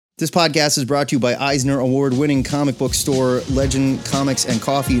This podcast is brought to you by Eisner Award-winning comic book store Legend Comics and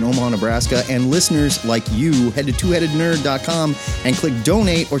Coffee in Omaha, Nebraska, and listeners like you. Head to twoheadednerd.com and click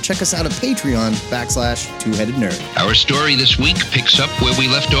donate or check us out at Patreon.com/twoheadednerd. Our story this week picks up where we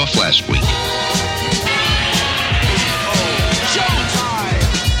left off last week.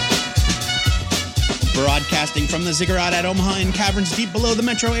 Broadcasting from the Ziggurat at Omaha in caverns deep below the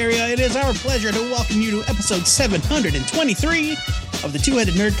metro area, it is our pleasure to welcome you to episode 723 of the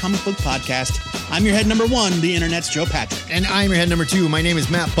Two-Headed Nerd Comic Book Podcast. I'm your head number one, the internet's Joe Patrick. And I'm your head number two. My name is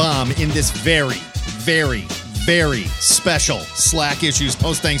Matt Baum. In this very, very, very special Slack Issues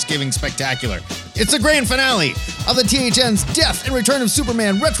post-Thanksgiving spectacular, it's the grand finale of the THN's Death and Return of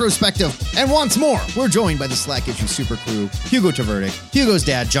Superman retrospective. And once more, we're joined by the Slack Issues super crew, Hugo Tverdik, Hugo's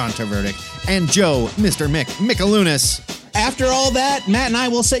dad, John Tverdik, and Joe, Mr. Michaelunas. After all that, Matt and I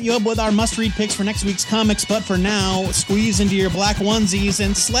will set you up with our must-read picks for next week's comics, but for now, squeeze into your black onesies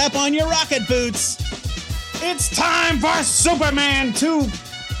and slap on your rocket boots. It's time for Superman to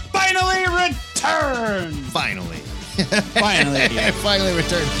finally return! Finally. Finally. Finally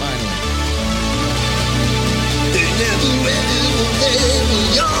returned, finally.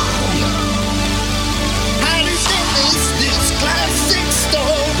 How to finish this classic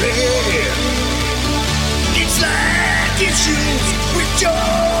story? It's like issues with Joe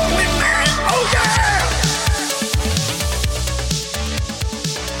and Matt. Oh yeah!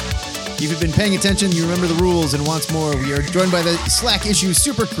 If you've been paying attention, you remember the rules, and once more, we are joined by the Slack Issues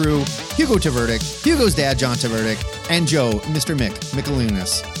super crew, Hugo Tverdik, Hugo's dad, John Tverdik, and Joe, Mr.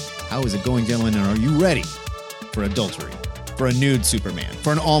 Michaelunas. How is it going, gentlemen, and are you ready for adultery? For a nude Superman?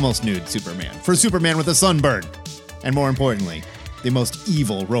 For an almost nude Superman? For Superman with a sunburn? And more importantly, the most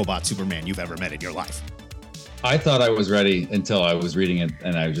evil robot Superman you've ever met in your life? I thought I was ready until I was reading it,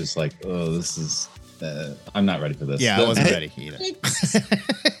 and I was just like, oh, this is... I'm not ready for this. Yeah, I wasn't ready either.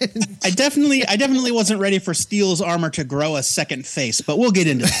 I definitely wasn't ready for Steel's armor to grow a second face, but we'll get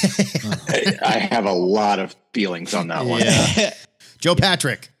into that. I have a lot of feelings on that one. Yeah. Joe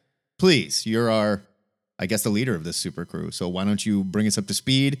Patrick, please, you're our, I guess, the leader of this super crew. So why don't you bring us up to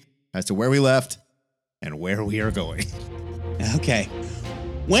speed as to where we left and where we are going? Okay.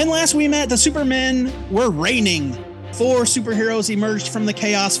 When last we met, the Supermen were reigning. 4 superheroes emerged from the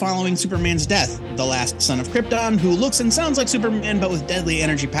chaos following Superman's death. The last son of Krypton, who looks and sounds like Superman but with deadly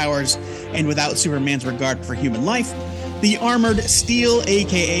energy powers and without Superman's regard for human life. The Armored Steel,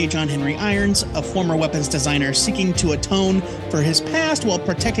 aka John Henry Irons, a former weapons designer seeking to atone for his past while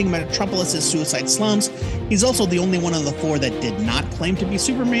protecting Metropolis's suicide slums. He's also the only one of the 4 that did not claim to be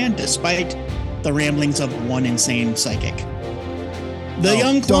Superman, despite the ramblings of one insane psychic. The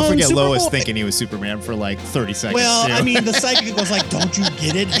young clone, don't forget Superboy. Lois thinking he was Superman for like 30 seconds. Well, too. I mean, the psychic was like, don't you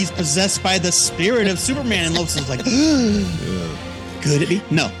get it? He's possessed by the spirit of Superman. And Lois was like, could it be?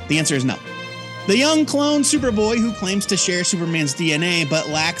 No, the answer is no. The young clone Superboy, who claims to share Superman's DNA but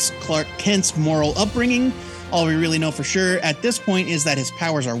lacks Clark Kent's moral upbringing. All we really know for sure at this point is that his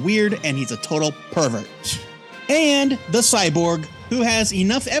powers are weird and he's a total pervert. And the Cyborg, who has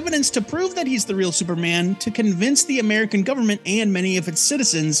enough evidence to prove that he's the real Superman to convince the American government and many of its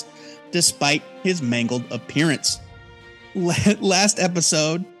citizens, despite his mangled appearance. Last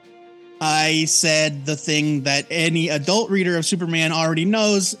episode, I said the thing that any adult reader of Superman already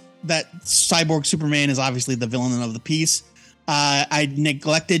knows, that Cyborg Superman is obviously the villain of the piece. I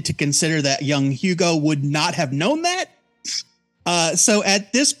neglected to consider that young Hugo would not have known that. So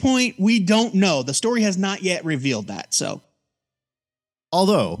at this point, we don't know. The story has not yet revealed that, so...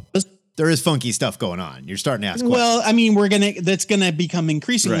 Although there is funky stuff going on. You're starting to ask questions. Well, I mean, that's going to become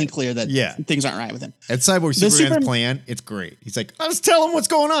increasingly clear that things aren't right with him. And Cyborg Superman's plan, it's great. He's like, I'll just tell them what's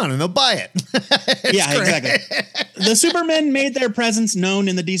going on and they'll buy it. Yeah, great. Exactly. The Supermen made their presence known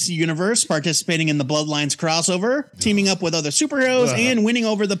in the DC universe, participating in the Bloodlines crossover, teaming up with other superheroes, and winning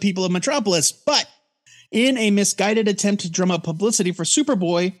over the people of Metropolis. But in a misguided attempt to drum up publicity for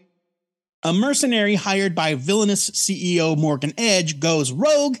Superboy, a mercenary hired by villainous CEO Morgan Edge goes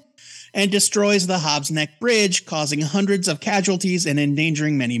rogue and destroys the Hobbs Neck Bridge, causing hundreds of casualties and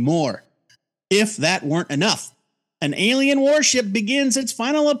endangering many more. If that weren't enough, an alien warship begins its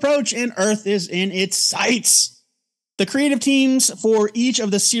final approach and Earth is in its sights. The creative teams for each of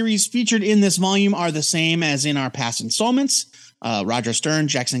the series featured in this volume are the same as in our past installments. Roger Stern,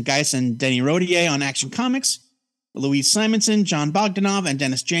 Jackson Geis, and Denny Rodier on Action Comics. Louise Simonson, John Bogdanov, and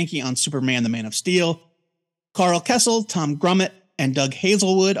Dennis Janke on Superman, the Man of Steel. Carl Kessel, Tom Grummett, and Doug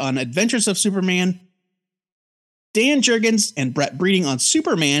Hazelwood on Adventures of Superman. Dan Jurgens and Brett Breeding on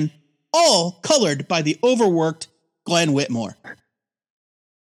Superman, all colored by the overworked Glenn Whitmore.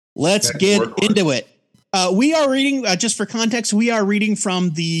 Let's get into it. We are reading, just for context, we are reading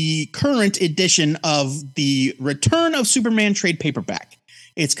from the current edition of the Return of Superman trade paperback.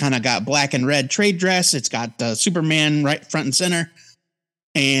 It's kind of got black and red trade dress. It's got Superman right front and center.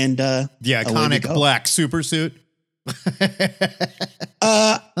 And the iconic black super suit on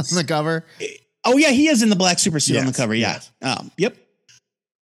the cover. Oh, yeah, he is in the black super suit on the cover. Yeah. Yes. Yep.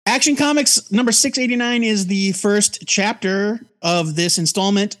 Action Comics number 689 is the first chapter of this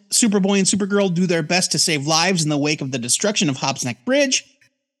installment. Superboy and Supergirl do their best to save lives in the wake of the destruction of Hobbs Neck Bridge.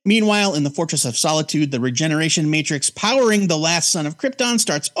 Meanwhile, in the Fortress of Solitude, the regeneration matrix powering the last son of Krypton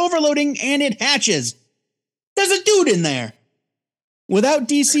starts overloading and it hatches. There's a dude in there. Without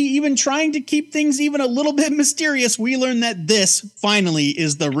DC even trying to keep things even a little bit mysterious, we learn that this finally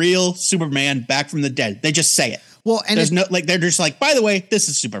is the real Superman back from the dead. They just say it. Well, and there's no, like, they're just like, by the way, this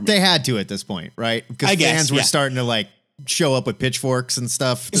is Superman. They had to at this point, right? Because fans were starting to like show up with pitchforks and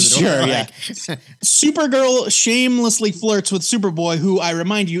stuff. Sure, yeah. Supergirl shamelessly flirts with Superboy, who I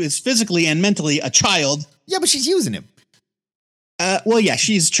remind you is physically and mentally a child. Yeah, but she's using him. Well, yeah,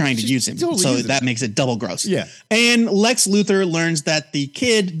 she's trying to use him, so that makes it double gross. Yeah. And Lex Luthor learns that the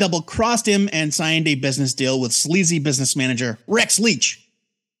kid double-crossed him and signed a business deal with sleazy business manager Rex Leach.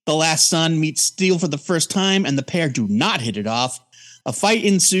 The last son meets Steel for the first time, and the pair do not hit it off. A fight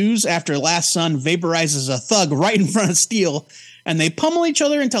ensues after last son vaporizes a thug right in front of Steel, and they pummel each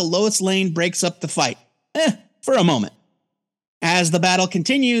other until Lois Lane breaks up the fight. For a moment. As the battle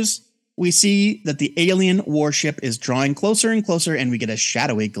continues, we see that the alien warship is drawing closer and closer, and we get a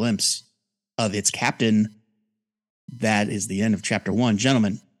shadowy glimpse of its captain. That is the end of chapter 1.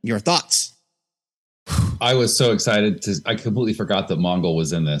 Gentlemen, your thoughts? I was so excited I completely forgot that Mongol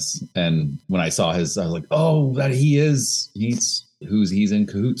was in this. And when I saw his, I was like, oh, that he's in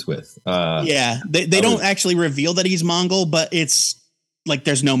cahoots with. They don't actually reveal that he's Mongol, but it's like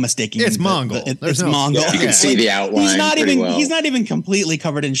there's no mistaking. It's Mongol. It's Mongol. You can see the outline. He's not even completely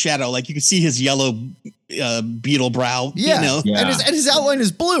covered in shadow. Like you can see his yellow beetle brow. Yeah. You know? Yeah. And his outline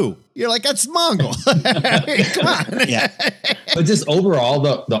is blue. You're like, that's Mongol. Come on. Yeah. But just overall,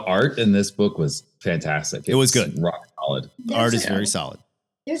 the art in this book was fantastic. It was good. Rock solid. The art is very solid.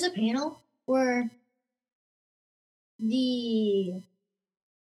 There's a panel where the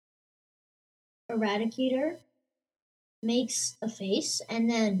Eradicator makes a face, and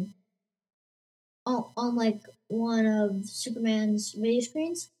then on like one of Superman's video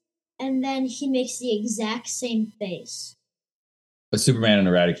screens, and then he makes the exact same face. A Superman and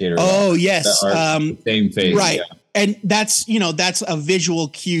Eradicator. Oh yes, same face, right? Yeah. And that's a visual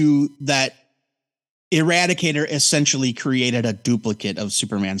cue that Eradicator essentially created a duplicate of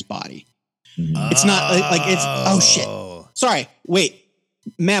Superman's body. Mm-hmm. It's not like it's oh shit. Sorry, wait,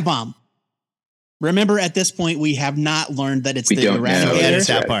 Matt Bomb. Remember, at this point, we have not learned that it's the Eradicator. Edit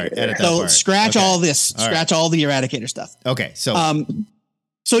that part. So scratch all this. Scratch all the Eradicator stuff. Okay, so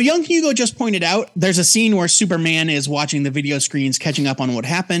so young Hugo just pointed out there's a scene where Superman is watching the video screens, catching up on what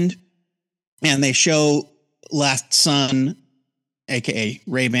happened, and they show Last Son, aka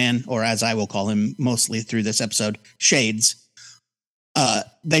Ray-Ban, or as I will call him mostly through this episode, Shades.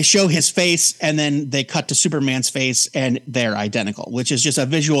 They show his face, and then they cut to Superman's face, and they're identical, which is just a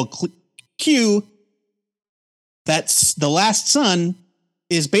visual cue. That's the Last Son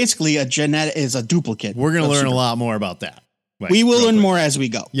is basically a duplicate. We're going to learn a lot more about that. Right, we will learn more as we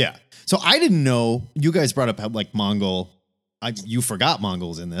go. Yeah. So I didn't know, you guys brought up like Mongol. You forgot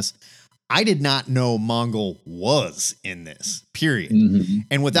Mongol's in this. I did not know Mongol was in this, period. Mm-hmm.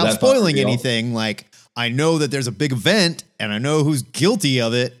 And without spoiling anything, like I know that there's a big event and I know who's guilty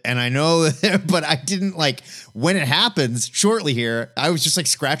of it. And I know, but I didn't like when it happens shortly here, I was just like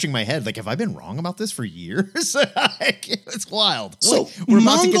scratching my head. Like, have I been wrong about this for years? It's wild. So we're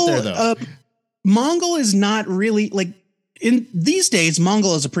about to get there though. Mongol is not really like in these days.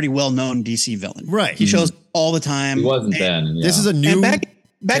 Mongol is a pretty well-known DC villain, right? He shows all the time. He wasn't then. Yeah. This is a new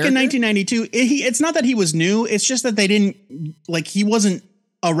Back in 1992, it's not that he was new. It's just that they didn't he wasn't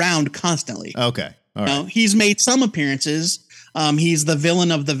around constantly. Okay. All right. He's made some appearances. He's the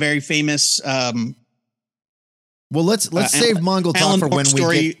villain of the very famous. Well, let's save Mongol talk for when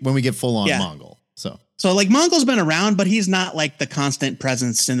we get full on Mongol. So like Mongol's been around, but he's not like the constant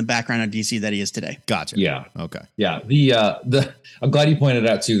presence in the background of DC that he is today. Gotcha. Yeah. Okay. Yeah. The I'm glad you pointed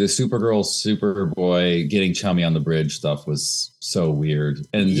out too. The Supergirl, Superboy getting chummy on the bridge stuff was so weird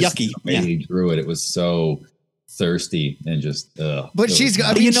and yucky. The way he drew it. It was so thirsty and just. But she's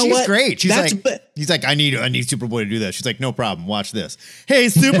great. She's That's- he's like, I need Superboy to do this. She's like, no problem. Watch this. Hey,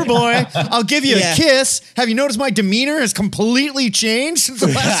 Superboy, I'll give you a kiss. Have you noticed my demeanor has completely changed since the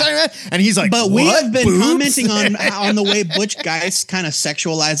last time? And he's like, But what? we have been Boobs? commenting on the way Butch Geist kind of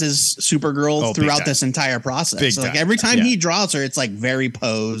sexualizes Supergirl big throughout time. this entire process. Big Like time. every time Yeah. he draws her, it's like very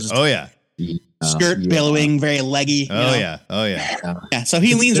posed, Oh yeah. skirt billowing, very leggy. you know? Oh yeah. Yeah. So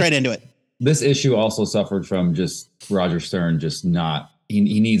he leans right into it. This issue also suffered from just Roger Stern just not. He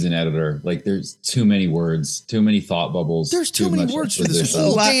needs an editor. Like there's too many words, too many thought bubbles. There's too many much words for this exposition.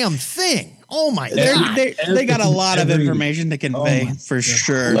 whole lot- damn thing. Oh my They're- god. They got a lot of Every- information to convey for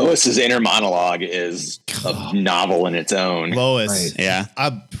sure. Lois's inner monologue is a novel in its own. Lois. Right. Yeah.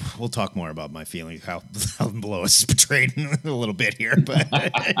 We'll talk more about my feelings, how Lois is betrayed in a little bit here, but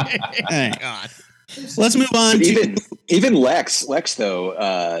right. God. Let's move on But to even Lex though,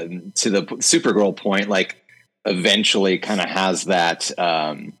 to the Supergirl point, like eventually kind of has that,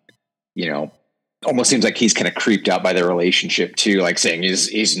 almost seems like he's kind of creeped out by the relationship too, like saying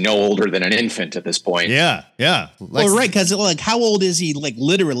he's no older than an infant at this point. Yeah. well, right, because like how old is he? Like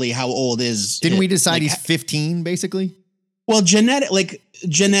literally, how old is? Didn't we it? decide Like, he's 15 basically? well, genetically,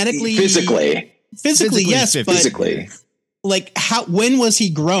 Physically, yes, he's but physically. like when was he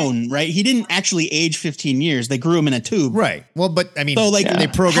grown? Right, he didn't actually age 15 years. They grew him in a tube. Right. Well, but I mean, So, like, they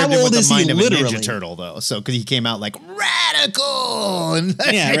programmed how him old with is the he mind of a literally? Ninja Turtle, though. So, because he came out like radical, and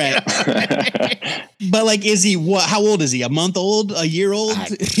Yeah, right. But like, is he what? How old is he? A month old? A year old?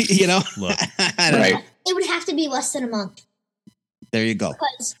 You know? Look. I don't Right. know. It would have to be less than a month There you go.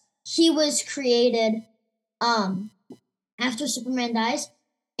 because he was created after Superman dies,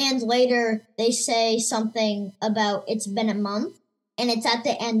 and later they say something about it's been a month, and it's at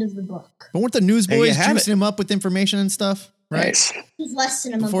the end of the book. But weren't the There you newsboys have juicing him up with information and stuff? Right. Nice. He's less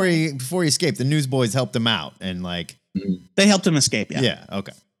than a month. Before he escaped, the newsboys helped him out, and like, They helped him escape. yeah,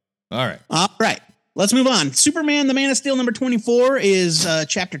 okay, all right. All right. Let's move on. Superman, the Man of Steel, number 24 is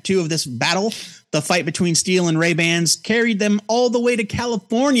chapter 2 of this battle. The fight between Steel and Ray-Bans carried them all the way to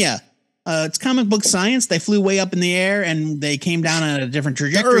California. It's comic book science. They flew way up in the air and they came down on a different The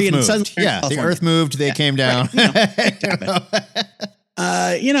trajectory. Earth and suddenly moved. they're in Yeah, the California. Earth moved. They came down.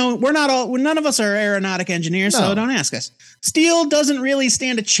 None of us are aeronautic engineers, so No. don't ask us. Steel doesn't really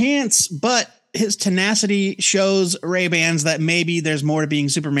stand a chance, but his tenacity shows Ray-Bans that maybe there's more to being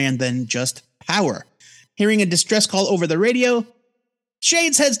Superman than just power. Hearing a distress call over the radio,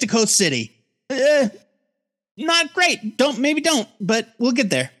 Shades heads to Coast City. Not great. Don't, but we'll get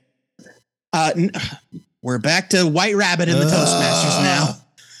there. We're back to White Rabbit and the Toastmasters now.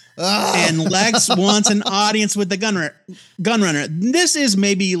 And Lex wants an audience with the Gunrunner. This is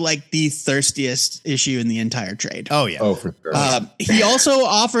maybe like the thirstiest issue in the entire trade. Oh yeah. Oh, for sure. He also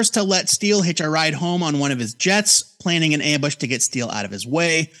offers to let Steel hitch a ride home on one of his jets, planning an ambush to get Steel out of his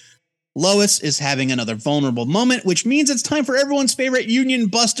way. Lois is having another vulnerable moment, which means it's time for everyone's favorite Union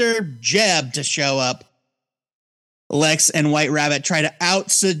Buster, Jeb, to show up. Lex and White Rabbit try to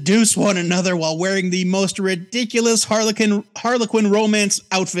out-seduce one another while wearing the most ridiculous Harlequin romance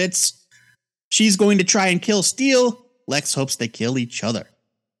outfits. She's going to try and kill Steel. Lex hopes they kill each other.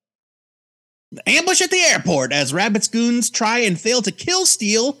 The ambush at the airport as Rabbit's goons try and fail to kill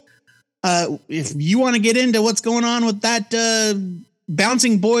Steel. If you want to get into what's going on with that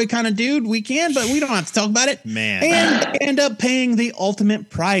bouncing boy kind of dude, we can, but we don't have to talk about it. Man. And end up paying the ultimate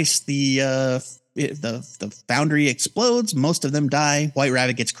price. The foundry explodes. Most of them die. White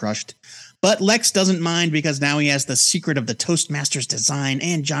Rabbit gets crushed. But Lex doesn't mind because now he has the secret of the Toastmaster's design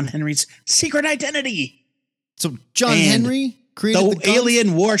and John Henry's secret identity. So John And Henry created The the guns?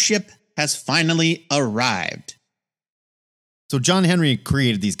 alien warship has finally arrived. So John Henry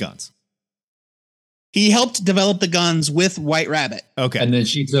created these guns. He helped develop the guns with White Rabbit. Okay. and then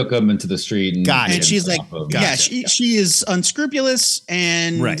she took him into the street and, Gotcha. And she's like, off of- yeah, Gotcha. she is unscrupulous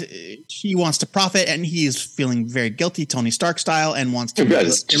and Right. she wants to profit, and he is feeling very guilty, Tony Stark style, and wants to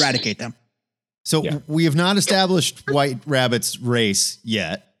Because- eradicate them. So Yeah. we have not established White Rabbit's race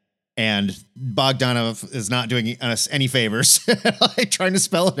yet, and Bogdanov is not doing us any favors like trying to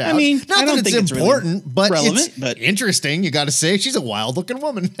spell it out. I mean, not I don't that think it's it's really important, but relevant, it's but- interesting. You got to say she's a wild-looking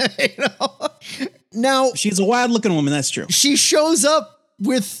woman. You know? Now She's a wild-looking woman, that's true. she shows up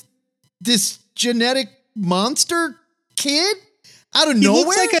with this genetic monster kid out of He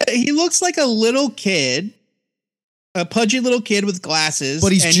nowhere. looks like a little kid, a pudgy little kid with glasses,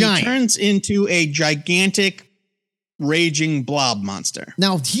 But he's and giant. He turns into a gigantic, raging blob monster.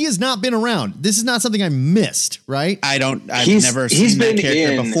 Now he has not been around. This is not something I missed, right? I've He's- never he's seen that been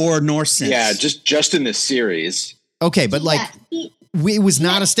character in- before nor since. Yeah, just in this series. Okay, but like yeah, it was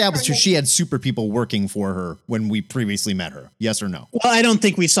not Yeah. established if she had super people working for her when we previously met her. Yes or no? Well, I don't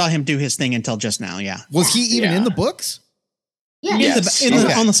think we saw him do his thing until just now. Yeah. Was he even Yeah. in the books? Yeah. Yes.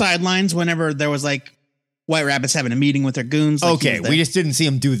 Okay. On the sidelines, whenever there was like White Rabbit's having a meeting with their goons. Like Okay, he was we there. just didn't see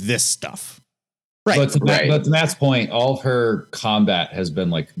him do this stuff. right. But to Matt's point, all of her combat has been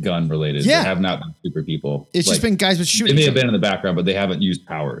like gun related. Yeah. They have not been super people. It's just Like, been guys with they shooting. may have been in the background, but they haven't used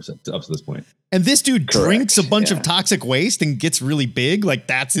powers up to this point. And this dude Correct, drinks a bunch yeah. of toxic waste and gets really big. Like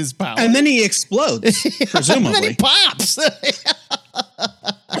that's his power. And then he explodes, and then he presumably. pops.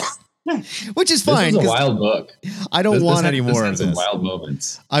 Which is fine. This was a 'cause wild book. I don't This want had- any more had of some this. wild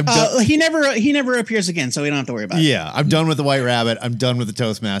moments. I'm done. He never appears again, so we don't have to worry about it. Yeah, I'm done with the White Rabbit. I'm done with the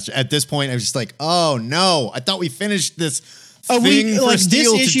Toastmaster. At this point, I was just like, oh no, I thought we finished this thing for This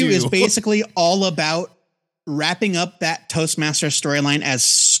Steel to issue do. is basically all about wrapping up that Toastmaster storyline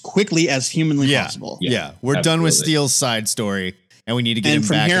as quickly as humanly yeah, possible. yeah. We're done with absolutely. Steel's side story, and we need to get him And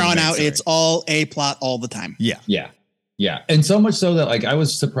from back here in the on main out, story. it's all a plot all the time. yeah. Yeah, and so much so that like I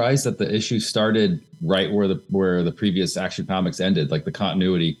was surprised that the issue started right where the previous Action Comics ended, like the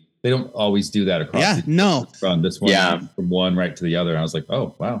continuity. They don't always do that across. Yeah, no. From this one, Yeah. from one right to the other. And I was like,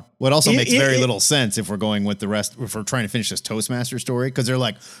 oh wow. What also It- makes it- very it- little sense if we're going with the rest, if we're trying to finish this Toastmaster story, because they're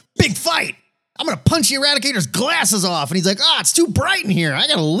like, big fight. I'm going to punch the Eradicator's glasses off. And he's like, it's too bright in here. I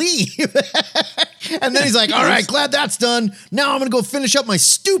got to leave. And then he's like, all right, glad that's done. Now I'm going to go finish up my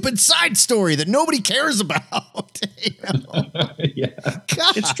stupid side story that nobody cares about. You know? Yeah,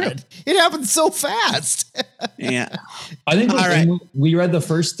 God, It's true. It happened so fast. Yeah. I think All when right. we read the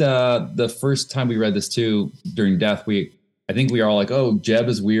first time we read this too during Death, I think we are all like, oh, Jeb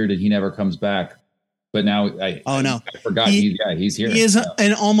is weird and he never comes back. But now I forgot he's here. He is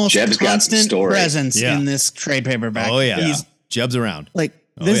an almost Jeb's got constant story. presence Yeah. in this trade paperback. Oh, yeah. He's Jeb's around. like,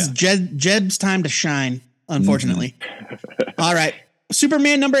 Oh, this yeah. is Jeb's time to shine, unfortunately. All right.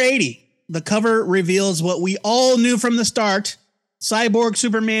 Superman number 80. The cover reveals what we all knew from the start. Cyborg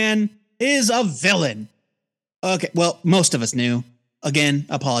Superman is a villain. Okay, well, most of us knew. Again,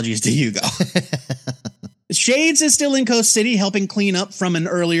 apologies to Hugo. Shades is still in Coast City helping clean up from an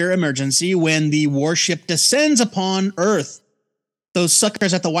earlier emergency when the warship descends upon Earth. Those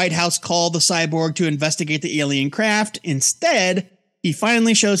suckers at the White House call the cyborg to investigate the alien craft. Instead, he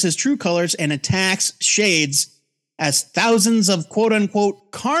finally shows his true colors and attacks Shades as thousands of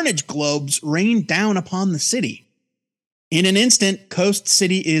quote-unquote carnage globes rain down upon the city. In an instant, Coast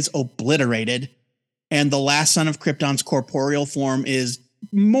City is obliterated, and the last son of Krypton's corporeal form is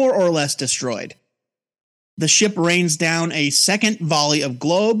more or less destroyed. The ship rains down a second volley of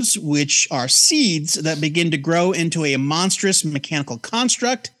globes, which are seeds that begin to grow into a monstrous mechanical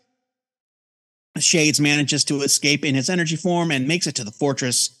construct. Shades manages to escape in his energy form and makes it to the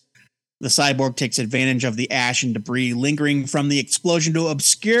fortress. The cyborg takes advantage of the ash and debris lingering from the explosion to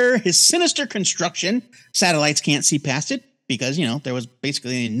obscure his sinister construction. Satellites can't see past it because, there was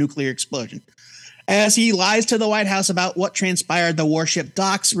basically a nuclear explosion. As he lies to the White House about what transpired, the warship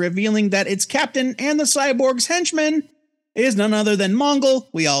docks, revealing that its captain and the cyborg's henchman is none other than Mongol.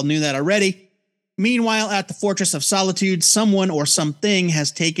 We all knew that already. Meanwhile, at the Fortress of Solitude, someone or something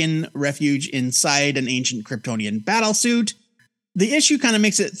has taken refuge inside an ancient Kryptonian battlesuit. The issue kind of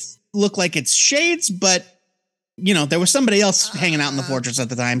makes it look like it's Shades, but, there was somebody else hanging out in the fortress at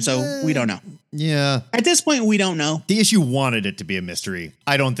the time, so we don't know. Yeah. At this point, we don't know. The issue wanted it to be a mystery.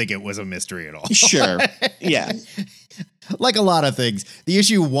 I don't think it was a mystery at all. Sure. Yeah. Like a lot of things, the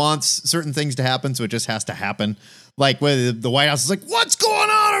issue wants certain things to happen, so it just has to happen. Like when the White House is like, what's going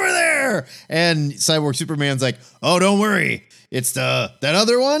on over there? And Cyborg Superman's like, oh, don't worry. It's that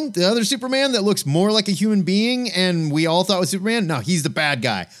other Superman that looks more like a human being and we all thought was Superman. No, he's the bad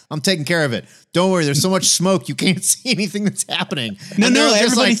guy. I'm taking care of it. Don't worry. There's so much smoke. You can't see anything that's happening. No, And they're just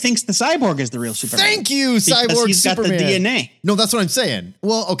everybody like, thinks the cyborg is the real Superman. thank you, Because Cyborg he's got Superman. the DNA. No, that's what I'm saying.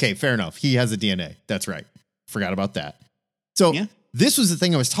 Well, okay, fair enough. He has the DNA. That's right. Forgot about that. So Yeah. this was the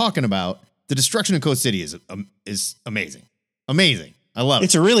thing I was talking about. The destruction of Coast City is amazing. Amazing. I love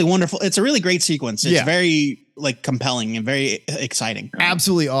It's it. a really great sequence. It's Yeah. very compelling and very exciting.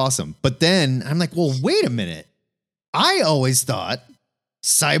 Absolutely awesome. But then I'm like, well, wait a minute. I always thought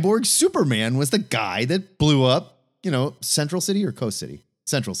Cyborg Superman was the guy that blew up, Central City or Coast City?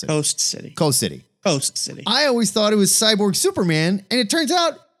 Central City. Coast City. Coast City. Coast City. I always thought it was Cyborg Superman, and it turns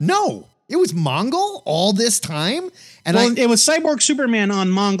out, no, it was Mongol all this time. And It was Cyborg Superman on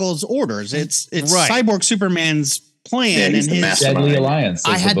Mongol's orders. It's Right. Cyborg Superman's plan Yeah, and he's the his mastermind. Deadly Alliance.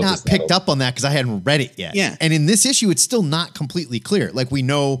 I is the had book not is picked titled. up on that because I hadn't read it yet. Yeah. And in this issue, it's still not completely clear. Like we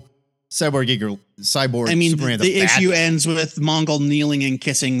know Cyborg I mean, Superman's the a bad issue guy. ends with Mongol kneeling and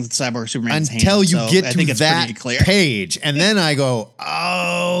kissing Cyborg Superman's hand. Until you so get I think to it's that pretty clear. page. And then I go,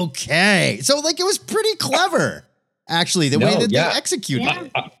 okay. So like it was pretty clever, actually, the way that they executed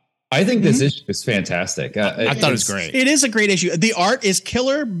it. I think this issue is fantastic. I thought it was great. It is a great issue. The art is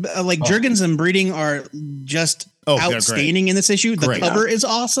killer. Like Jurgens and Breeding are just outstanding in this issue. The cover is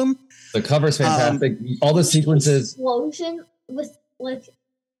awesome. The cover is fantastic. All the sequences. Explosion with like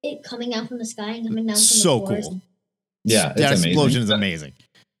it coming out from the sky and coming down from So the floors. cool. Yeah, That it's explosion amazing. is amazing.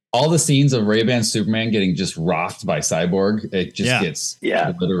 All the scenes of Ray-Ban Superman getting just rocked by Cyborg, it just gets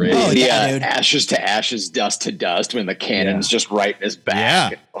obliterated. Ashes to ashes, dust to dust when the cannon's just right in his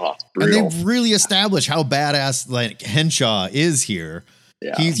back. Yeah. Oh, it's And brutal. they really establish how badass like Henshaw is here.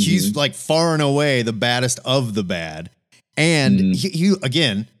 Yeah. He's like far and away the baddest of the bad. And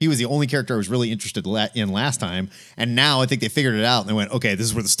he was the only character I was really interested in last time. And now I think they figured it out and they went, okay, this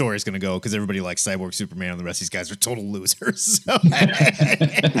is where the story is going to go because everybody likes Cyborg Superman and the rest of these guys are total losers. So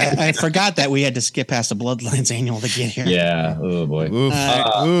I forgot that we had to skip past the Bloodlines annual to get here. Yeah. Oh boy.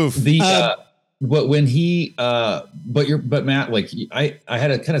 Oof. But Matt, like I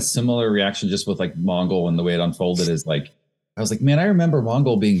had a kind of similar reaction just with like Mongol and the way it unfolded is like, I was like, man, I remember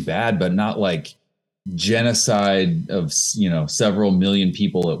Mongol being bad, but not like genocide of, several million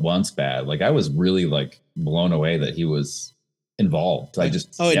people at once bad. Like I was really like blown away that he was involved.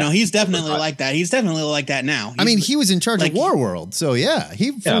 No, he's definitely like that. He's definitely like that now. I mean, he was in charge of Warworld. So yeah,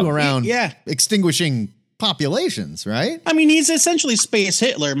 he flew around extinguishing populations, right? I mean, he's essentially Space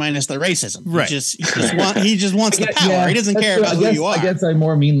Hitler minus the racism. Right. He just wants the power. He doesn't care about who you are. I guess I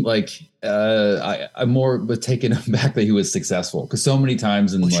more mean like I more was taken aback that he was successful because so many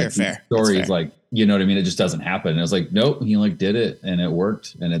times in stories, like, you know what I mean? It just doesn't happen. And I was like, nope, he like did it and it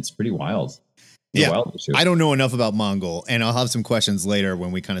worked and it's pretty wild. Wild issue. I don't know enough about Mongol and I'll have some questions later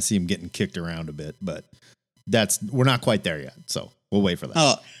when we kind of see him getting kicked around a bit, but we're not quite there yet. So we'll wait for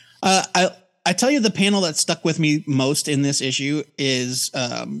that. I tell you, the panel that stuck with me most in this issue is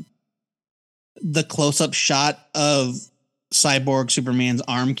the close-up shot of Cyborg Superman's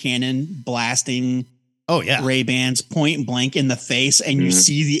arm cannon blasting Ray-Ban's point blank in the face, and you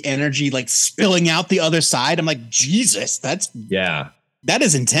see the energy like spilling out the other side. I'm like, Jesus, that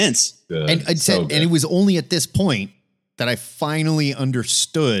is intense. Good. And it was only at this point that I finally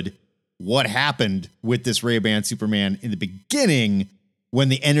understood what happened with this Ray-Ban Superman in the beginning when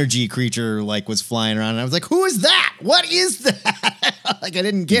the energy creature like was flying around. And I was like, who is that? What is that? Like I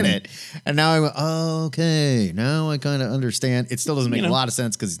didn't get it. And now I went, oh, okay. Now I kind of understand. It still doesn't make a lot of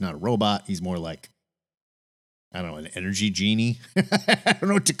sense because he's not a robot. He's more like, I don't know, an energy genie. I don't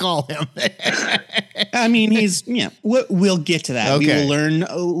know what to call him. I mean, we'll get to that. Okay.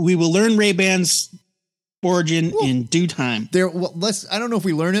 We will learn Ray-Ban's origin in due time. I don't know if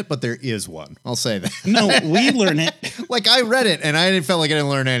we learn it, but there is one. I'll say that. No, we learn it. Like I read it and I felt like I didn't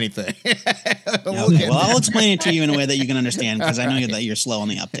learn anything. Well, I'll explain it to you in a way that you can understand because I know that you're slow on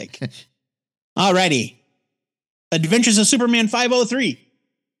the uptake. Alrighty. Adventures of Superman 503.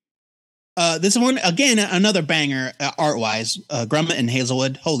 This one, again, another banger art-wise. Grummett and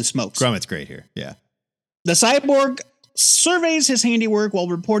Hazelwood. Holy smokes. Grummett's great here. Yeah. The Cyborg surveys his handiwork while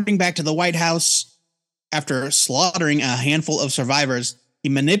reporting back to the White House. After slaughtering a handful of survivors, he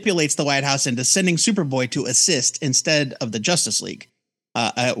manipulates the White House into sending Superboy to assist instead of the Justice League.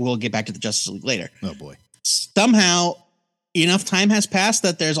 We'll get back to the Justice League later. Oh, boy. Somehow, enough time has passed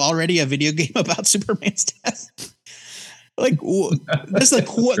that there's already a video game about Superman's death. Like, this is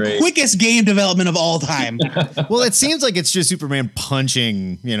the quickest game development of all time. Well, it seems like it's just Superman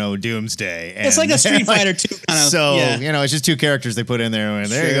punching, Doomsday. And it's like a Street Fighter 2 kind of. So, it's just two characters they put in there. And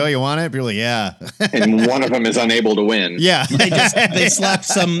there you go. You want it? People are like, yeah. And one of them is unable to win. Yeah. They slap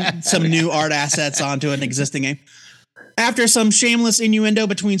some new art assets onto an existing game. After some shameless innuendo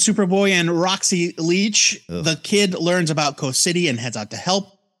between Superboy and Roxy Leach, the kid learns about Coast City and heads out to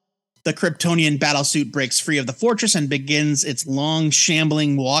help. The Kryptonian battlesuit breaks free of the fortress and begins its long,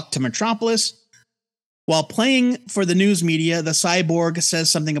 shambling walk to Metropolis. While playing for the news media, the Cyborg says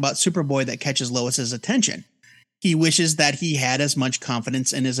something about Superboy that catches Lois's attention. He wishes that he had as much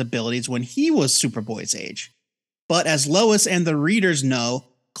confidence in his abilities when he was Superboy's age. But as Lois and the readers know,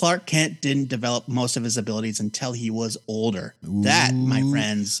 Clark Kent didn't develop most of his abilities until he was older. That, my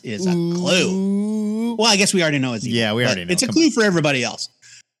friends, is a clue. Well, I guess we already know it's evil. Yeah, we already know. It's a clue for everybody else.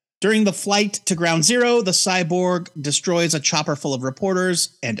 During the flight to Ground Zero, the Cyborg destroys a chopper full of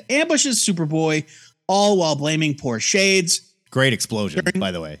reporters and ambushes Superboy, all while blaming poor Shades. Great explosion,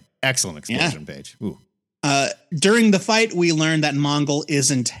 by the way. Excellent explosion page. Ooh. During the fight, we learn that Mongol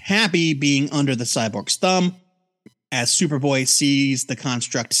isn't happy being under the Cyborg's thumb. as Superboy sees the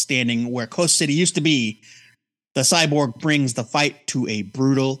construct standing where Coast City used to be, the cyborg brings the fight to a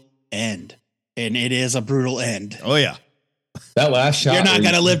brutal end. And it is a brutal end. Oh, yeah. That last shot. You're not where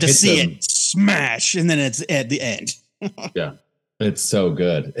going to you live to hit see them- it smash. And then it's at the end. Yeah, it's so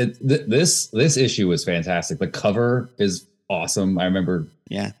good. This issue was fantastic. The cover is awesome. I remember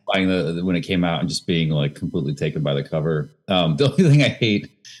buying when it came out and just being like completely taken by the cover. The only thing I hate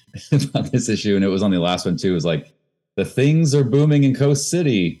about this issue, and it was on the last one too, is like the things are booming in Coast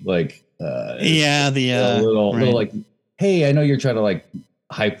City. Like, little like, hey, I know you're trying to like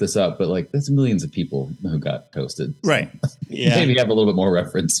hype this up, but like there's millions of people who got toasted. Right. Yeah. Maybe have a little bit more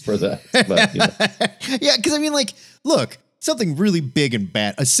reference for that. But, you know. Yeah, because I mean, like, look, something really big and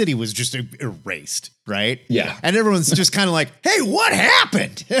bad. A city was just erased, right? Yeah. And everyone's just kind of like, hey, what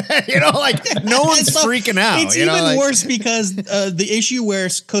happened? You know, like, no one's So freaking out. It's you know, even like- worse because the issue where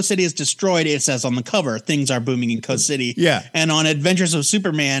Coast City is destroyed, it says on the cover, things are booming in Coast City. Yeah. And on Adventures of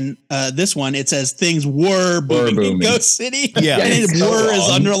Superman, this one, it says things were booming in Coast City. Yeah. And It's the so were is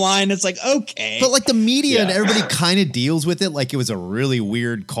wrong. underlined. It's like, okay. But like the media and Yeah. everybody kind of deals with it like it was a really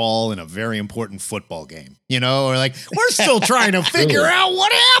weird call in a very important football game, you know, or like we're still trying to figure Really? out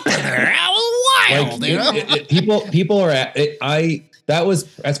what happened there. That was wild, you know. People are at it.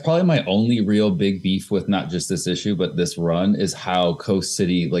 That's probably my only real big beef with not just this issue, but this run is how Coast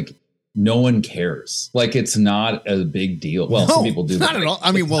City, like, no one cares. Like, it's not a big deal. Well, No, some people do. not but at all.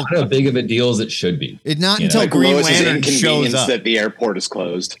 I mean, well, it's not as big of a deal as it should be. It not You know, until like Green Lois's Lantern shows inconvenience up. that the airport is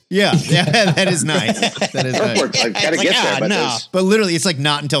closed. Yeah, that is nice. That is nice. Airport's like, gotta It's get like, there, but no. there's- But literally, it's like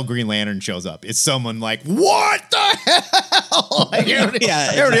not until Green Lantern shows up. It's someone like, what the hell? Like, everybody,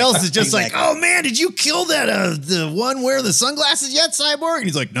 Yeah, everybody else is just exactly. like, oh man, did you kill that the one wearing the sunglasses yet, Cyborg? And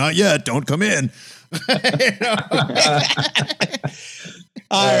he's like, not yet. Don't come in. You know?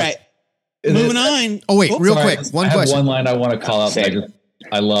 All right. Moving on. Oh wait, Oops. real Sorry, quick, one I have question. one line I want to call out. Same.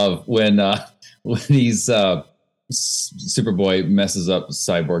 I love when he's Superboy messes up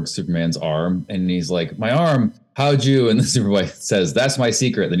Cyborg Superman's arm, and he's like, "My arm, how'd you?" And the Superboy says, "That's my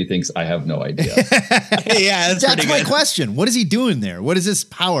secret." Then he thinks, "I have no idea." Yeah, that's That's pretty my good. question. What is he doing there? What is this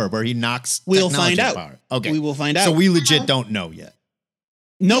power where he knocks? We'll technology find out. Power? Okay, We will find out. So we legit don't know yet.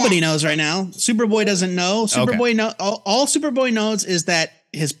 Nobody knows right now. Superboy doesn't know. Superboy know all Superboy knows is that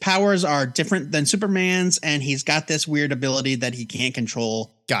his powers are different than Superman's, and he's got this weird ability that he can't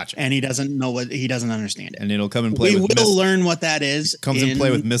control. Gotcha. And he doesn't know he doesn't understand it. And it'll come and play We with will learn what that is. comes and play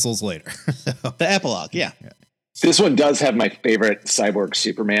with missiles later. the epilogue. Yeah. This one does have my favorite Cyborg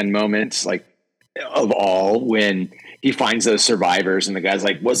Superman moments, like of all, when he finds those survivors and the guy's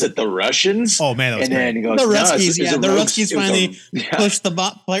like, "Was it the Russians?" Oh man, that was and then he goes, The "No, Ruskies, it's yeah. a The rogue- Ruskies it was a- finally yeah, push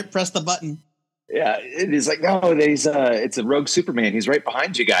the press the button. yeah." And he's like, "No, it's a rogue Superman. He's right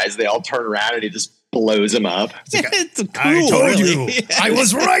behind you guys." They all turn around and he just blows him up. It's I cruel, told really. you, I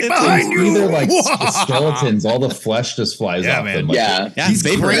was right It's behind you. They're like skeletons. All the flesh just flies Yeah, off man. them. Like, Yeah, He's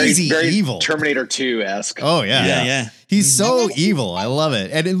they were crazy very evil. Terminator 2 esque. Oh yeah. Yeah. He's so evil. I love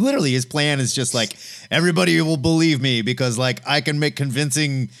it. And literally his plan is just like everybody will believe me because like I can make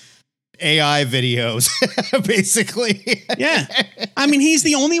convincing AI videos basically. Yeah. I mean, he's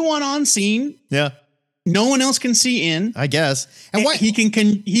the only one on scene. Yeah, No one else can see in. I guess. And why he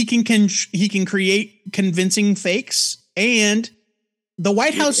can create convincing fakes, and the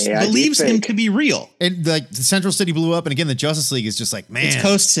White House AI believes him deepfake. to be real. and like the Central City blew up and again the Justice League is just like, man. It's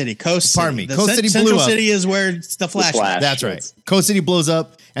Coast City. Pardon me. The Coast City Central blew up. City is where the Flash. Flash. That's right. Coast City blows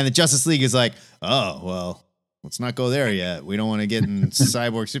up and the Justice League is like, "Oh, well, let's not go there yet. We don't want to get in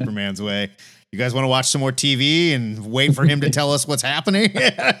Cyborg Superman's way. You guys want to watch some more TV and wait for him to tell us what's happening?"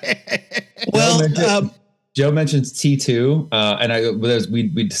 Well, Joe mentions T2, and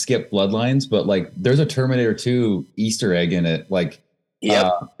we skip Bloodlines, but like there's a Terminator 2 Easter egg in it. Like,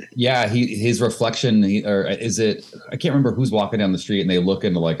 Yep. his reflection, or is it? I can't remember who's walking down the street, and they look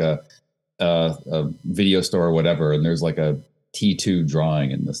into like a video store or whatever, and there's like a T2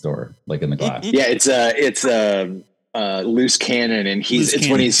 drawing in the store, like in the glass. Yeah, it's a loose cannon, and Loose it's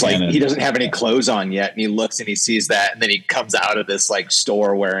when he's like cannon. he doesn't have any clothes on yet, and he looks and he sees that, and then he comes out of this like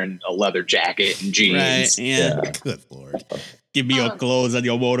store wearing a leather jacket and right. jeans. Yeah. Good Lord. Give me your clothes and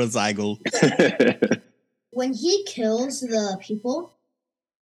your motorcycle. When he kills the people,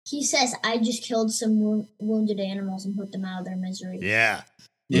 he says, "I just killed some wounded animals and put them out of their misery." Yeah.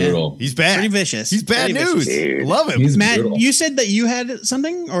 Brutal. He's bad. Pretty vicious. He's bad Pretty news. vicious. Dude. Love him. He's Matt, brutal. you said that you had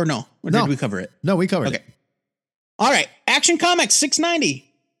something, or no? Or No. did we cover it? No, we covered Okay. it. All right. Action Comics 690.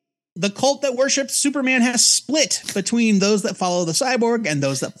 The cult that worships Superman has split between those that follow the cyborg and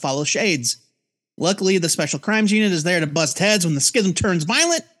those that follow Shades. Luckily, the Special Crimes Unit is there to bust heads when the schism turns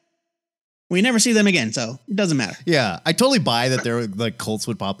violent. We never see them again, so it doesn't matter. Yeah, I totally buy that there like cults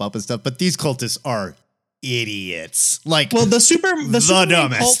would pop up and stuff, but these cultists are idiots. Like, Well, the Superman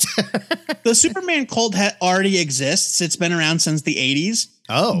dumbest. cult, the Superman cult already exists. It's been around since the 80s.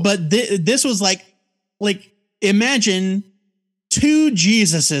 Oh, But this was like imagine two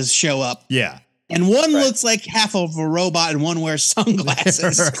Jesuses show up. yeah, And one looks like half of a robot and one wears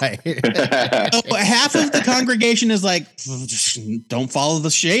sunglasses. right. So half of the congregation is like, don't follow the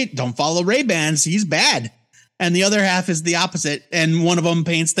shade. Don't follow Ray-Bans. He's bad. And the other half is the opposite. And one of them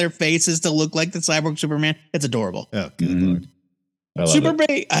paints their faces to look like the cyborg Superman. It's adorable. Oh, good Lord. I love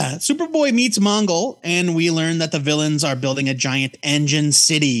it. Superboy meets Mongol, and we learn that the villains are building a giant engine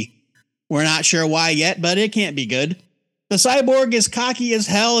city. We're not sure why yet, but it can't be good. The cyborg is cocky as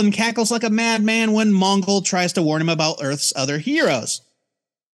hell and cackles like a madman when Mongol tries to warn him about Earth's other heroes.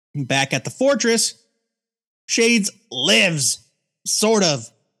 Back at the fortress, Shades lives. Sort of.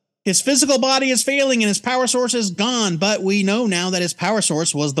 His physical body is failing and his power source is gone, but we know now that his power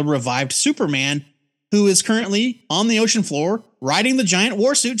source was the revived Superman, who is currently on the ocean floor riding the giant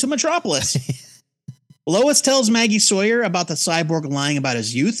warsuit to Metropolis. Lois tells Maggie Sawyer about the cyborg lying about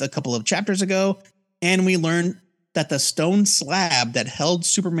his youth a couple of chapters ago, and we learn that the stone slab that held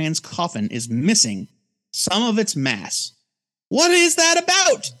Superman's coffin is missing some of its mass. What is that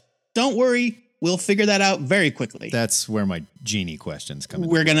about? Don't worry, we'll figure that out very quickly. That's where my genie questions come in.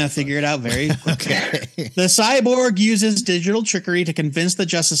 We're going to figure it out very quickly. Okay. The cyborg uses digital trickery to convince the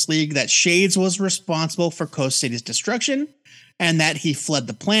Justice League that Shades was responsible for Coast City's destruction and that he fled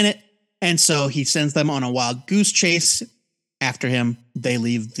the planet. And so he sends them on a wild goose chase. After him, they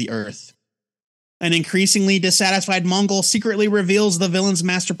leave the Earth. An increasingly dissatisfied Mongol secretly reveals the villain's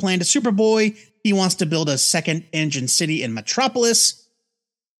master plan to Superboy. He wants to build a second engine city in Metropolis.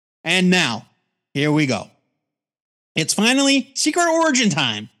 And now, here we go. It's finally Secret Origin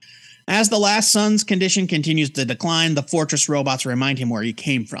time. As the Last Son's condition continues to decline, the Fortress robots remind him where he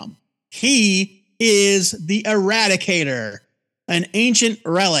came from. He is the Eradicator, an ancient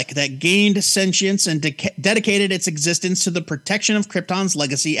relic that gained sentience and dedicated its existence to the protection of Krypton's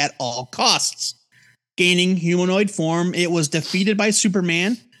legacy at all costs. Gaining humanoid form, it was defeated by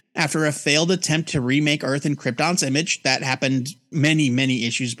Superman after a failed attempt to remake Earth in Krypton's image. That happened many, many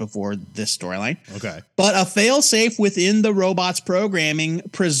issues before this storyline. Okay. But a failsafe within the robot's programming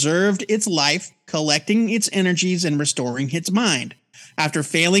preserved its life, collecting its energies and restoring its mind. After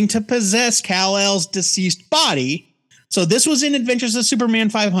failing to possess Kal-El's deceased body, so this was in Adventures of Superman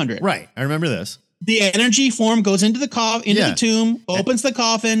 500. Right. I remember this. The energy form goes into the the tomb, opens the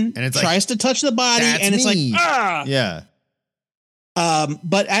coffin, and it's like, tries to touch the body, "That's and it's me." like, ah! Yeah.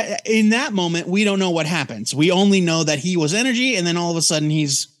 But in that moment, we don't know what happens. We only know that he was energy, and then all of a sudden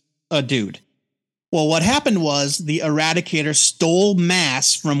he's a dude. Well, what happened was the Eradicator stole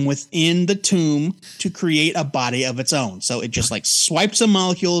mass from within the tomb to create a body of its own. So it just like swiped some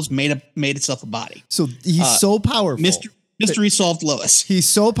molecules, made itself a body. So he's so powerful. Mystery solved, Lois. He's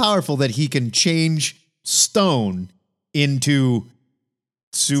so powerful that he can change stone into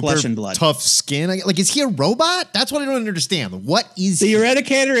super Flesh and blood. tough skin. Like, is he a robot? That's what I don't understand. What is The he?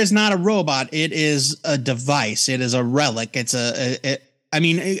 Eradicator is not a robot. It is a device. It is a relic. It's an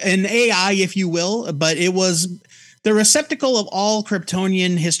AI, if you will, but it was the receptacle of all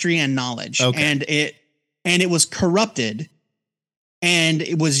Kryptonian history and knowledge. Okay. And it was corrupted, and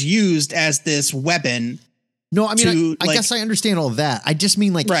it was used as this weapon. No, I mean, I guess I understand all of that. I just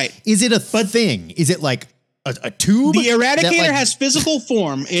mean, like, Right. is it a thing? Is it like a tube? The Eradicator that, like- has physical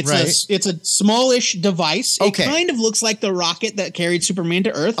form. It's Right. it's a smallish device. Okay. It kind of looks like the rocket that carried Superman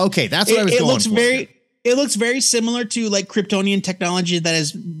to Earth. Okay, that's what I was going for. It looks very similar to like Kryptonian technology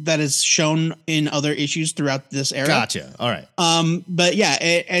that is shown in other issues throughout this era. Gotcha. All right. But yeah,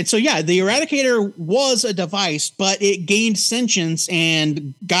 the Eradicator was a device, but it gained sentience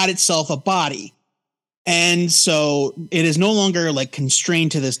and got itself a body. And so it is no longer like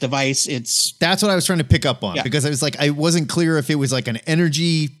constrained to this device. That's what I was trying to pick up on, Yeah. because I was like, I wasn't clear if it was like an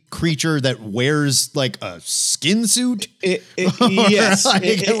energy creature that wears like a skin suit. Yes,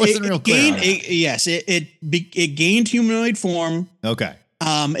 It wasn't real clear on that. It gained humanoid form. Okay.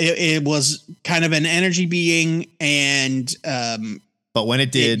 It was kind of an energy being, and But when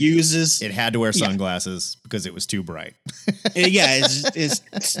it did, it had to wear sunglasses because it was too bright.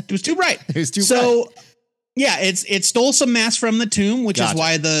 it was too bright. It was too so, bright. Yeah, it stole some mass from the tomb, which Gotcha. is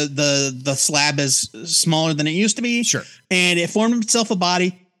why the slab is smaller than it used to be. Sure. And it formed itself a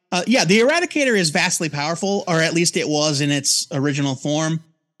body. The Eradicator is vastly powerful, or at least it was in its original form.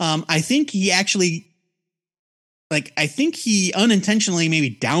 I think he unintentionally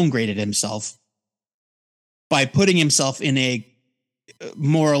maybe downgraded himself by putting himself in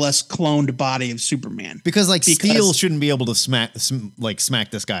more or less cloned body of Superman. Because Steel shouldn't be able to smack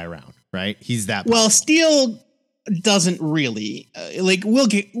this guy around, right? He's that. Well, Steel doesn't really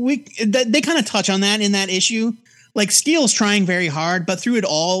they kind of touch on that in that issue. Like Steel's trying very hard, but through it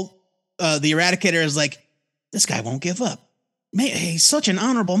all, the Eradicator is like, this guy won't give up. He's such an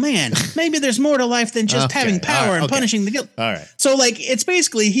honorable man. Maybe there's more to life than just having power and punishing the guilt. All right. So it's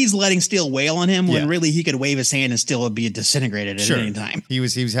basically he's letting Steel wail on him when really he could wave his hand and Steel would be disintegrated at any time. He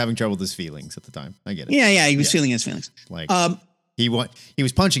was having trouble with his feelings at the time. I get it. Yeah, he was feeling his feelings. He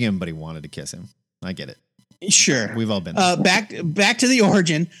was punching him, but he wanted to kiss him. I get it. Sure. We've all been there. Back to the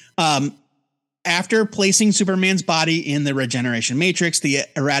origin. After placing Superman's body in the regeneration matrix, the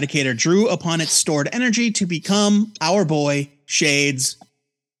Eradicator drew upon its stored energy to become our boy, Shades.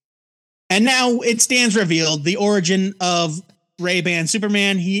 And now it stands revealed the origin of Ray-Ban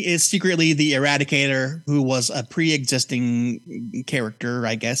Superman. He is secretly the Eradicator, who was a pre-existing character,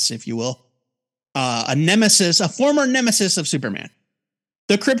 I guess, if you will. A former nemesis of Superman.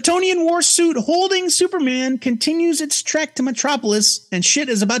 The Kryptonian war suit holding Superman continues its trek to Metropolis, and shit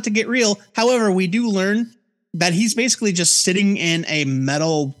is about to get real. However, we do learn that he's basically just sitting in a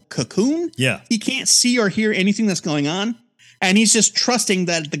metal cocoon. Yeah. He can't see or hear anything that's going on, and he's just trusting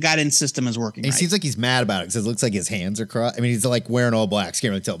that the guidance system is working. He seems like he's mad about it because it looks like his hands are crossed. I mean, he's like wearing all black.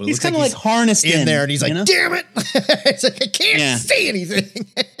 Can't really tell, but it he's looks kind of like like harnessed in there, and he's like, "Damn it!" It's like I can't see anything.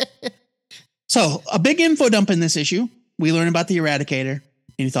 So, a big info dump in this issue. We learn about the Eradicator.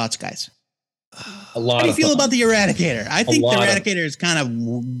 Any thoughts, guys? A lot. How do you feel about the Eradicator? I think the Eradicator is kind of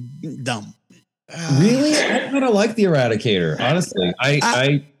dumb. Really, I kind of like the Eradicator. Honestly,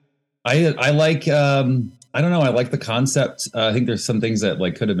 I like. I don't know. I like the concept. I think there's some things that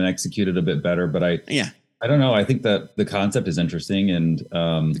could have been executed a bit better, but I don't know. I think that the concept is interesting, and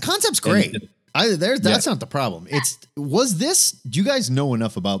the concept's great. That's not the problem. Do you guys know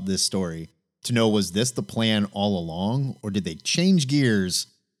enough about this story to know, was this the plan all along, or did they change gears?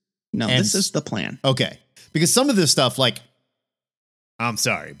 No, this is the plan. Okay. Because some of this stuff, I'm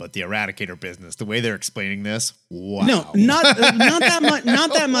sorry, but the Eradicator business, the way they're explaining this, wow. No, not that much.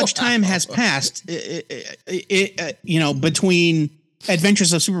 Not that much time has passed. Between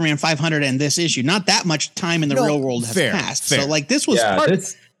Adventures of Superman 500 and this issue, not that much time in the real world has passed. Fair. So this was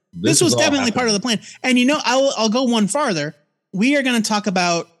this was definitely part of the plan. And I'll go one farther. We are going to talk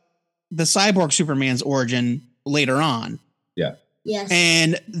about the Cyborg Superman's origin later on. Yeah. Yes.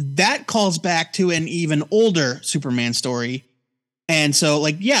 And that calls back to an even older Superman story. And so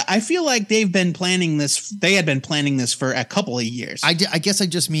I feel like they've been planning this. They had been planning this for a couple of years. I guess I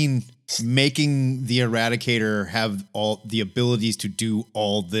just mean making the Eradicator have all the abilities to do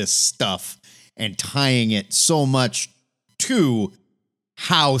all this stuff and tying it so much to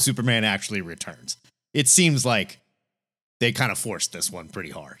how Superman actually returns. It seems like they kind of forced this one pretty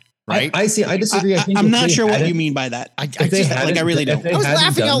hard. Right? I see. I disagree. I'm not sure what you mean by that. I really don't. I was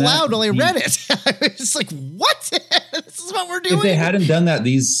laughing out loud while I read it. I was just like, what? This is what we're doing. If they hadn't done that,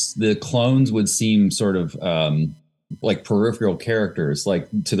 the clones would seem sort of like peripheral characters,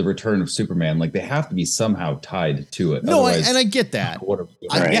 to the return of Superman. They have to be somehow tied to it. No, and I get that.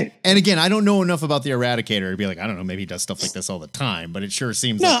 Right. And again, I don't know enough about the Eradicator to be like, I don't know, maybe he does stuff like this all the time, but it sure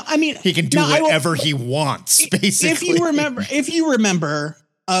seems he can do whatever he wants, basically. If you remember,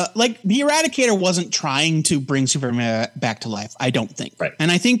 the Eradicator wasn't trying to bring Superman back to life. I don't think. Right.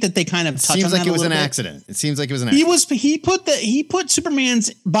 And I think that they kind of touch on that. Seems like it was an accident. It seems like it was an accident. He put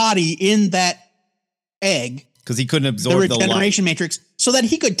Superman's body in that egg because he couldn't absorb the regeneration light. matrix, so that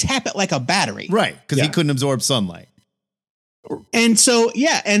he could tap it like a battery. Right, because he couldn't absorb sunlight. And so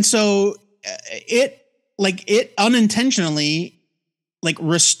it unintentionally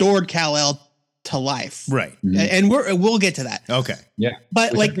restored Kal-El to life. Right. Mm-hmm. And we'll get to that. Okay. Yeah.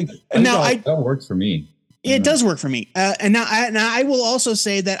 But that works for me. It does work for me. And now I will also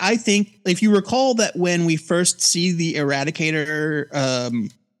say that I think, if you recall, that when we first see the Eradicator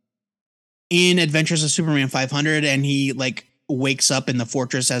in Adventures of Superman 500, and he wakes up in the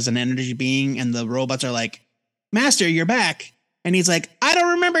fortress as an energy being, and the robots are like, "Master, you're back," and he's like, "I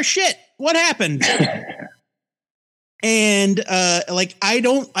don't remember shit. What happened?" And I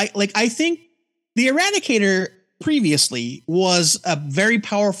think the Eradicator previously was a very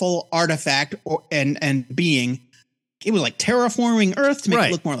powerful artifact and being. It was terraforming Earth to make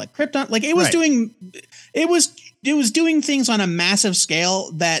it look more like Krypton. It was doing things on a massive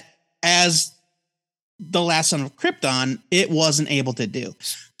scale that, as the last son of Krypton, it wasn't able to do.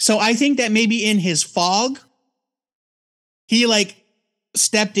 So I think that maybe in his fog, he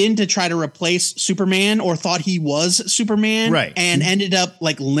stepped in to try to replace Superman, or thought he was Superman, right, and ended up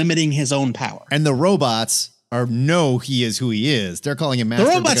limiting his own power. And the robots or know he is who he is. They're calling him Master. The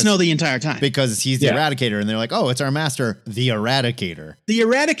robots because- know the entire time. because he's the Eradicator, and they're like, "Oh, it's our master, the Eradicator." The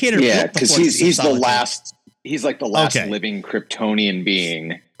Eradicator. Yeah, built the because Fortress of he's the Solitude. last. He's like the last Okay. living Kryptonian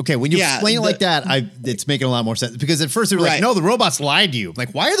being. Okay, when you Yeah, explain it like that, it's making a lot more sense. Because at first they were like, Right. "No, the robots lied to you." I'm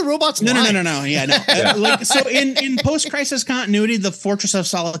like, why are the robots No. lying? Yeah, no. Like, so in post-crisis continuity, the Fortress of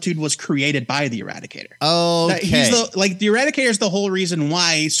Solitude was created by the Eradicator. Okay. The Eradicator is the whole reason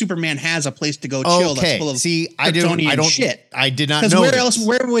why Superman has a place to go chill. That's full of See, I don't shit. I did not Because know where this. else?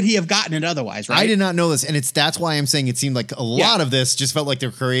 Where would he have gotten it otherwise? Right? I did not know this, and that's why I'm saying it seemed like a lot of this just felt like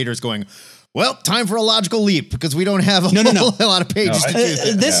their creators going, "Well, time for a logical leap because we don't have a lot of pages to do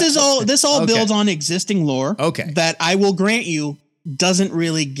this." This all Okay. builds on existing lore. Okay. That I will grant you doesn't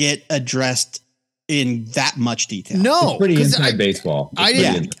really get addressed in that much detail. No, It's pretty 'cause inside baseball. I It's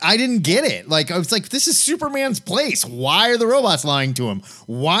didn't. pretty I didn't get it. Like I was like, "This is Superman's place. Why are the robots lying to him?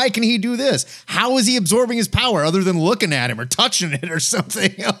 Why can he do this? How is he absorbing his power other than looking at him or touching it or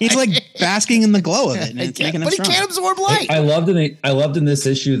something?" He's like basking in the glow of it, and it's Yeah, making him but he strong. can't absorb light. I loved in this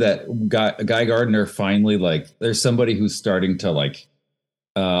issue that Guy Gardner finally, like, there's somebody who's starting to, like,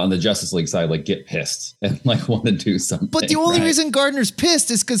 on the Justice League side, like, get pissed and like want to do something. But the only right? reason Gardner's pissed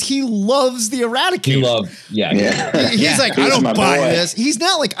is because he loves the Eradicator. he loved, He's like, I He's don't my buy boy. this. He's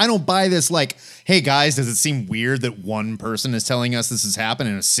not like, I don't buy this. Like, hey guys, does it seem weird that one person is telling us this has happened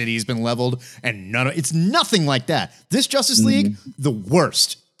and a city's been leveled and it's nothing like that. This Justice League, the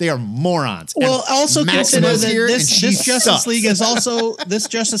worst. They are morons. Well, And also consider Maxima's that here and this she Justice sucks. League is also this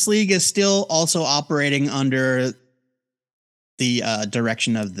Justice League is still also operating under the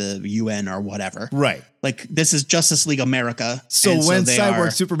direction of the UN or whatever. Right. Like this is Justice League America. So and when they Cyborg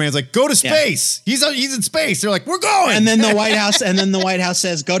are- Superman's like, go to space. He's in space. They're like, we're going. and then the White House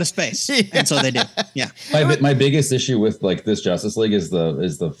says go to space, and so they do. Yeah. My biggest issue with like this Justice League is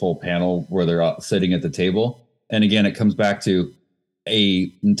the full panel where they're all sitting at the table, and again it comes back to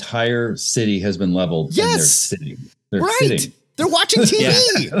a entire city has been leveled. Yes. and they're sitting. They're right. sitting. They're watching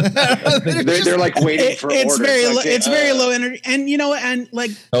TV. They're like waiting for It's orders. very like, it's very low energy, and you know, and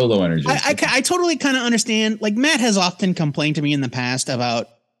like So low energy. I totally kind of understand. Like Matt has often complained to me in the past about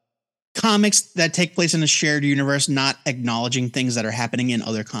comics that take place in a shared universe not acknowledging things that are happening in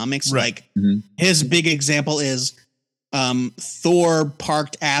other comics. Right. Like Mhm. his big example is Thor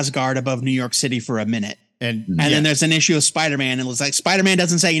parked Asgard above New York City for a minute. and And then there's an issue of Spider-Man, and it was like Spider-Man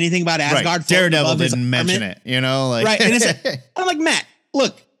doesn't say anything about Asgard. right. floating Daredevil above his didn't mention apartment. it. You know, like Right. And it's I'm like, Matt,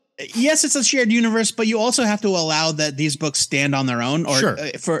 look, yes, it's a shared universe, but you also have to allow that these books stand on their own, or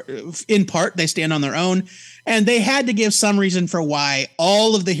Sure. in part, they stand on their own. And they had to give some reason for why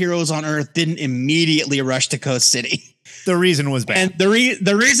all of the heroes on Earth didn't immediately rush to Coast City. the reason was bad. And the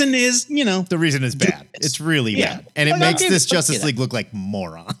reason is, you know, The reason is bad. It's really Yeah. bad. And it Like, makes I'll this give- Justice yeah. League look like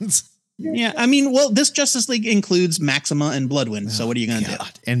morons. yeah, I mean, well, this Justice League includes Maxima and Bloodwind. So what are you going to do?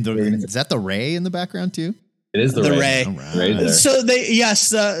 God. And is that the Ray in the background too? it is the The Ray. Ray. All right. Ray's there. So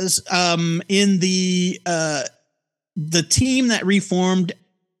in the team that reformed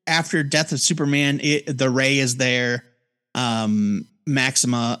after Death of Superman, the Ray is there.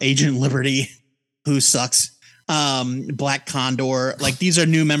 Maxima, Agent Liberty, who sucks. Black Condor, like these are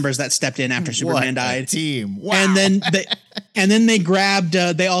new members that stepped in after Superman What a died. team. Wow. And then they grabbed.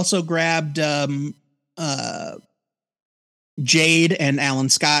 They also grabbed Jade and Alan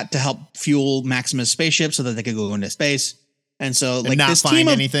Scott to help fuel Maxima's spaceship so that they could go into space. And so, And like not this find team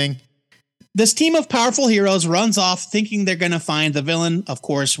of anything. this team of powerful heroes runs off thinking they're going to find the villain. Of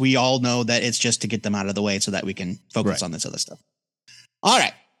course, we all know that it's just to get them out of the way so that we can focus Right. on this other stuff. All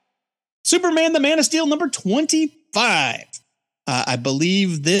right. Superman, the Man of Steel, number 25. I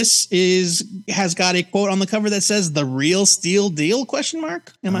believe this has got a quote on the cover that says "The Real Steel Deal?" ?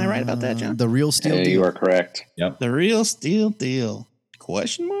 Am I right about that, John? The real steel Yeah, deal. you are correct. The Real Steel Deal ?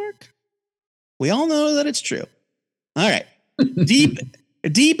 We all know that it's true. All right.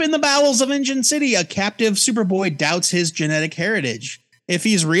 Deep in the bowels of Engine City, a captive Superboy doubts his genetic heritage. If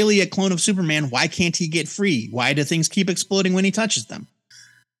he's really a clone of Superman, why can't he get free? Why do things keep exploding when he touches them?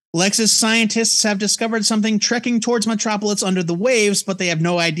 Lex's scientists have discovered something trekking towards Metropolis under the waves, but they have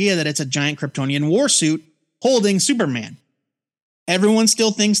no idea that it's a giant Kryptonian warsuit holding Superman. Everyone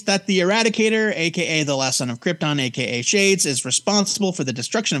still thinks that the Eradicator, aka the last son of Krypton, aka Shades, is responsible for the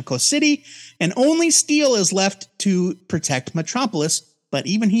destruction of Coast City, and only Steel is left to protect Metropolis, but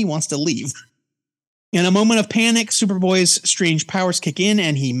even he wants to leave. In a moment of panic, Superboy's strange powers kick in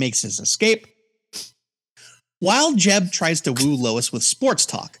and he makes his escape. While Jeb tries to woo Lois with sports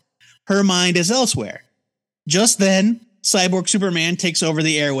talk, her mind is elsewhere. Just then, Cyborg Superman takes over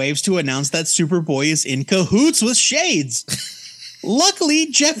the airwaves to announce that Superboy is in cahoots with Shades. Luckily,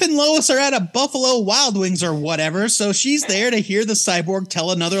 Jeff and Lois are at a Buffalo Wild Wings or whatever, so she's there to hear the cyborg tell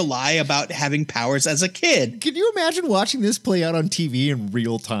another lie about having powers as a kid. Can you imagine watching this play out on TV in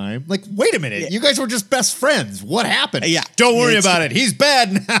real time? Like, wait a minute, you guys were just best friends. What happened? Yeah. Don't worry about it. He's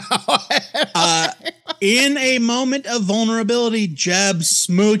bad now. In a moment of vulnerability, Jeb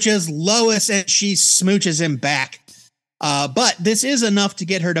smooches Lois and she smooches him back. But this is enough to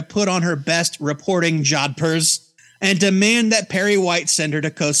get her to put on her best reporting jodhpurs and demand that Perry White send her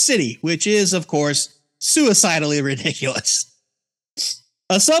to Coast City, which is, of course, suicidally ridiculous.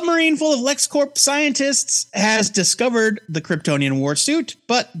 A submarine full of LexCorp scientists has discovered the Kryptonian war suit,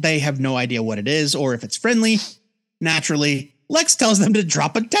 but they have no idea what it is or if it's friendly. Naturally, Lex tells them to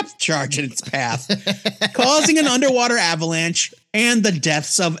drop a depth charge in its path, causing an underwater avalanche and the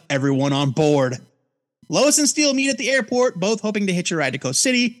deaths of everyone on board. Lois and Steel meet at the airport, both hoping to hitch a ride to Coast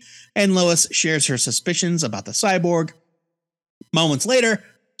City, and Lois shares her suspicions about the cyborg. Moments later,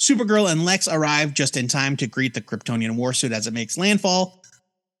 Supergirl and Lex arrive just in time to greet the Kryptonian warsuit as it makes landfall.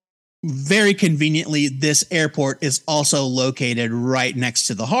 Very conveniently, this airport is also located right next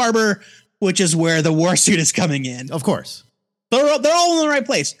to the harbor, which is where the warsuit is coming in. Of course. They're all in the right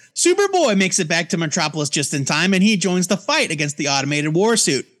place. Superboy makes it back to Metropolis just in time, and he joins the fight against the automated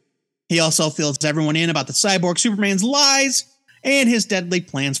warsuit. He also fills everyone in about the cyborg Superman's lies and his deadly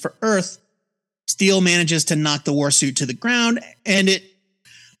plans for Earth. Steel manages to knock the warsuit to the ground, and it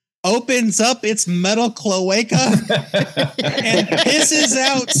opens up its metal cloaca and pisses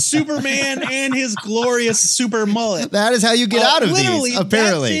out Superman and his glorious super mullet. That is how you get out of literally, these,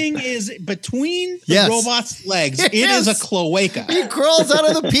 apparently. That thing is between the Yes. robot's legs. It Yes. is a cloaca. He crawls out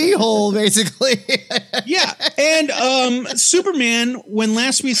of the pee hole, basically. Yeah. And Superman, when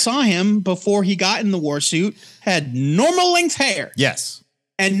last we saw him before he got in the warsuit, had normal length hair. Yes.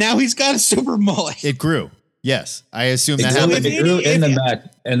 And now he's got a super mullet. It grew. Yes. I assume that So happened. if It grew any- in if- the back,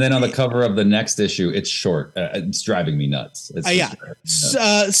 and then on the cover of the next issue, it's short. It's driving me nuts. It's Yeah.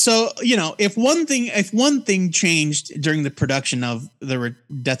 So you know, if one thing changed during the production of the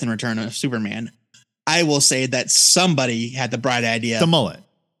Death and Return of Superman, I will say that somebody had the bright idea The mullet.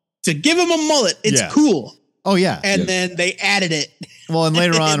 to give him a mullet. It's Yeah. cool, Oh, yeah. and then they added it. Well, and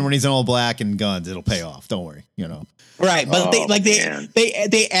later on, when he's in all black and guns, it'll pay off. Don't worry. You know. Right, but Oh, man.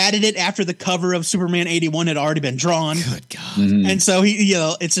 they added it after the cover of Superman 81 had already been drawn, Good God. Mhm. and so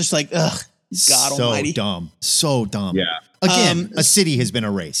it's just like, ugh, God so Almighty. dumb. So dumb. Yeah. Again, a city has been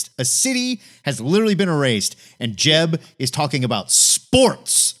erased. A city has literally been erased, and Jeb is talking about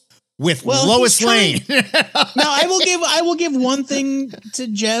sports with Well, Lois he's trying- Lane. Now I will give one thing to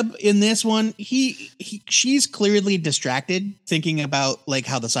Jeb in this one. She's clearly distracted thinking about like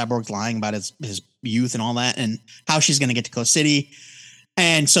how the cyborg's lying about his youth and all that, and how she's going to get to Coast City.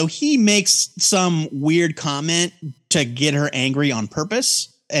 And so he makes some weird comment to get her angry on purpose,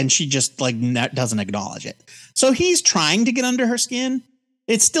 and she just like doesn't acknowledge it. So he's trying to get under her skin.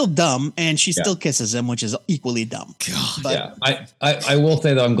 It's still dumb, and she still kisses him, which is equally dumb. But Yeah, I will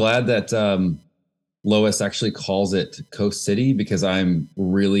say though, I'm glad that Lois actually calls it Coast City, because I'm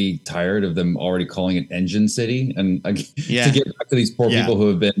really tired of them already calling it Engine City. And Yeah. to get back to these poor Yeah. people who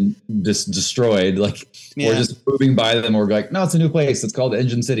have been just destroyed, like Yeah. we're just moving by them, or like, no, it's a new place. It's called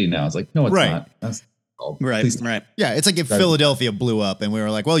Engine City now. It's like, no, it's Right. not. That's called. right, Please. right. Yeah, it's like if Right. Philadelphia blew up and we were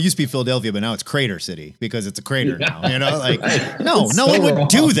like, well, it used to be Philadelphia, but now it's Crater City because it's a crater now. You know, like, no, It's no so one would wrong.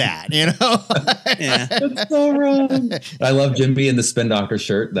 do that, you know? Yeah. That's so wrong. I love Jimmy in the Spin Doctor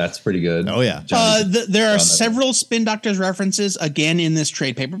shirt. That's pretty good. Oh, yeah. There are John, several Spin Doctors references again in this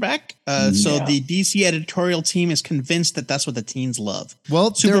trade paperback. So the DC editorial team is convinced that that's what the teens love. Well,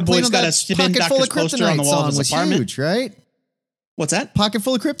 they were playing Superboy's on got that a Spin Pocket Full Doctors of poster on the Kryptonite wall song of his was apartment. huge, right? What's that? Pocket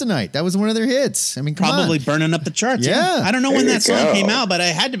Full of Kryptonite. That was one of their hits. I mean, come Probably on. burning up the charts. Yeah. I don't know when There that you song go. came out, but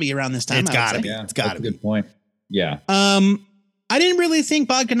it had to be around this time. It's I would gotta say. be. Yeah, It's gotta that's a be. good point. Yeah. I didn't really think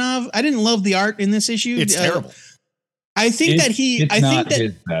Bogdanov. I didn't love the art in this issue. It's terrible. I think It's that he. it's I think not that.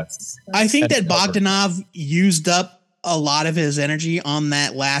 his best. I think that That's never. Bogdanov used up a lot of his energy on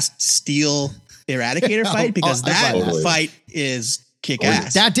that last Steel Eradicator fight, because I that buy that. fight is kick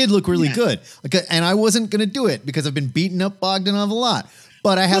ass. That did look really Yeah. good. Like, and I wasn't going to do it because I've been beating up Bogdanov a lot.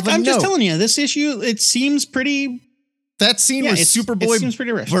 But I have Look, a I'm note. just telling you, this issue, it seems pretty. That scene Yeah, where it seems Superboy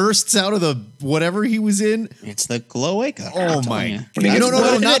pretty rich. bursts out of the whatever he was in. It's the cloaca. Oh I'm my! telling When he No, gets no,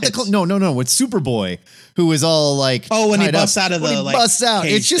 blood. not the no. It's Superboy who is all like. Oh, when he tied up. busts out of When the, he like, busts out.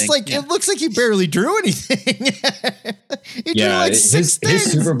 cage It's just thing, like yeah. it looks like he barely drew anything. He drew like his six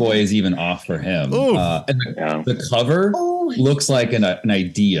things. Superboy is even off for him. Oof. And Yeah. the cover Oh. looks like an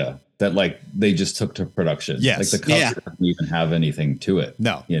idea that like they just took to production. Yes. Like the cover Yeah. doesn't even have anything to it.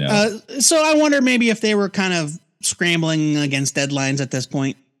 No. You know. So I wonder maybe if they were kind of scrambling against deadlines at this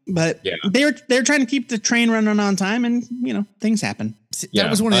point. But Yeah. they're trying to keep the train running on time, and things happen. Yeah,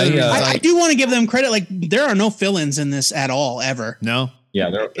 That was one of the other reasons I do want to give them credit. Like, there are no fill-ins in this at all, ever. No, Yeah,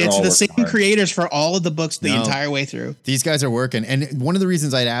 they're It's all the working same hard. creators for all of the books the No. entire way through. these guys are working. And one of the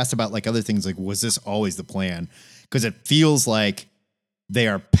reasons I'd asked about like other things, like, was this always the plan? Because it feels like they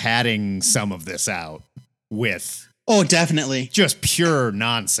are padding some of this out with Oh, definitely. just pure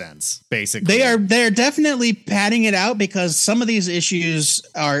nonsense, basically. They're definitely padding it out because some of these issues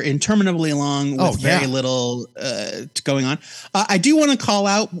are interminably long with Oh, yeah. very little going on. I do want to call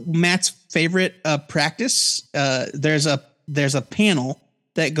out Matt's favorite practice. There's a panel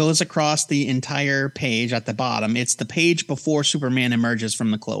that goes across the entire page at the bottom. It's the page before Superman emerges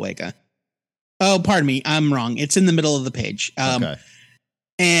from the cloaca. Oh, pardon me, I'm wrong. It's in the middle of the page. Okay.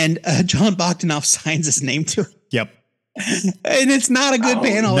 And John Bogdanoff signs his name to it. Yep. And it's not a good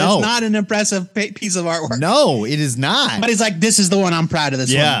panel. no. It's not an impressive piece of artwork. No, it is not. But he's like, this is the one I'm proud of.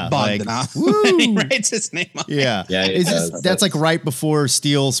 This Yeah, one, like, Bogdanoff. woo. And he writes his name on. Yeah. Yeah, it Is this- does. that's like right before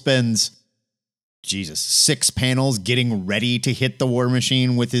Steel spends, 6 panels getting ready to hit the War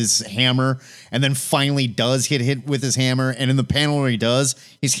Machine with his hammer, and then finally does hit with his hammer. And in the panel where he does,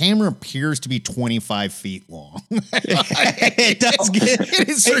 his hammer appears to be 25 feet long. It does get. It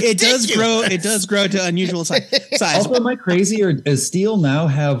is It does ridiculous. grow. It does grow to unusual size. Also, am I crazy, or does Steel now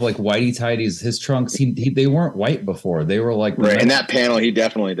have like whitey tidies? His trunks, they weren't white before. They were like Right. In that panel, he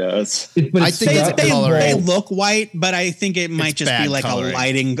definitely does. But I it's think They, it's got- they, coloring. they look white, but I think it might It's just be bad like coloring. a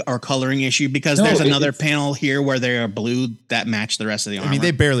lighting or coloring issue because No, there's another it's- panel here where they are blue that match the rest of the armor. I mean,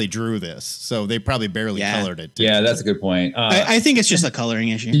 they barely drew this, so they probably barely Yeah. colored it. too. yeah, that's a good point. I think it's just a coloring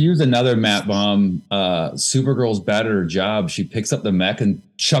To issue. use another Matt Bomb, Supergirl's bad at her job. She picks up the mech and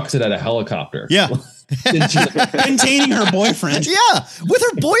chucks it at a helicopter. Yeah. Didn't you? Containing her boyfriend. Yeah, with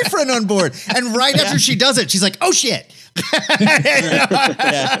her boyfriend on board. And right after she does it, she's like, oh shit.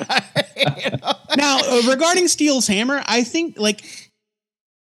 Now, regarding Steel's hammer, I think like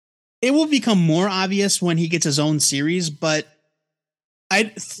it will become more obvious when he gets his own series, but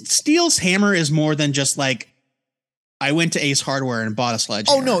Steel's hammer is more than just like I went to Ace Hardware and bought a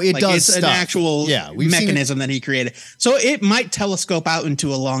sledgehammer. Oh, no, it does It's an stuff. actual Yeah, we've seen mechanism that he created. So it might telescope out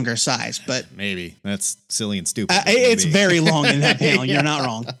into a longer size, but Maybe. That's silly and stupid. it's Maybe. very long in that panel. Yeah. You're not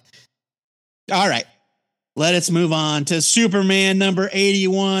wrong. All right. Let us move on to Superman number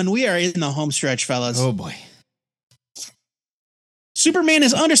 81. We are in the home stretch, fellas. Oh boy. Superman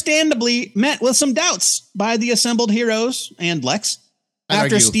is understandably met with some doubts by the assembled heroes and Lex I'd after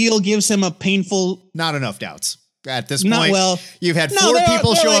argue Steel gives him a painful. Not enough doubts. At this Not point, well. you've had No, 4 they're-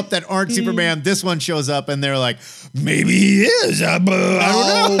 people they're show like- up that aren't Superman. This one shows up and they're like, maybe he is. I don't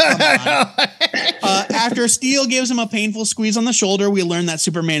know. After Steel gives him a painful squeeze on the shoulder, we learn that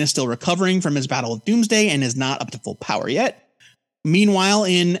Superman is still recovering from his battle with Doomsday and is not up to full power yet. Meanwhile,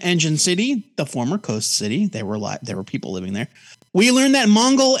 in Engine City, the former Coast City, there were people living there. We learn that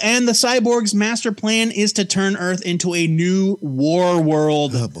Mongol and the Cyborg's master plan is to turn Earth into a new war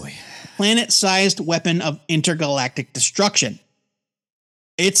world. Oh boy. Planet-sized weapon of intergalactic destruction.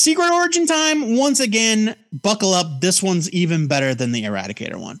 It's Secret Origin time. Once again, buckle up. This one's even better than the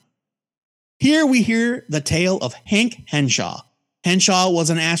Eradicator one. Here we hear the tale of Hank Henshaw. Henshaw was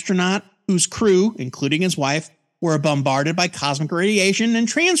an astronaut whose crew, including his wife, were bombarded by cosmic radiation and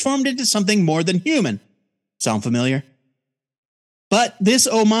transformed into something more than human. Sound familiar? But this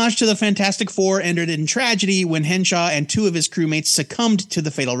homage to the Fantastic Four ended in tragedy when Henshaw and 2 of his crewmates succumbed to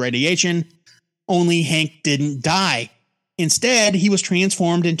the fatal radiation. Only Hank didn't die. Instead, he was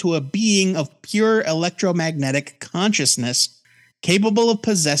transformed into a being of pure electromagnetic consciousness, capable of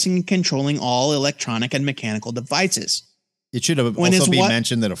possessing and controlling all electronic and mechanical devices. It should have When also his be wa-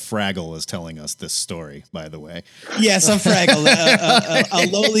 mentioned that a Fraggle is telling us this story, by the way. Yes, a Fraggle, a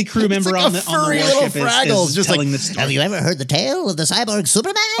lowly crew member like on a the furry warship little Fraggle. is Just telling like, the story. Have you ever heard the tale of the cyborg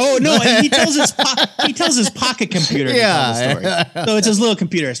Superman? Oh no! And he tells his pocket computer to tell the story. So it's his little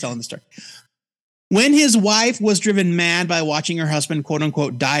computer is telling the story. When his wife was driven mad by watching her husband "quote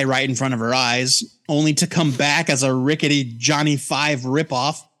unquote" die right in front of her eyes, only to come back as a rickety Johnny Five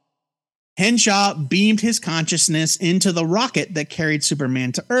ripoff, Henshaw beamed his consciousness into the rocket that carried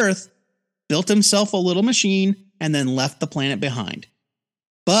Superman to Earth, built himself a little machine, and then left the planet behind.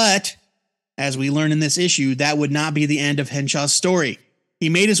 But as we learn in this issue, that would not be the end of Henshaw's story. He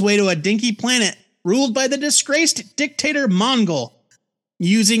made his way to a dinky planet ruled by the disgraced dictator Mongol.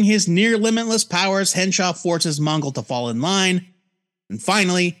 Using his near-limitless powers, Henshaw forces Mongol to fall in line. And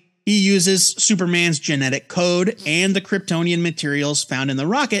finally, he uses Superman's genetic code and the Kryptonian materials found in the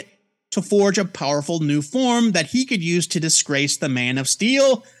rocket to forge a powerful new form that he could use to disgrace the Man of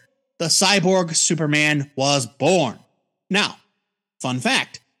Steel, the cyborg Superman was born. Now, fun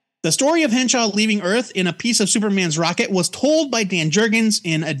fact. The story of Henshaw leaving Earth in a piece of Superman's rocket was told by Dan Jurgens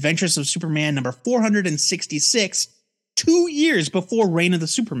in Adventures of Superman number 466, 2 years before Reign of the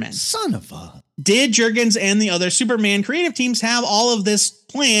Supermen. Son of a... Did Jurgens and the other Superman creative teams have all of this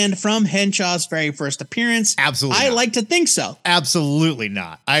planned from Henshaw's very first appearance? Absolutely I not. like to think so. Absolutely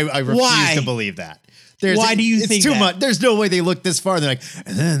not. I refuse Why? to believe that. Why do you it's think too that? much? There's no way they look this far. They're like,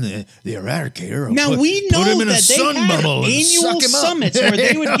 and then the Eradicator. will Now put, we put know him in a that they sun had bubble and annual suck him up. summits where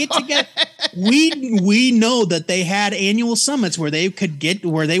they would get together. We know that they had annual summits where they would get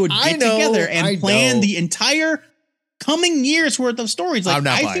together and plan the entire coming year's worth of stories. Like, I'm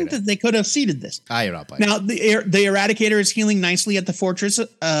not I buying think it. that they could have seeded this. I am not buying Now the Eradicator is healing nicely at the fortress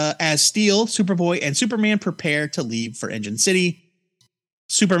as Steel, Superboy, and Superman prepare to leave for Engine City.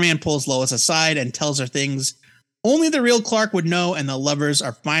 Superman pulls Lois aside and tells her things only the real Clark would know, and the lovers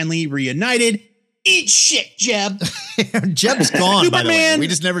are finally reunited. Eat shit, Jeb. Jeb's gone, by the way. Superman- We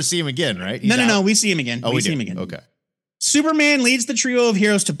just never see him again, right? He's No, out. we see him again. Oh, we see do. him again. Okay. Superman leads the trio of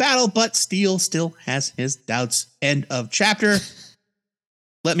heroes to battle, but Steel still has his doubts. End of chapter.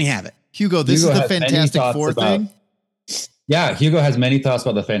 Let me have it. Hugo, this Hugo is the has many Fantastic thoughts Four about- thing? Yeah, Hugo has many thoughts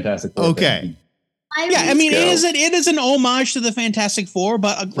about the Fantastic Four. Okay. thing. Yeah, I mean, Go. it is an homage to the Fantastic Four,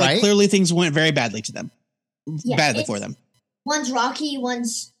 but like, Right? clearly things went very badly to them. Yeah, badly it's- for them. One's rocky,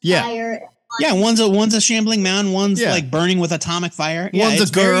 one's Yeah. fire. Yeah, one's a shambling mound, one's Yeah. like burning with atomic fire. Yeah, One's a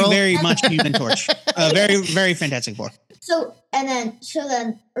it's very, girl. very much Human Torch. Very, very Fantastic Four. So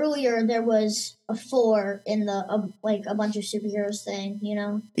then earlier there was a 4 in the like a bunch of superheroes thing, you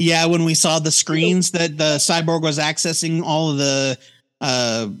know. Yeah, when we saw the screens that the cyborg was accessing all of the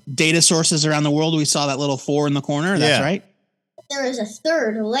data sources around the world, we saw that little 4 in the corner. That's Yeah. right. There is a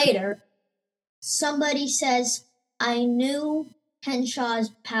third later. Somebody says, "I knew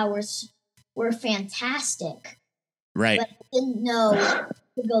Henshaw's powers were fantastic, Right. but I didn't know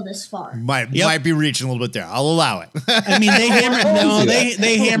to go this far." Might Yep. be reaching a little bit there. I'll allow it. I mean, they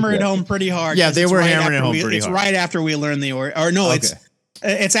hammer it home pretty hard. Yeah, 'cause they it's were right hammering it after home we- pretty it's hard. right after we learn Okay.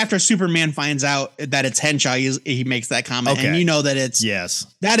 it's after Superman finds out that it's Henshaw. He makes that comment, Okay. and you know that it's Yes.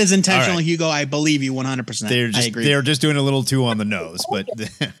 that is intentional, All right. Hugo. I believe you 100%. I agree. They're just doing a little too on the nose, but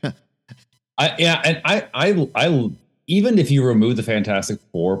I even if you remove the Fantastic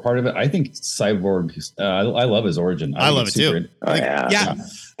Four part of it, I think Cyborg. I love his origin. I think love it's it too. super- Oh, yeah. Yeah.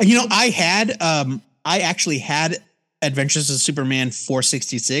 You know, I actually had Adventures of Superman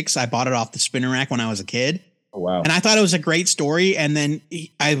 466. I bought it off the spinner rack when I was a kid. Oh, wow. And I thought it was a great story. And then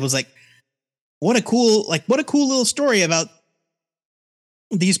I was like, what a cool little story about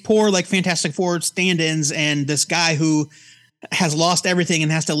these poor, like, Fantastic Four stand-ins and this guy who has lost everything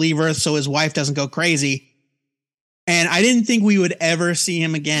and has to leave Earth so his wife doesn't go crazy. And I didn't think we would ever see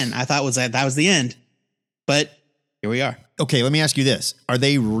him again. I thought that was the end. But here we are. okay, let me ask you this. Are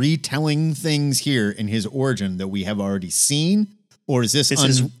they retelling things here in his origin that we have already seen? Or is this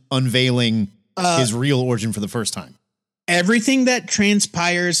is- unveiling his real origin for the first time? Everything that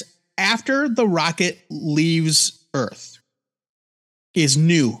transpires after the rocket leaves Earth is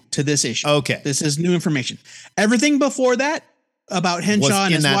new to this issue. Okay. This is new information. Everything before that about Henshaw Was and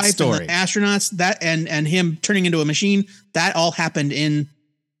in his that wife story. and the astronauts, that and him turning into a machine, that all happened in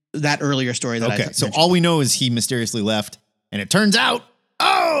that earlier story that I Okay, so mentioned. all we know is he mysteriously left, and it turns out,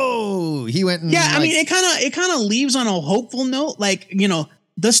 he went and Yeah, I like- mean, it kind of leaves on a hopeful note, like, you know,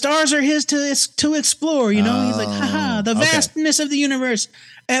 the stars are his to explore. You know, he's like, haha, the okay. vastness of the universe.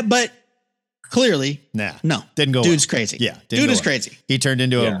 But clearly, nah, no, didn't go Dude's well. crazy. Yeah, didn't dude go is well. crazy. He turned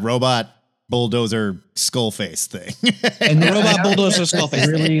into Yeah. a robot bulldozer skull face thing. And The robot bulldozer skull face.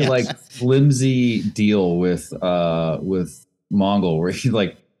 Really like flimsy deal with Mongol, where he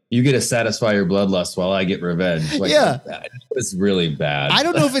like you get to satisfy your bloodlust while I get revenge. Like, Yeah. it's really bad. I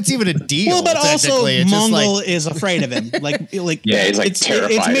don't know if it's even a deal. Well, but also technically. It's just Mongol like, is afraid of him. Like Yeah, he's, like, it's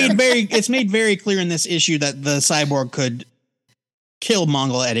terrified of him. it's made very clear in this issue that the cyborg could kill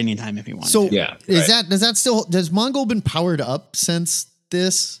Mongol at any time if he wanted. so to. Yeah, is right. has Mongol been powered up since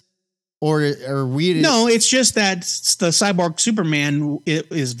this, or are we? No, it's just that the cyborg Superman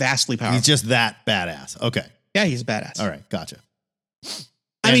is vastly powerful. he's just that badass. Okay, Yeah, he's a badass. all right, gotcha.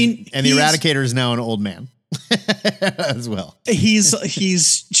 I mean, and the he's- Eradicator is now an old man as well. He's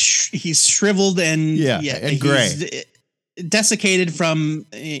shriveled and and gray. he's desiccated from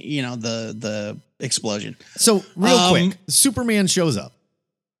the explosion. So real Um, quick, Superman shows up,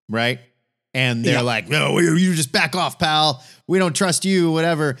 right? And they're Yeah. like, "No, you just back off, pal. We don't trust you,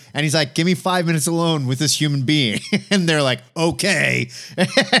 whatever." And he's like, "Give me 5 minutes alone with this human being." And they're like, "Okay,"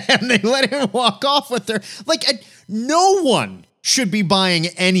 and they let him walk off with their like. No one should be buying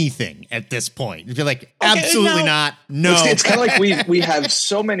anything at this point. You'd be like, absolutely not. No. It's kind of like we have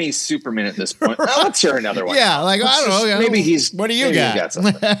so many Supermen at this point. Well, let's hear another one. Yeah, like, I don't know. Yeah, Maybe he's. What do you maybe got? he's got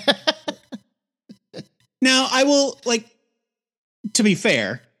something. Now, I will, like, to be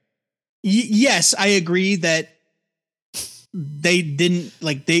fair, yes, I agree that they didn't,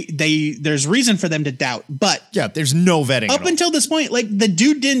 like, there's reason for them to doubt, but Yeah, there's no vetting. up until this point, like, the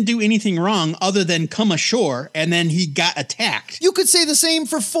dude didn't do anything wrong other than come ashore, and then he got attacked. You could say the same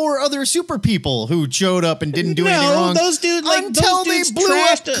for 4 other super people who showed up and didn't do anything wrong. Those dudes, like, until those dudes they blew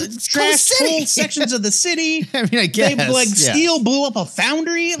up trashed City. whole sections of the city. I mean, I guess. They, like, yeah. Steel blew up a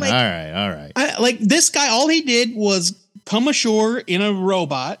foundry. Like, all right. like, this guy, all he did was come ashore in a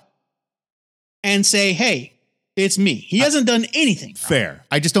robot and say, hey, it's me. He hasn't done anything. Fair.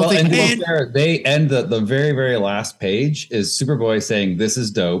 I just don't Well, think. and to be fair, they end the very, very last page is Superboy saying, this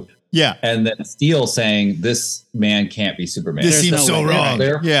is dope. Yeah. And then Steel saying, this man can't be Superman. This There's seems no so way. wrong.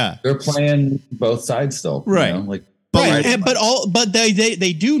 They're Yeah. playing both sides still. Right. You know? Like, Right. Right. But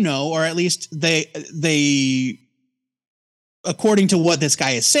they do know, or at least they according to what this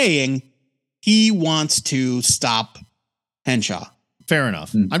guy is saying, he wants to stop Henshaw. Fair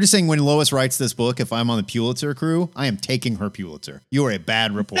enough. I'm just saying, when Lois writes this book, if I'm on the Pulitzer crew, I am taking her Pulitzer. You are a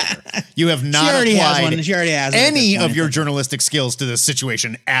bad reporter. You have not She already has applied one. She already has it at any this of point. your journalistic skills to this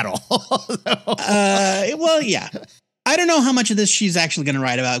situation at all. Well, yeah. I don't know how much of this she's actually going to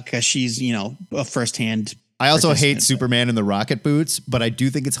write about because she's, a firsthand. I also hate participant. Superman in the rocket boots, but I do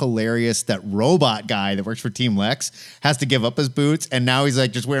think it's hilarious that robot guy that works for Team Lex has to give up his boots, and now he's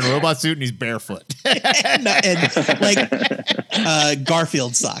like just wearing a robot suit and he's barefoot. and like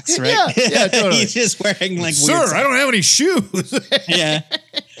Garfield socks, right? Yeah, totally. He's just wearing like Sir, weird I don't have any shoes. yeah.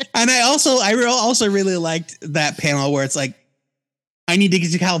 And I also really liked that panel where it's like, I need to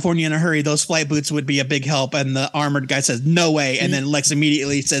get to California in a hurry. Those flight boots would be a big help. And the armored guy says, no way. And then Lex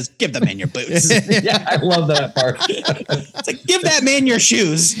immediately says, give the man your boots. yeah, I love that part. It's like, give that man your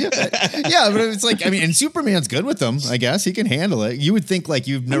shoes. Yeah, but it's like, I mean, and Superman's good with them, I guess. He can handle it. You would think like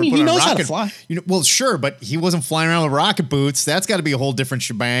you've never put he on knows rocket. how to fly. Well, sure, but he wasn't flying around with rocket boots. That's got to be a whole different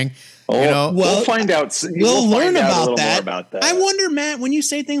shebang. We'll find out. We'll learn find out a about little that. more about that. I wonder, Matt, when you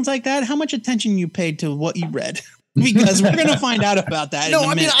say things like that, how much attention you paid to what you read? Because we're going to find out about that. No, in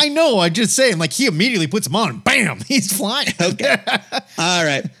a I mean, minute. I know. I'm just saying, like, he immediately puts them on and bam, he's flying. Okay. All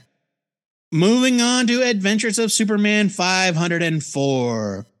right. Moving on to Adventures of Superman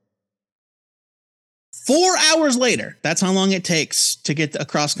 504. 4 hours later, that's how long it takes to get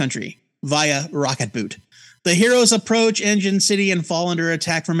across country via rocket boot. The heroes approach Engine City and fall under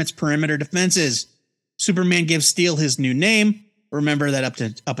attack from its perimeter defenses. Superman gives Steel his new name. Remember that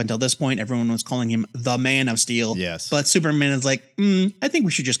up until this point, everyone was calling him the Man of Steel. Yes. But Superman is like, I think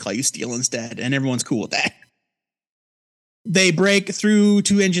we should just call you Steel instead. And everyone's cool with that. They break through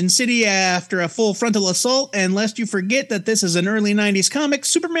to Engine City after a full frontal assault. And lest you forget that this is an early 90s comic,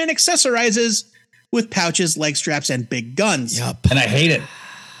 Superman accessorizes with pouches, leg straps, and big guns. Yep. And I hate it.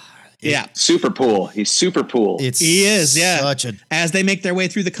 Yeah. Super pool. He's super pool. He is, yeah. Such a As they make their way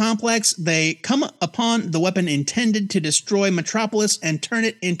through the complex, they come upon the weapon intended to destroy Metropolis and turn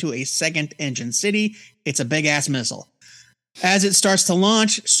it into a second Engine City. It's a big-ass missile. As it starts to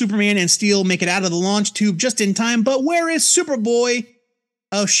launch, Superman and Steel make it out of the launch tube just in time, but where is Superboy?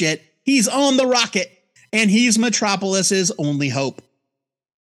 Oh shit, he's on the rocket, and he's Metropolis's only hope.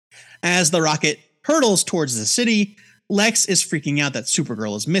 As the rocket hurtles towards the city, Lex is freaking out that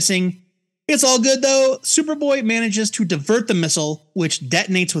Supergirl is missing. It's all good though. Superboy manages to divert the missile, which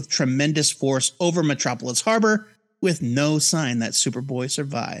detonates with tremendous force over Metropolis Harbor with no sign that Superboy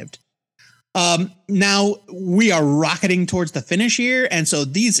survived. Now we are rocketing towards the finish here, and so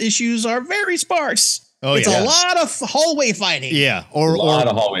these issues are very sparse. Oh, it's yeah. a lot of hallway fighting. yeah, A lot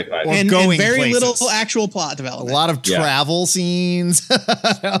of hallway fighting. or And going very places. little actual plot A development. lot of Yeah. travel scenes.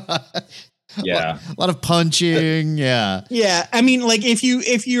 Yeah. A lot of punching. Yeah. Yeah, I mean, like if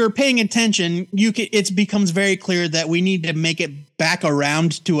you're paying attention, it becomes very clear that we need to make it back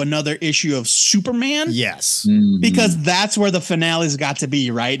around to another issue of Superman. Yes. Because that's where the finale's got to be,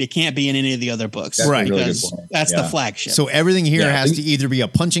 right? It can't be in any of the other books. That's a Right. really good Because point. that's Yeah. the flagship. So everything here Yeah. has to either be a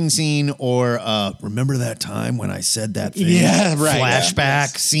punching scene or remember that time when I said that thing? Yeah, right. Flashback Yeah.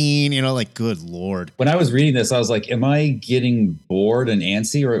 scene, like, good Lord. When I was reading this, I was like, am I getting bored and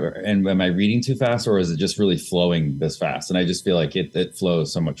antsy and am I reading too fast, or is it just really flowing this fast? And I just feel like it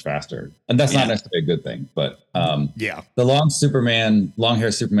flows so much faster. And that's not necessarily a good thing, but Yeah. the long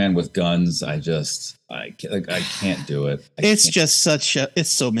hair Superman with guns, I can't do it. It's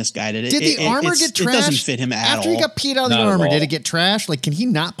so misguided. Did the armor get trashed? It doesn't fit him at After all. he got peed out of the Not at armor, all. did it get trashed? Like, can he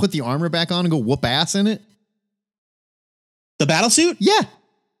not put the armor back on and go whoop ass in it? The battle suit? Yeah.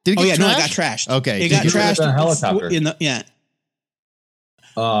 Did it Oh get yeah, no, it trashed? got trashed. Okay. It got Did you get trashed the helicopter? yeah.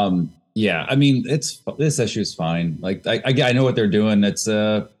 Yeah, I mean, this issue is fine. Like, I know what they're doing. It's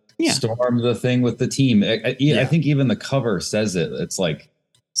Storm the thing with the team. I think even the cover says it. It's like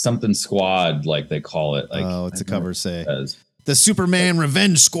something squad, like they call it. Like, what's the cover say? Says. The Superman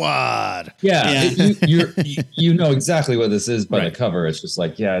Revenge Squad. Yeah, you know exactly what this is by the cover. It's just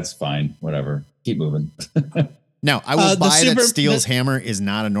like, yeah, it's fine. Whatever. Keep moving. Now, I will buy that Steel's hammer is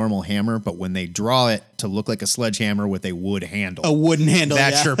not a normal hammer, but when they draw it to look like a sledgehammer with a wood handle,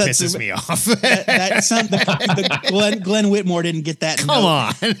 that sure pisses me off. That's something. Glenn Whitmore didn't get that. Come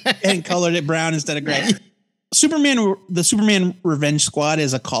on, and colored it brown instead of gray. The Superman Revenge Squad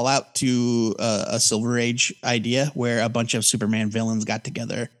is a call out to a Silver Age idea where a bunch of Superman villains got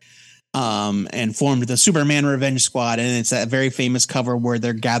together and formed the Superman Revenge Squad, and it's that very famous cover where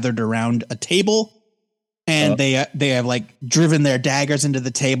they're gathered around a table. And they have like driven their daggers into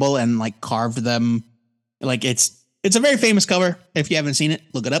the table and like carved them. Like it's a very famous cover. If you haven't seen it,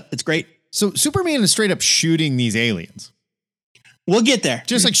 look it up. It's great. So Superman is straight up shooting these aliens. We'll get there.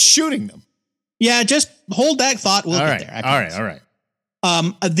 Just like shooting them. Yeah, just hold that thought. We'll get there. All right.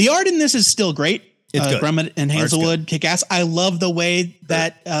 The art in this is still great. It's good. Grummett and Hazelwood kick ass. I love the way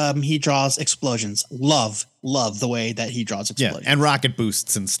that he draws explosions. Love the way that he draws explosions. Yeah, and rocket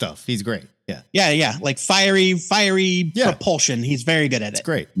boosts and stuff. He's great. Yeah. Yeah. Like fiery propulsion. He's very good at it. It's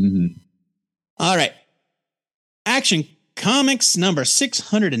great. Mm-hmm. All right. Action Comics number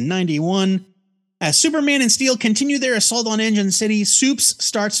 691. As Superman and Steel continue their assault on Engine City, Supes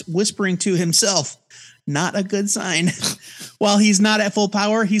starts whispering to himself. Not a good sign. While he's not at full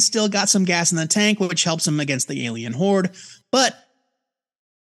power, he's still got some gas in the tank, which helps him against the alien horde. But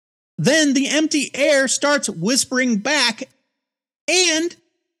then the empty air starts whispering back, and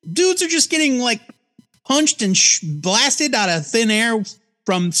dudes are just getting like punched and blasted out of thin air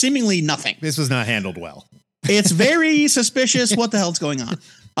from seemingly nothing. This was not handled well. It's very suspicious. What the hell's going on?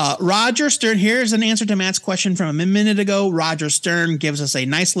 Roger Stern, here's an answer to Matt's question from a minute ago. Roger Stern gives us a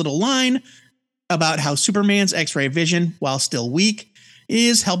nice little line about how Superman's X-ray vision, while still weak,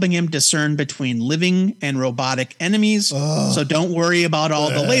 is helping him discern between living and robotic enemies. So don't worry about all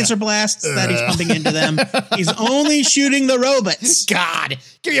the laser blasts that he's pumping into them. He's only shooting the robots. God,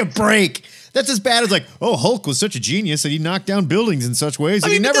 give me a break. That's as bad as like, Hulk was such a genius that he knocked down buildings in such ways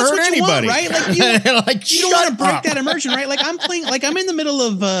that he never hurt anybody. Want, right? Like you don't want to break that immersion, right? Like I'm in the middle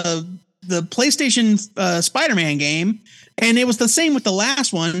of the PlayStation Spider-Man game. And it was the same with the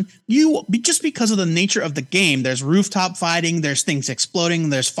last one. Just because of the nature of the game, there's rooftop fighting, there's things exploding,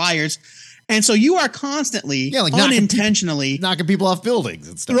 there's fires. And so you are constantly, unintentionally knocking people off buildings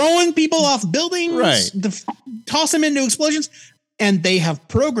and stuff. Throwing people off buildings, right? Toss them into explosions. And they have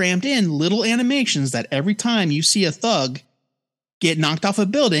programmed in little animations that every time you see a thug get knocked off a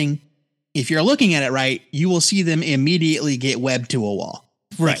building, if you're looking at it right, you will see them immediately get webbed to a wall.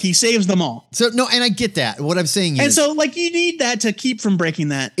 Right. Like he saves them all. So no, and I get that. What I'm saying is, and so like you need that to keep from breaking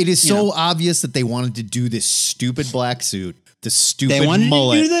that. It is so obvious that they wanted to do this stupid black suit, the stupid they wanted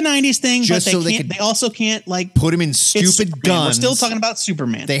mullet, to do the 90s thing, just but so they also can't like put him in stupid guns. We're still talking about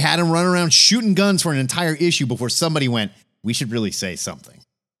Superman. They had him run around shooting guns for an entire issue before somebody went, we should really say something.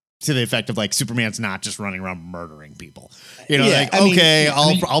 To the effect of like Superman's not just running around murdering people,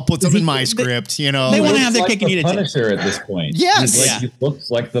 I'll put them in my script. You know, they want to have their like cake and eat it. Punisher at this point. Yes, he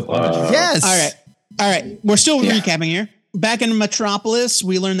looks like the Punisher. Yes. All right. We're still recapping here. Back in Metropolis,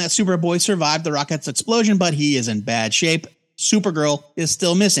 we learned that Superboy survived the rocket's explosion, but he is in bad shape. Supergirl is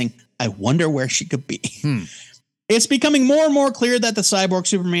still missing. I wonder where she could be. It's becoming more and more clear that the cyborg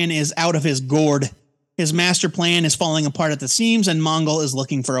Superman is out of his gourd. His master plan is falling apart at the seams, and Mongol is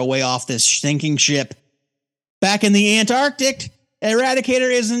looking for a way off this sinking ship. Back in the Antarctic,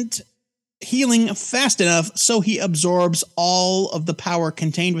 Eradicator isn't healing fast enough, so he absorbs all of the power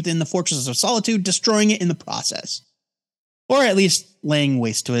contained within the Fortress of Solitude, destroying it in the process. Or at least laying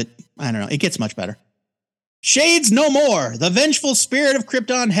waste to it. I don't know. It gets much better. Shades no more. The vengeful spirit of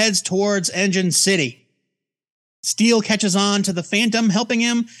Krypton heads towards Engine City. Steel catches on to the Phantom, helping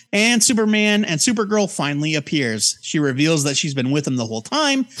him, and Superman and Supergirl finally appears. She reveals that she's been with him the whole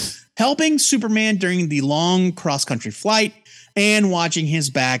time, helping Superman during the long cross-country flight and watching his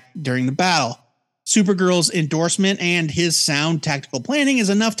back during the battle. Supergirl's endorsement and his sound tactical planning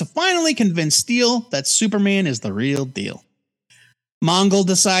is enough to finally convince Steel that Superman is the real deal. Mongol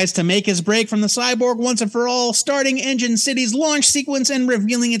decides to make his break from the cyborg once and for all, starting Engine City's launch sequence and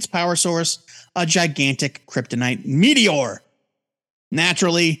revealing its power source, a gigantic kryptonite meteor.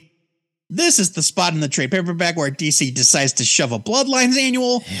 Naturally, This is the spot in the trade paperback where DC decides to shove a Bloodlines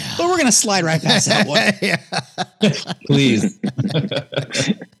annual, but we're going to slide right past that one. Please.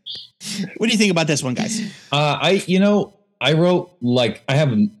 What do you think about this one, guys? I wrote I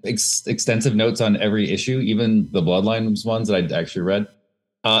have extensive notes on every issue, even the Bloodlines ones that I actually read.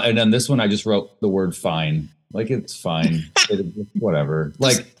 And on this one, I just wrote the word fine. Like, it's fine. Whatever.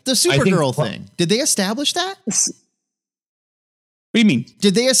 Like the Supergirl thing. Did they establish that? What do you mean?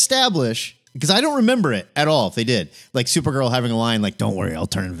 Did they establish? Because I don't remember it at all. If they did, like Supergirl having a line like, "Don't worry, I'll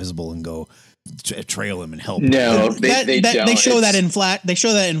turn invisible and go trail him and help." No, him. they don't. They show that in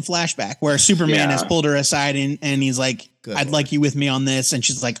flashback where Superman has pulled her aside and he's like, Good "I'd Lord. like you with me on this," and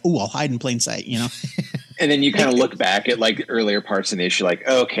she's like, "Ooh, I'll hide in plain sight," you know. And then you kind of look back at like earlier parts in the issue, like,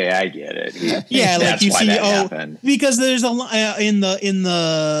 okay, I get it. Yeah, like That's you why see, that happened. because there's in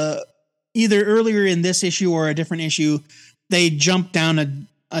the either earlier in this issue or a different issue, they jump down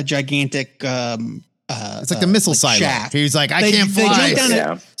a gigantic It's like the missile silo. shaft. He's like, I can't fly.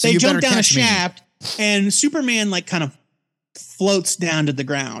 They you jump better down a catch me. shaft, and Superman like kind of floats down to the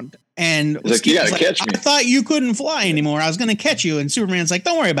ground. And He's like, you gotta catch me. I thought you couldn't fly anymore. I was going to catch you. And Superman's like,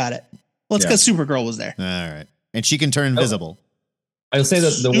 don't worry about it. Well, it's because Supergirl was there. All right, and she can turn invisible. I'll say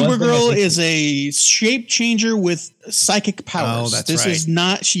that the one thing I Supergirl think- is a shape changer with psychic powers. Oh, that's this right. is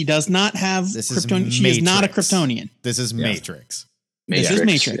not. She does not have This is Kryptonian. She is not a Matrix. Tonian. This is Matrix. This is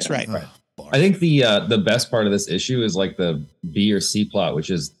Matrix, yeah. right? I think the best part of this issue is like the B or C plot, which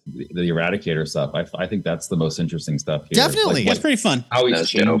is the Eradicator stuff. I think that's the most interesting stuff here. Definitely. That's pretty fun. How he's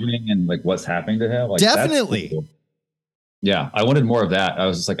That's dope. changing and like what's happening to him. Like, that's Definitely. cool. Yeah, I wanted more of that. I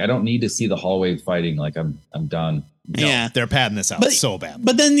was just like, I don't need to see the hallway fighting. Like, I'm done. No, Yeah. they're padding this out But- so bad.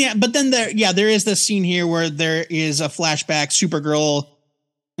 But then there is this scene here where there is a flashback. Supergirl,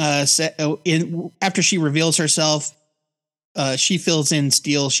 after she reveals herself, she fills in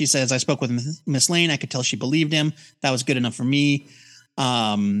Steel. She says, "I spoke with Miss Lane. I could tell she believed him. That was good enough for me.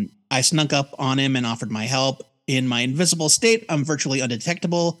 I snuck up on him and offered my help. In my invisible state, I'm virtually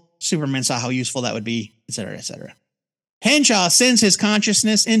undetectable. Superman saw how useful that would be, etc., etc." Henshaw sends his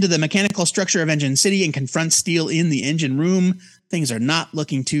consciousness into the mechanical structure of Engine City and confronts Steel in the engine room. Things are not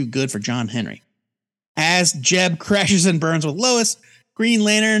looking too good for John Henry. As Jeb crashes and burns with Lois, Green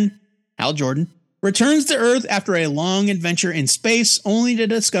Lantern, Hal Jordan, returns to Earth after a long adventure in space, only to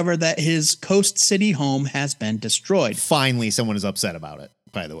discover that his Coast City home has been destroyed. Finally, someone is upset about it,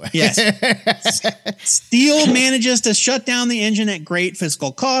 by the way. Yes. Steel manages to shut down the engine at great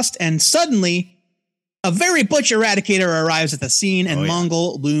physical cost, and suddenly, a very butch Eradicator arrives at the scene, and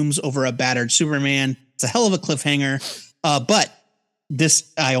Mongol looms over a battered Superman. It's a hell of a cliffhanger. But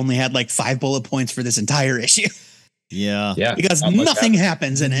this, I only had like 5 bullet points for this entire issue. Yeah. Because not much nothing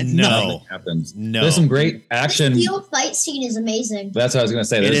happens in it. No. Nothing. happens. No. There's some great action. The Steel fight scene is amazing. That's what I was going to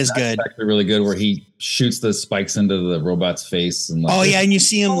say. It There's is good. actually really good where he shoots the spikes into the robot's face. And like, Oh yeah, and you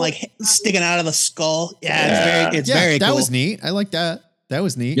see him like sticking out of the skull. Yeah, it's very that cool. was neat. I like that. That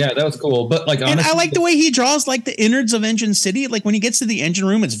was neat. Yeah, that was cool. But like, And honestly, I like the way he draws like the innards of Engine City. Like when he gets to the engine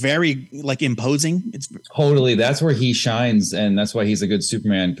room, it's very like imposing. It's totally. That's where he shines, and that's why he's a good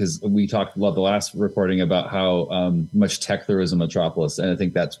Superman. Because we talked about the last recording about how much tech there is in Metropolis, and I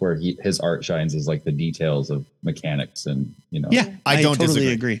think that's where his art shines, is like the details of mechanics, and yeah. I don't totally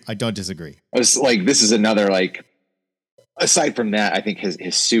disagree. agree. I don't disagree. I was like, this is another like. Aside from that, I think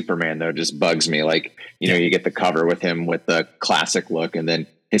his Superman though just bugs me. Like, you get the cover with him with the classic look, and then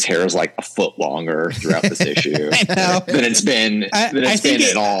his hair is like a foot longer throughout this issue I know. than it's been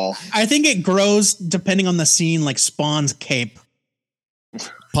at all. I think it grows depending on the scene, like Spawn's cape.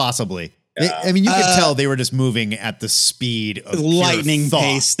 Possibly. I mean, you could tell they were just moving at the speed of pure Lightning thought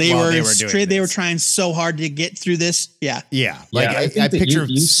pace. They while were doing straight. They were this. trying so hard to get through this. Yeah. Yeah, like Yeah, I I think that picture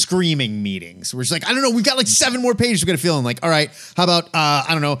you- screaming meetings. We're just like, I don't know, we've got like 7 more pages. We got to fill in. Like, all right, how about I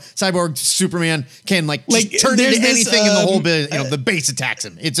don't know, Cyborg Superman can like just turn there's into this, anything in the whole bit. The base attacks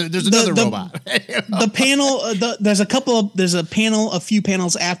him. There's another robot. The panel. There's a few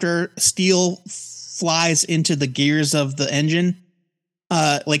panels after Steel flies into the gears of the engine.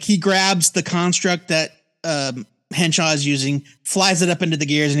 Like he grabs the construct that Henshaw is using, flies it up into the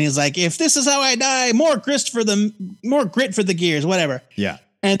gears, and he's like, "If this is how I die, more grit for the gears, whatever." Yeah.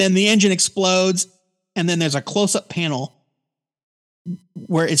 And then the engine explodes, and then there's a close-up panel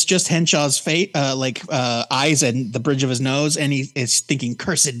where it's just Henshaw's fate, eyes and the bridge of his nose, and he is thinking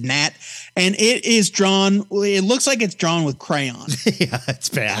 "cursed gnat," and it is drawn. It looks like it's drawn with crayon. Yeah, it's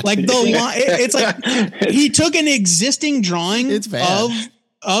bad. Like it's like he took an existing drawing It's bad.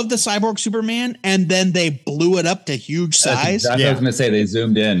 of the Cyborg Superman, and then they blew blew it up to huge size. That's what I was going to say. They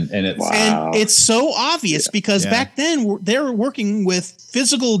zoomed in, and it's And it's so obvious because back then they were working with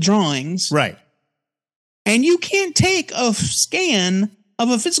physical drawings. Right. And you can't take a scan of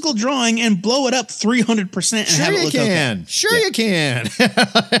a physical drawing and blow it up 300% and have it look okay. Sure you can.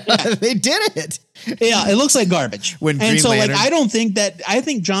 They did it. Yeah, it looks like garbage. When Green Lantern- I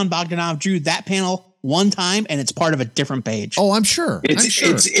think John Bogdanov drew that panel one time and it's part of a different page. Oh, I'm sure.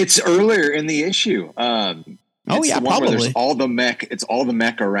 It's earlier in the issue. It's the one where probably. there's all the mech. It's all the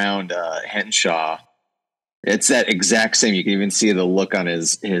mech around Henshaw. It's that exact same. You can even see the look on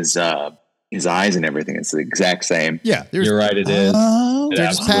his eyes and everything. It's the exact same. Yeah, you're right. It is. They're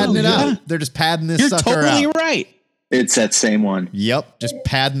just padding it out. They're just padding this sucker out. You're totally right. It's that same one. Yep, just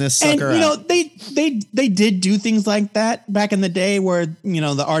padding this sucker out. And they did do things like that back in the day, where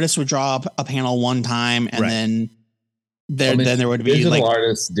the artist would draw a panel one time, and then there would be digital like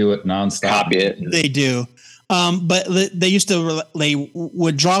artists do it nonstop. Copy it. They do. But they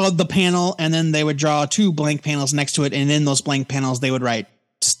would draw the panel, and then they would draw 2 blank panels next to it, and in those blank panels they would write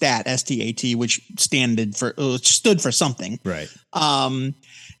STAT, STAT, which stood for something. Right.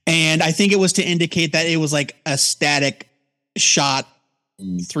 And I think it was to indicate that it was like a static shot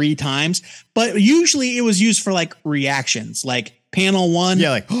 3 times, but usually it was used for like reactions, like panel 1,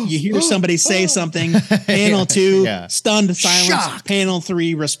 you hear somebody say something, panel 2, stunned silence, shock. Panel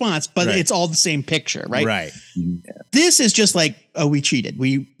 3, response, but it's all the same picture, right? Right. This is just like, we cheated.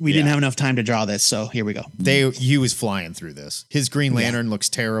 We didn't have enough time to draw this, so here we go. He was flying through this. His Green Lantern looks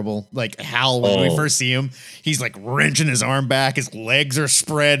terrible. Like Hal, when we first see him, he's like wrenching his arm back. His legs are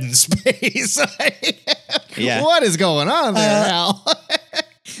spread in space. What is going on there, Hal?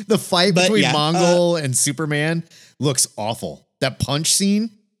 The fight between Mongol and Superman looks awful. That punch scene,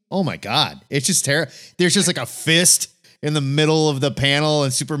 oh my God. It's just terrible. There's just like a fist in the middle of the panel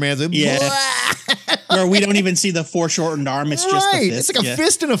and Superman's like, where we don't even see the foreshortened arm. It's just the fist. It's like a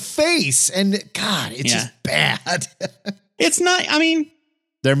fist in a face. And God, it's just bad. It's not, I mean,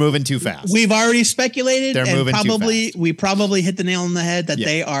 they're moving too fast. We've already speculated they're moving too fast. We probably hit the nail on the head that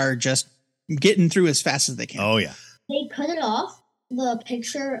they are just getting through as fast as they can. Oh yeah. They cut it off. The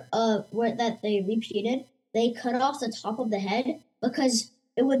picture of that they repeated, they cut off the top of the head because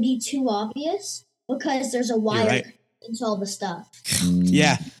it would be too obvious because there's a wire into all the stuff.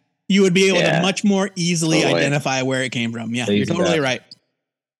 Yeah. You would be able to much more easily identify where it came from. Yeah, you're totally right.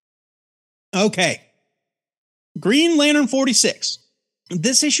 Okay. Green Lantern 46.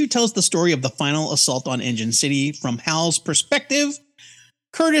 This issue tells the story of the final assault on Engine City from Hal's perspective,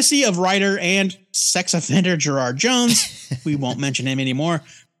 courtesy of writer and sex offender Gerard Jones. We won't mention him anymore.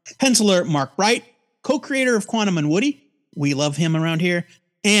 Penciler Mark Wright, co-creator of Quantum and Woody. We love him around here.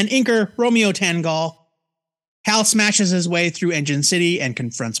 And inker Romeo Tangal. Hal smashes his way through Engine City and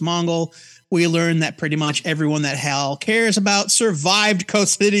confronts Mongol. We learn that pretty much everyone that Hal cares about survived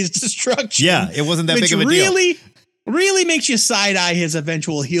Coast City's destruction. Yeah, it wasn't that big of a deal. Really makes you side-eye his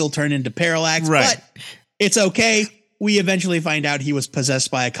eventual heel turn into Parallax. Right. But it's okay. We eventually find out he was possessed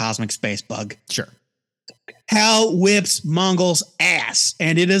by a cosmic space bug. Sure. Hal whips Mongol's ass,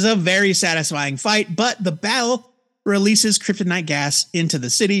 and it is a very satisfying fight, but the battle releases kryptonite gas into the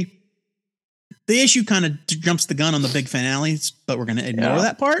city. The issue kind of jumps the gun on the big finales, but we're going to ignore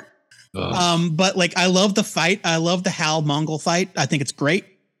that part. But like, I love the fight. I love the Hal Mongol fight. I think it's great.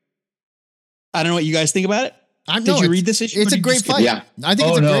 I don't know what you guys think about it. Did you read this issue? It's a great fight. Yeah, I think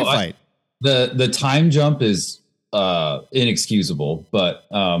it's a great fight. The time jump is inexcusable, but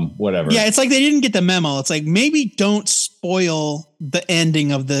whatever. Yeah, it's like they didn't get the memo. It's like, maybe don't spoil the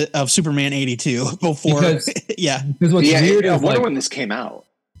ending of Superman 82 before. Because what's weird is I wonder when this came out.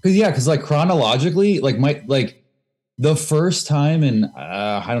 Because like chronologically, like the first time in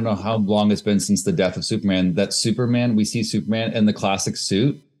I don't know how long it's been since the death of Superman that we see Superman in the classic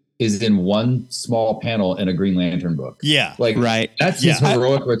suit is in one small panel in a Green Lantern book. Yeah, like that's his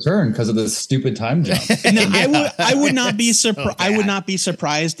heroic return because of the stupid time jump. I would not be surprised. I would not be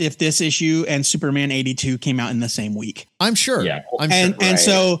surprised if this issue and Superman 82 came out in the same week. I'm sure. Yeah, and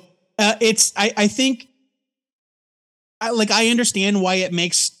so it's. I think. I understand why it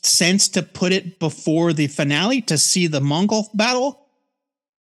makes sense to put it before the finale to see the Mongol battle,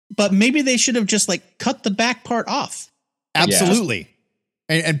 but maybe they should have just like cut the back part off. Absolutely.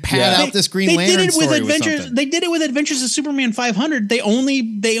 Yeah. And pad out this Green Lantern story with something. They did it with Adventures of Superman 500. They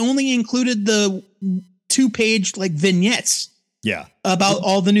only included the 2-page like vignettes. Yeah. About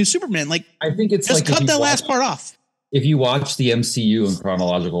all the new Superman. Like, I think it's just like cut the last part off. If you watch the MCU in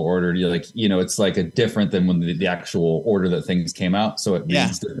chronological order, you're like, it's like a different than when the actual order that things came out. So it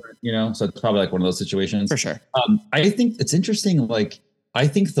means different, so it's probably like one of those situations. For sure. I think it's interesting. Like, I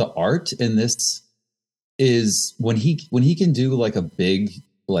think the art in this is when he can do like a big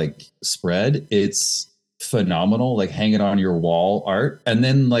like spread, it's phenomenal, like hang it on your wall art. And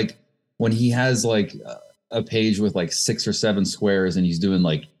then like when he has like a page with like 6 or 7 squares and he's doing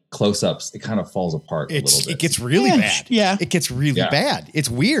like close-ups, it kind of falls apart a little bit. It gets really bad. Yeah. It gets really bad. It's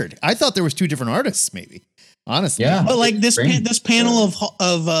weird. I thought there was 2 different artists, maybe. Honestly. Yeah. But like this panel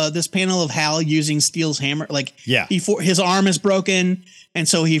of Hal using Steel's hammer, like his arm is broken, and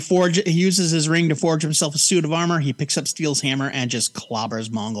so he uses his ring to forge himself a suit of armor. He picks up Steel's hammer and just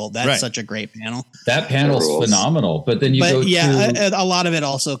clobbers Mongol. That's such a great panel. That panel's phenomenal. But then a lot of it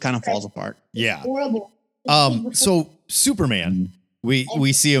also kind of falls apart. Yeah. Horrible. So Superman,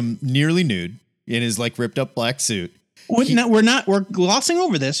 we see him nearly nude in his like ripped up black suit. We're glossing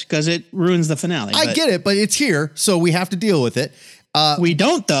over this because it ruins the finale. I get it, but it's here, so we have to deal with it. We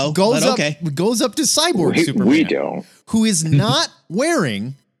don't though. Goes up to Cyborg Superman. We don't. Who is not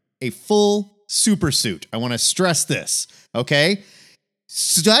wearing a full super suit. I want to stress this, okay?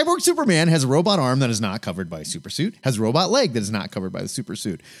 Cyborg Superman has a robot arm that is not covered by a super suit, has a robot leg that is not covered by the super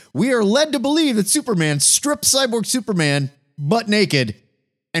suit. We are led to believe that Superman strips Cyborg Superman butt naked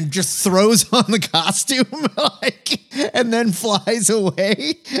and just throws on the costume and then flies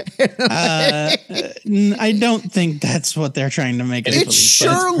away. I don't think that's what they're trying to make it believe. It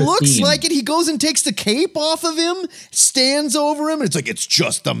sure looks like it. He goes and takes the cape off of him, stands over him, and it's like, it's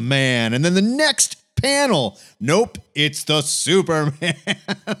just the man. And then the next panel, nope, it's the Superman.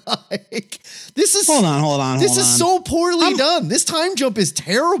 This is hold on. This is so poorly done. This time jump is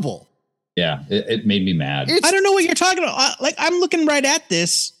terrible. Yeah, it made me mad. I don't know what you're talking about. Like, I'm looking right at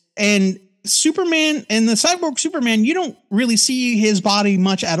this, and Superman and the Cyborg Superman, you don't really see his body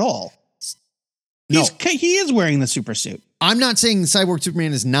much at all. No. He is wearing the super suit. I'm not saying Cyborg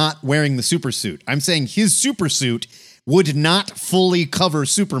Superman is not wearing the super suit. I'm saying his super suit would not fully cover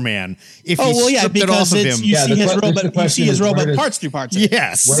Superman if he stripped it off of him. You see his robot parts through parts.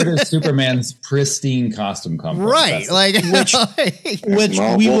 Yes. Where does Superman's pristine costume come from? Right. Which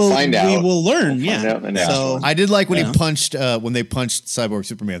we will find out. We will learn. So I did like when he punched when they punched Cyborg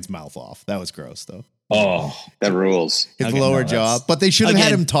Superman's mouth off. That was gross though. Oh, that rules. His lower jaw. But they should have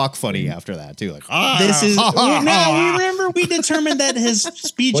had him talk funny after that too. Like, this is no, remember we determined that his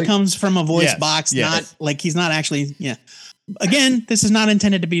speech comes from a voice box, not like he's not actually Again, this is not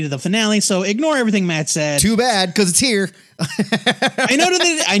intended to be the finale, so ignore everything Matt said. Too bad, because it's here. I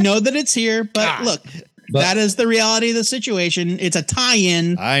know that it's here, but look, that is the reality of the situation. It's a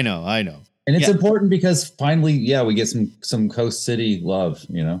tie-in. I know. And it's important because finally, we get some Coast City love,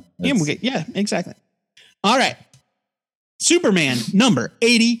 Yeah, exactly. All right. Superman number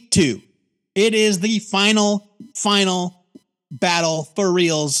 82. It is the final battle for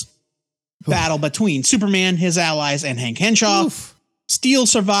reals. Battle between Superman, his allies, and Hank Henshaw. Steel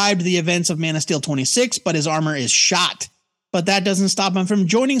survived the events of Man of Steel 26, but his armor is shot. But that doesn't stop him from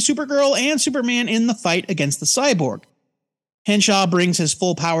joining Supergirl and Superman in the fight against the Cyborg. Henshaw brings his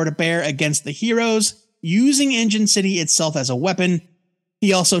full power to bear against the heroes, using Engine City itself as a weapon.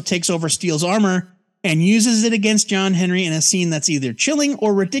 He also takes over Steel's armor and uses it against John Henry in a scene that's either chilling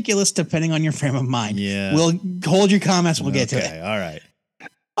or ridiculous, depending on your frame of mind. Yeah. We'll hold your comments. We'll get to it. All right.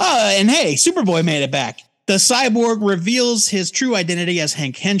 And hey, Superboy made it back. The Cyborg reveals his true identity as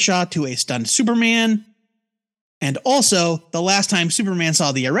Hank Henshaw to a stunned Superman. And also, the last time Superman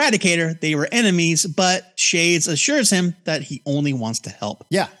saw the Eradicator, they were enemies, but Shades assures him that he only wants to help.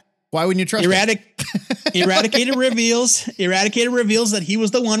 Yeah. Why wouldn't you trust him? Eradicator reveals that he was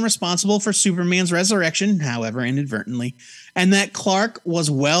the one responsible for Superman's resurrection, however inadvertently, and that Clark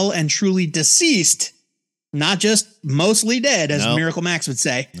was well and truly deceased, not just mostly dead, as Miracle Max would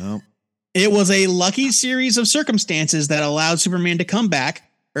say. No. It was a lucky series of circumstances that allowed Superman to come back.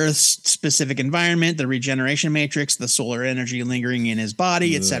 Earth's specific environment, the regeneration matrix, the solar energy lingering in his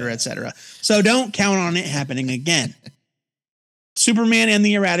body, etc., etc. So don't count on it happening again. Superman and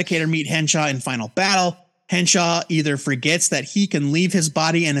the Eradicator meet Henshaw in final battle. Henshaw either forgets that he can leave his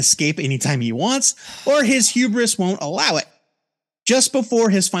body and escape anytime he wants, or his hubris won't allow it. Just before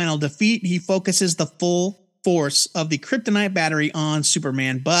his final defeat, he focuses the full force of the kryptonite battery on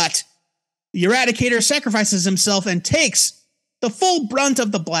Superman, but the Eradicator sacrifices himself and takes the full brunt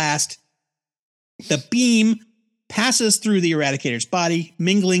of the blast. The beam passes through the Eradicator's body,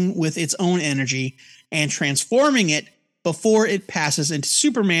 mingling with its own energy and transforming it before it passes into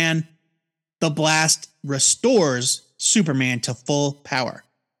Superman. The blast restores Superman to full power.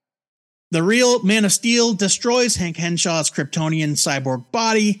 The real Man of Steel destroys Hank Henshaw's Kryptonian cyborg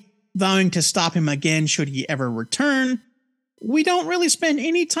body, vowing to stop him again should he ever return. We don't really spend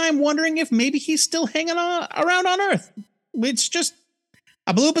any time wondering if maybe he's still hanging around on Earth. It's just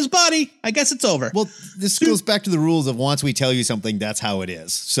I blew up his body. I guess it's over. Well, this goes back to the rules of once we tell you something, that's how it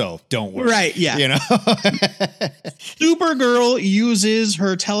is. So don't worry. Right, yeah. You know? Supergirl uses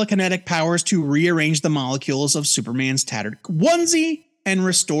her telekinetic powers to rearrange the molecules of Superman's tattered onesie and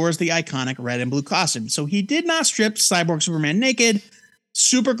restores the iconic red and blue costume. So he did not strip Cyborg Superman naked.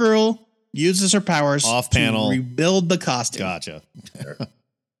 Supergirl uses her powers Off panel. to rebuild the costume. Gotcha.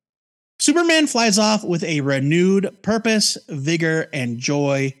 Superman flies off with a renewed purpose, vigor, and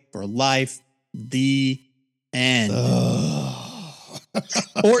joy for life. The end.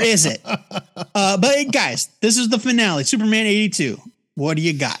 Or is it? But guys, this is the finale. Superman 82. What do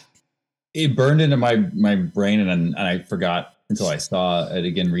you got? It burned into my brain, and I forgot until I saw it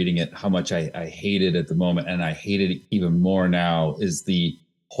again, reading it, how much I hated at the moment, and I hate it even more now, is the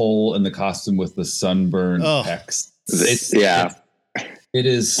hole in the costume with the sunburned pecs. It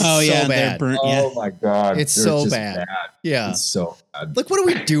is Oh, so yeah, bad. they're burnt. oh Yeah. my God. It's they're so just bad. Yeah. It's so bad. Like, what are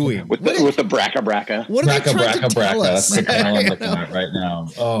we doing? with the braca. What are they trying to tell That's us? the panel I'm looking at right now.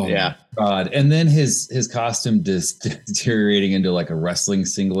 Oh Yeah. my God. And then his costume just deteriorating into like a wrestling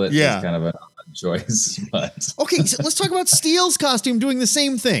singlet. Yeah. Is kind of an odd choice. But Okay, so let's talk about Steel's costume doing the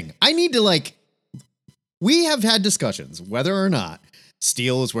same thing. I need to we have had discussions whether or not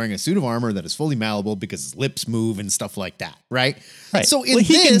Steel is wearing a suit of armor that is fully malleable because his lips move and stuff like that, right? Right. So in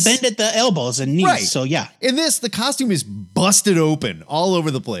he this, can bend at the elbows and knees. Right. So yeah. in this, the costume is busted open all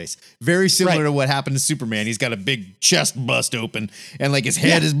over the place. Very similar Right. to what happened to Superman. He's got a big chest bust open and his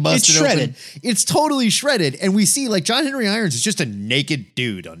head is busted it's shredded. open. It's totally shredded. And we see John Henry Irons is just a naked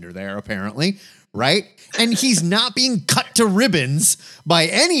dude under there, apparently. Right? And he's not being cut to ribbons by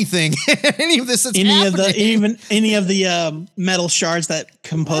anything. Any of this that's happening. Any of the metal shards that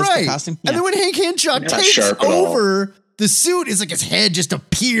compose the costume. And then when Hank Henshaw takes sharp at all. over the suit, it's his head just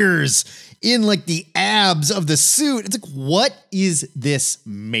appears in the abs of the suit. It's what is this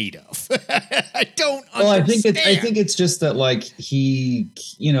made of? I don't understand. I think it's just that he,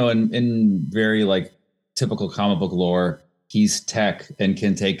 in very typical comic book lore, he's tech and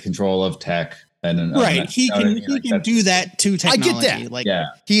can take control of tech. And right, he can do that to technology. I get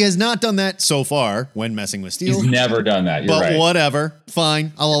that. He has not done that so far when messing with Steel. He's never done that. You're but right. whatever,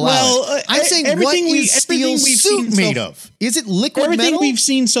 fine, I'll allow it. I'm saying, what is Steel's suit made of? Is it liquid everything metal? We've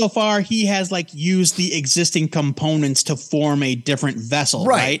seen so far, he has used the existing components to form a different vessel.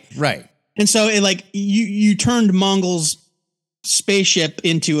 Right. And so you turned Mongol's spaceship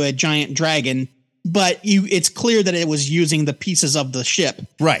into a giant dragon, but it's clear that it was using the pieces of the ship.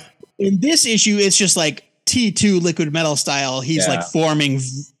 Right. In this issue, it's just T2 liquid metal style. He's forming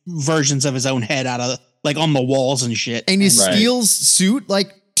versions of his own head out of on the walls and shit. And is Steel's suit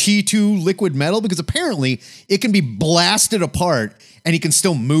T2 liquid metal? Because apparently it can be blasted apart and he can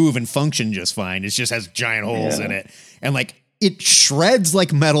still move and function just fine. It just has giant holes in it. And it shreds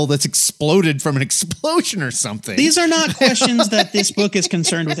like metal that's exploded from an explosion or something. These are not questions that this book is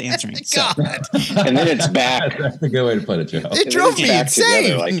concerned with answering. So. And then it's back. That's a good way to put it, Joe. It drove me insane.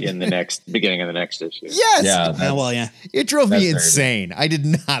 Together, in the beginning of the next issue. Yes. Yeah. It drove me insane. I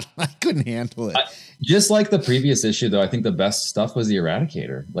couldn't handle it. Just like the previous issue, though, I think the best stuff was the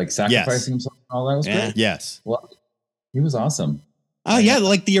Eradicator, sacrificing himself and all that was great. Yes. Well, he was awesome. Oh yeah,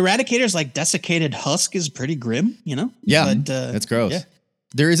 the Eradicator's desiccated husk is pretty grim, Yeah, but, that's gross. Yeah.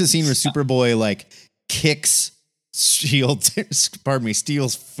 There is a scene where Superboy kicks Steel's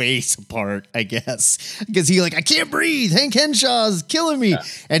face apart, I guess, because he I can't breathe. Hank Henshaw's killing me,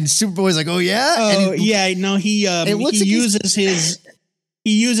 and Superboy's oh yeah,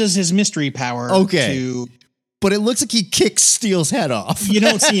 he uses his mystery power. Okay. But it looks like he kicks Steel's head off. You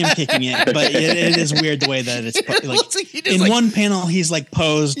don't see him kicking it, but it is weird the way that it's looks like he just in one panel he's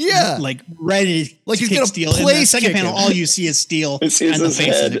posed, ready to he's kick gonna Steel. In the second kick panel, him. all you see is Steel and It's the his face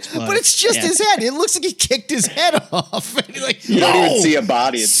head. explodes. But it's just his head. It looks like he kicked his head off. And he's You don't even "No, see a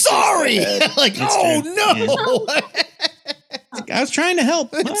body. It's just the sorry. head. Oh no. I was trying to help.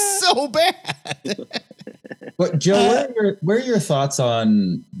 It's so bad. But Joe, what are your thoughts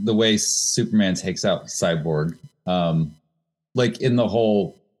on the way Superman takes out Cyborg? In the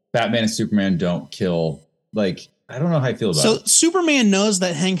whole Batman and Superman don't kill. I don't know how I feel about it. So Superman knows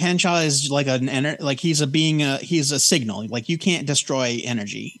that Hank Henshaw is he's a signal. You can't destroy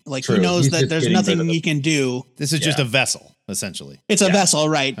energy. True. He knows He's that just there's getting rid nothing of he can do. This is just a vessel, essentially. It's a vessel,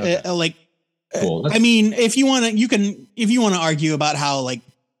 right? Okay. Cool. I mean, if you want to argue about how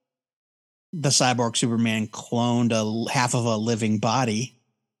the cyborg Superman cloned half of a living body,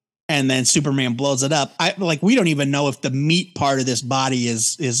 and then Superman blows it up. We don't even know if the meat part of this body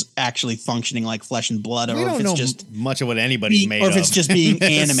is actually functioning like flesh and blood, or We if don't it's know just much of what anybody's made or of. if it's just being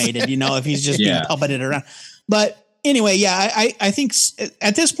animated. If he's just being puppeted around. But anyway, yeah, I think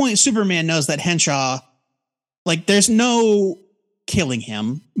at this point, Superman knows that Henshaw, like, there's no killing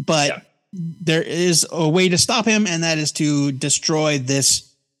him, but there is a way to stop him, and that is to destroy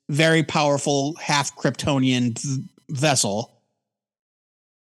this very powerful half Kryptonian vessel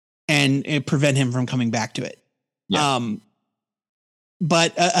and prevent him from coming back to it. Yeah.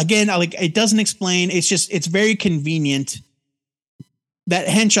 But again, like, it doesn't explain. It's very convenient that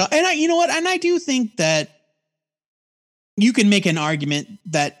Henshaw, and I do think that you can make an argument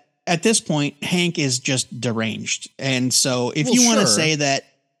that at this point, Hank is just deranged. And so if you want to say that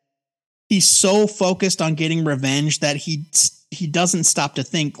he's so focused on getting revenge that he doesn't stop to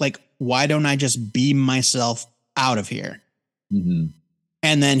think, like, why don't I just beam myself out of here? Mm-hmm.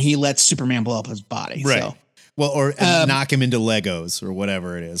 And then he lets Superman blow up his body. Right. So. Well, or knock him into Legos or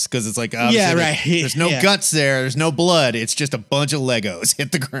whatever it is. Because it's like, there's no guts there. There's no blood. It's just a bunch of Legos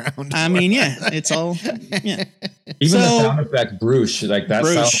hit the ground. I mean, it's all, yeah. Even the sound effect, Bruce, like that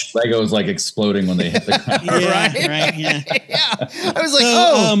sound of Legos like exploding when they hit the ground. Right, yeah. Yeah. I was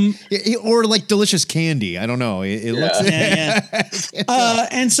like, or like delicious candy. I don't know. It looks. Yeah.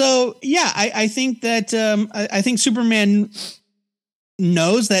 And so, I think that, I think Superman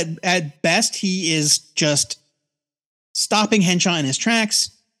knows that at best he is just stopping Henshaw in his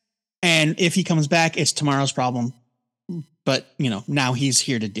tracks, and if he comes back, it's tomorrow's problem. But now he's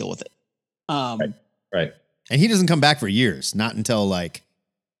here to deal with it. Right. And he doesn't come back for years. Not until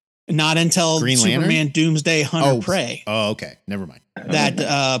Green Superman Lantern? Doomsday Hunter Prey. Oh, okay. Never mind.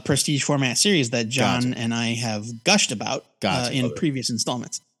 That prestige format series that John and I have gushed about in previous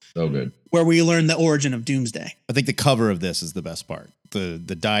installments. So good. Where we learn the origin of Doomsday. I think the cover of this is the best part. The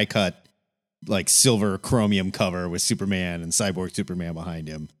die cut, like, silver chromium cover with Superman and Cyborg Superman behind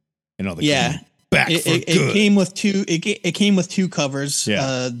him, and all the back for good. It came with two. It came with two covers.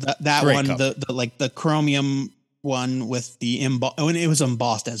 Yeah, that great one, cover. the chromium one with the and it was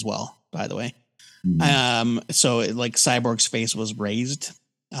embossed as well, by the way. Mm-hmm. So Cyborg's face was raised.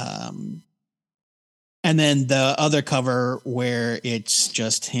 And then the other cover where it's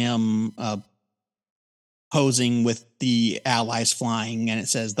just him posing with the allies flying, and it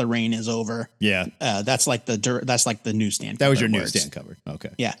says "The rain is over." Yeah, that's like the newsstand. That was your newsstand cover. Okay.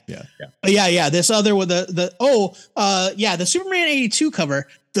 Yeah. But yeah. This other with the Superman 82 cover,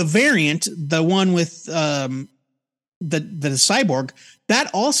 the variant, the one with the cyborg, that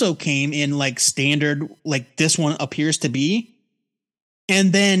also came in like standard, like this one appears to be,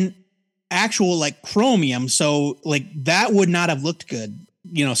 and then actual like chromium, so like that would not have looked good,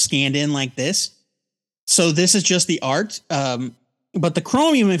 scanned in like this. So this is just the art, but the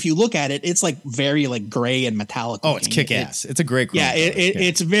chromium, if you look at it, it's like very like gray and metallic. Oh, it's kick-ass. It's a great chromium. Yeah,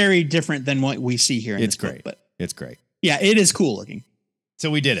 it's very different than what we see here. It's great, but it's great. Yeah, it is cool looking.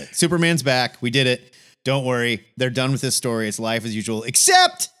 So we did it. Superman's back. We did it. Don't worry, they're done with this story. It's life as usual,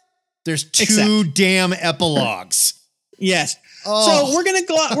 except there's two damn epilogues. Yes. Oh. So we're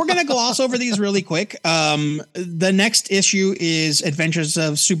gonna gloss over these really quick. The next issue is Adventures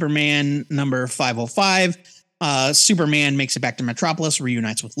of Superman number 505. Superman makes it back to Metropolis,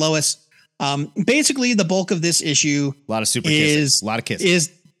 reunites with Lois. Basically, the bulk of this issue, a lot of super kisses, a lot of kisses.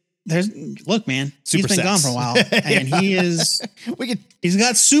 Look, man, super he's been gone for a while, and he's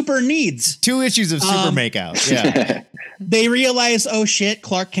got super needs. 2 issues of super makeout. Yeah. They realize, oh shit,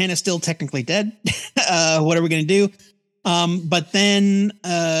 Clark Kent is still technically dead. What are we gonna do? But then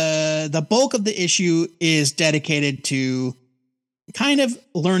the bulk of the issue is dedicated to kind of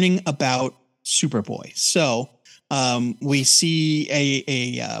learning about Superboy. So we see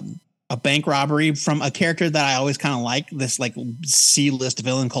a bank robbery from a character that I always kind of like, this like C-list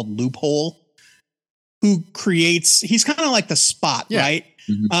villain called Loophole, who he's kind of like the Spot, right?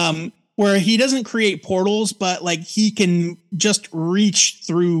 Mm-hmm. Where he doesn't create portals, but like he can just reach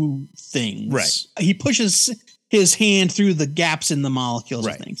through things. Right. He pushes his hand through the gaps in the molecules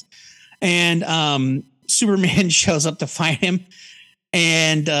of things. And Superman shows up to find him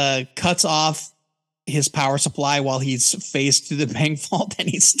and cuts off his power supply while he's faced through the bank vault, and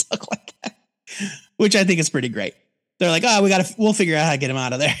he's stuck like that, which I think is pretty great. They're like, we'll figure out how to get him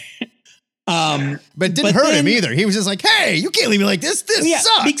out of there. But it didn't hurt him either. He was just like, hey, you can't leave me like this. This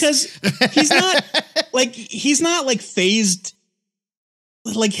sucks. Because he's not like phased.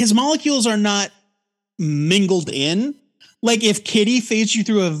 Like his molecules are not mingled in. Like if Kitty phased you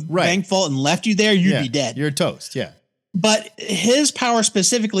through a bank vault and left you there, you'd be dead. You're toast. Yeah. But his power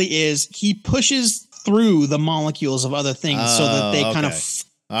specifically is he pushes through the molecules of other things so that they kind of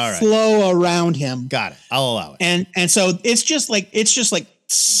flow around him. Got it. I'll allow it. And so it's just like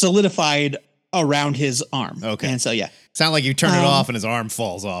solidified around his arm. Okay. And so it's not like you turn it off and his arm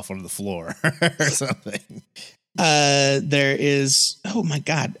falls off onto the floor or something. There is, oh my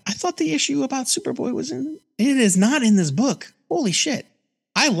God, I thought the issue about Superboy was in, it is not in this book. Holy shit.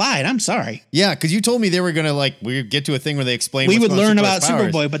 I lied. I'm sorry. Yeah, because you told me they were gonna we get to a thing where they explain. We what's would going on learn with about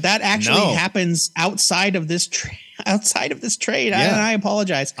Superboy's powers. Superboy, but that actually happens outside of this trade. Yeah. I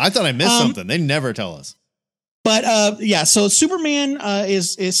apologize. I thought I missed something. They never tell us. But yeah, so Superman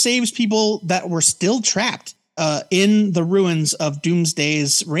is saves people that were still trapped in the ruins of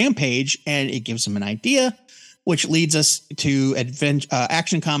Doomsday's rampage, and it gives them an idea, which leads us to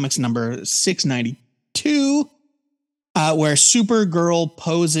Action Comics number 692. Where Supergirl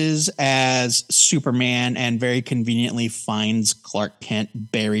poses as Superman and very conveniently finds Clark Kent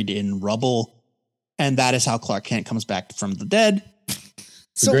buried in rubble. And that is how Clark Kent comes back from the dead.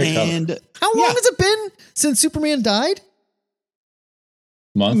 So, great cover. and how long has it been since Superman died?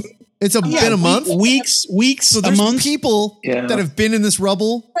 Month. It's been a month? Weeks, So a there's month. people that have been in this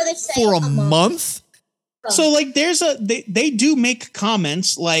rubble Or they say for a month? So like there's they do make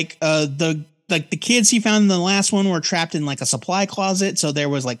comments like the kids he found in the last one were trapped in like a supply closet. So there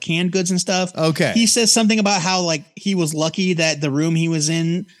was like canned goods and stuff. Okay. He says something about how like he was lucky that the room he was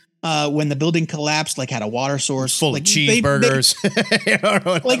in when the building collapsed, like had a water source Full like, of cheeseburgers.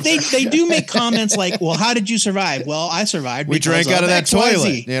 They do make comments like, well, how did you survive? Well, I survived. We drank out of that XYZ.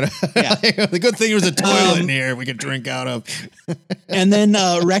 toilet. You know? Yeah. The good thing there was a toilet in here we could drink out of. And then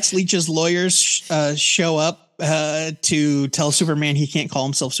Rex Leach's lawyers show up to tell Superman he can't call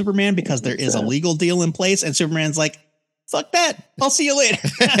himself Superman because there is a legal deal in place. And Superman's like, fuck that. I'll see you later.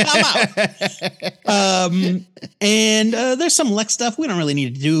 I'm out. And there's some Lex stuff we don't really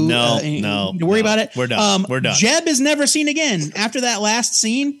need to do. To worry about it. We're done. We're done. Jeb is never seen again. After that last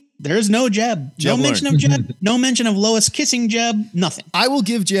scene, there's no Jeb. Jeb No mention of Jeb. No mention of Lois kissing Jeb. Nothing. I will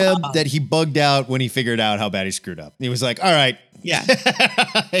give Jeb that he bugged out when he figured out how bad he screwed up. He was like, all right. Yeah.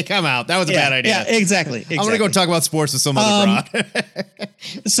 Hey, come out. That was a bad idea. Yeah, exactly. I'm going to go talk about sports with some other broad.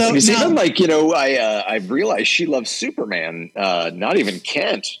 So Because now, even like, I realized she loves Superman, not even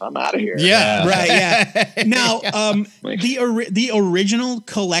Kent. I'm out of here. Yeah. right. Yeah. Now, the original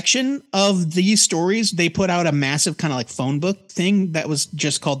collection of these stories, they put out a massive kind of like phone book thing that was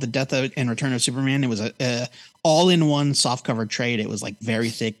just called The Death and Return of Superman. It was a all-in-one softcover trade. It was like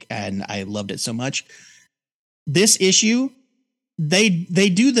very thick, and I loved it so much. This issue, they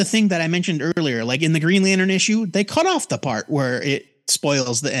do the thing that I mentioned earlier, like in the Green Lantern issue, they cut off the part where it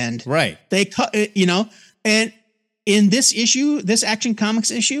spoils the end. Right. They cut it, and in this issue, this Action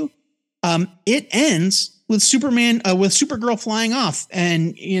Comics issue, it ends with Superman, with Supergirl flying off,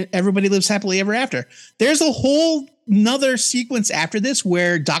 and everybody lives happily ever after. There's a whole another sequence after this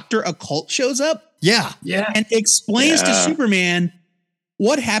where Dr. Occult shows up. Yeah. And explains to Superman,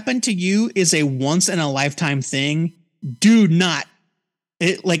 what happened to you is a once in a lifetime thing. Do not.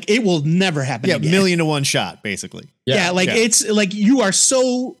 It will never happen again. 1,000,000 to 1 shot, basically. It's like you are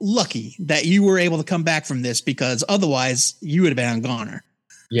so lucky that you were able to come back from this, because otherwise you would have been a goner.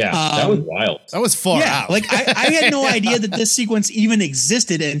 Yeah, that was wild. That was far out. Like I had no idea that this sequence even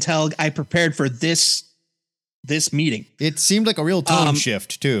existed until I prepared for this meeting. It seemed like a real tone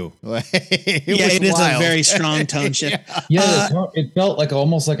shift too. It is a very strong tone shift. It felt like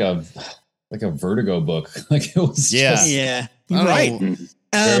almost like a Vertigo book. Like it was just right.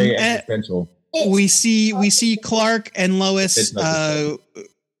 very existential. We see Clark and Lois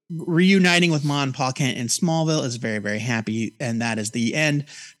reuniting with Ma and Pa Kent in Smallville. Is very, very happy, and that is the end.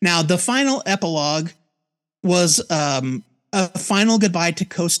 Now, the final epilogue was a final goodbye to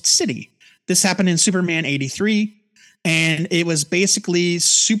Coast City. This happened in Superman 83, and it was basically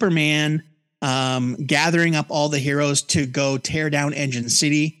Superman gathering up all the heroes to go tear down Engine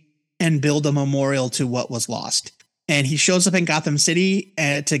City and build a memorial to what was lost. And he shows up in Gotham City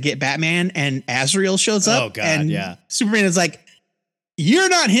to get Batman, and Azrael shows up. Oh, God, and Superman is like, "You're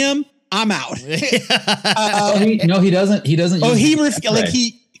not him. I'm out." He doesn't. He doesn't. Oh, he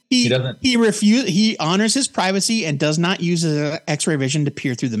doesn't. He honors his privacy and does not use his X-ray vision to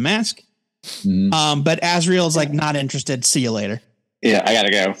peer through the mask. Mm-hmm. But Azrael's like, not interested. See you later. Yeah, I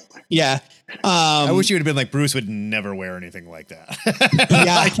gotta go. Yeah. I wish you would have been like, Bruce would never wear anything like that.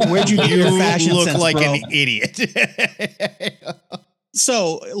 Yeah. Where'd you get your fashion look sense, like bro? an idiot.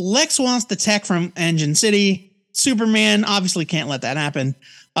 So Lex wants the tech from Engine City. Superman obviously can't let that happen.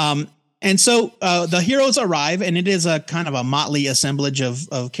 And so the heroes arrive, and it is a kind of a motley assemblage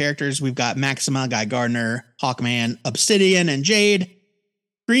of characters. We've got Maxima, Guy Gardner, Hawkman, Obsidian, and Jade,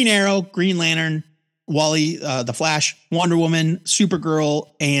 Green Arrow, Green Lantern, Wally, the Flash, Wonder Woman,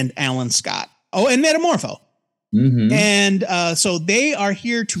 Supergirl, and Alan Scott. Oh, and Metamorpho. Mm-hmm. And so they are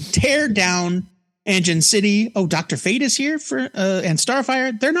here to tear down Engine City. Oh, Dr. Fate is here and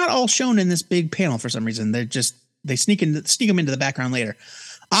Starfire. They're not all shown in this big panel for some reason. They're just they sneak him into the background later.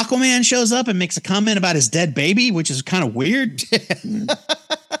 Aquaman shows up and makes a comment about his dead baby, which is kind of weird.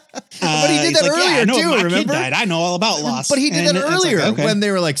 But he did that earlier too. too. Remember? Kid died. I know all about loss. But he did that And it's earlier like, okay. when they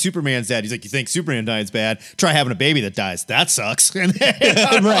were like, Superman's dead. He's like, you think Superman dies bad? Try having a baby that dies. That sucks. And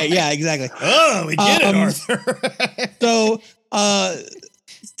Right. Yeah, exactly. oh, we get it, Arthur. So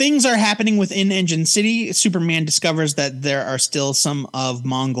things are happening within Engine City. Superman discovers that there are still some of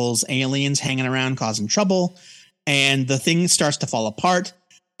Mongol's aliens hanging around causing trouble, and the thing starts to fall apart.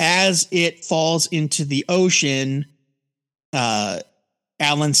 As it falls into the ocean,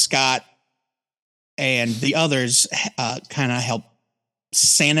 Alan Scott and the others kind of help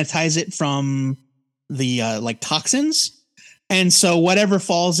sanitize it from the like toxins. And so whatever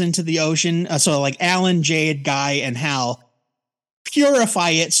falls into the ocean, so like Alan, Jade, Guy, and Hal purify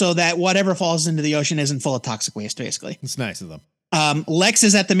it so that whatever falls into the ocean isn't full of toxic waste, basically. It's nice of them. Lex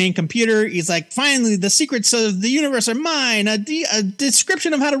is at the main computer. He's like, finally, the secrets of the universe are mine. A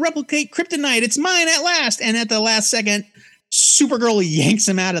description of how to replicate kryptonite. It's mine at last. And at the last second, Supergirl yanks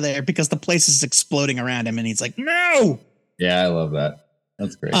him out of there because the place is exploding around him. And he's like, no. Yeah, I love that.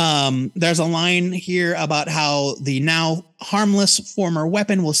 That's great. There's a line here about how the now harmless former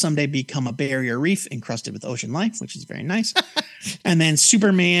weapon will someday become a barrier reef encrusted with ocean life, which is very nice. And then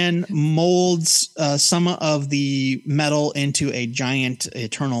Superman molds some of the metal into a giant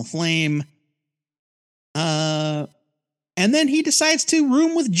eternal flame. And then he decides to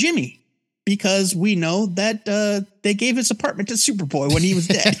room with Jimmy because we know that they gave his apartment to Superboy when he was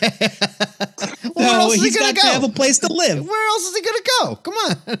dead. Where else is he he's gonna got to go? have a place to live. Where else is he gonna go? Come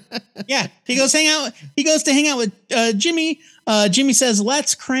on. Yeah, he goes to hang out with Jimmy. Jimmy says,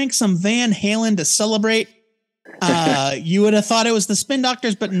 "Let's crank some Van Halen to celebrate." You would have thought it was the Spin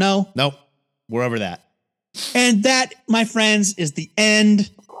Doctors, but no. Nope. We're over that. And that, my friends, is the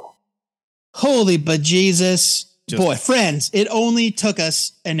end. Holy bejesus. Boy, friends, it only took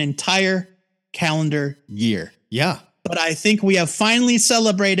us an entire calendar year. Yeah. But I think we have finally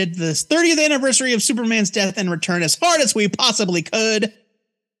celebrated this 30th anniversary of Superman's death and return as hard as we possibly could.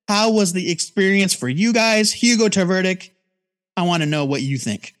 How was the experience for you guys? Hugo Taverdic, I want to know what you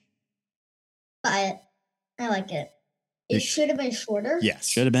think. Buy it. I like it. It should have been shorter. Yes.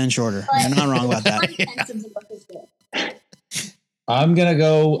 Should have been shorter. But You're not wrong about that. the content of the book is good. I'm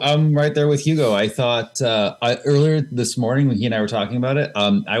right there with Hugo. I thought earlier this morning when he and I were talking about it,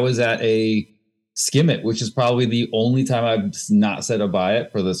 I was at a Skim It, which is probably the only time I've not said a buy it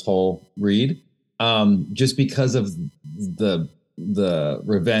for this whole read, just because of the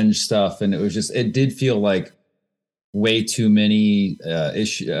revenge stuff. And it did feel like way too many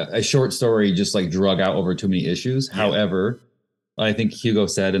a short story just like drug out over too many issues. Yeah. However, I think Hugo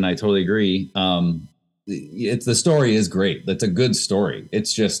said, and I totally agree, the story is great. That's a good story.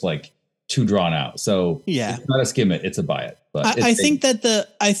 It's just like too drawn out. So yeah, it's not a Skim It, it's a buy it. But I think that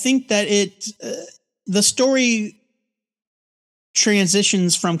the story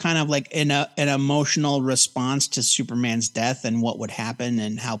transitions from kind of like an emotional response to Superman's death and what would happen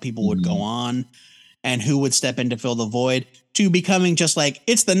and how people would go on and who would step in to fill the void to becoming just like,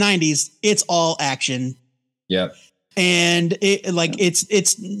 it's the 90s. It's all action. Yep. And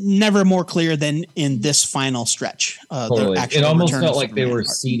it's never more clear than in this final stretch. Totally. It almost felt like they were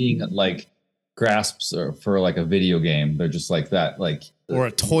seeding like grasps for like a video game. They're just like that, like or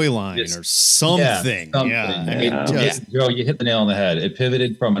a toy line or something. Yeah. Joe, you hit the nail on the head. It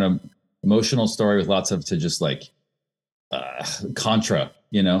pivoted from an emotional story with lots of to just like Contra.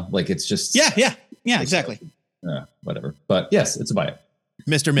 Like it's just yeah, exactly. Whatever. But yes, it's a buy it.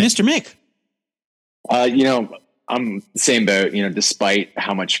 Mr. Mick. I'm the same boat, despite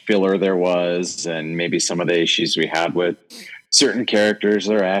how much filler there was and maybe some of the issues we had with certain characters,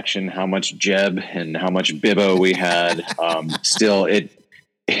 their action, how much Jeb and how much Bibbo we had. Still,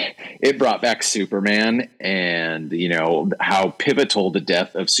 it brought back Superman and, how pivotal the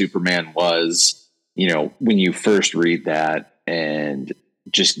death of Superman was, when you first read that and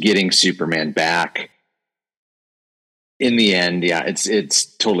just getting Superman back in the end. Yeah, it's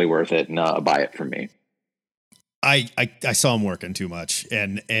totally worth it and buy it from me. I saw him working too much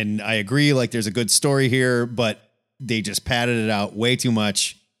and I agree. Like there's a good story here, but they just padded it out way too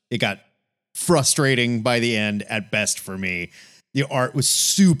much. It got frustrating by the end at best for me. The art was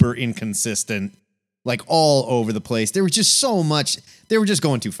super inconsistent, like all over the place. There was just so much. They were just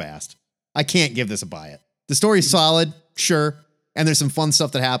going too fast. I can't give this a buy it. The story's solid, sure. And there's some fun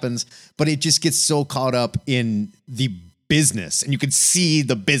stuff that happens, but it just gets so caught up in the business and you could see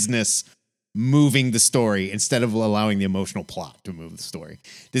the business moving the story instead of allowing the emotional plot to move the story.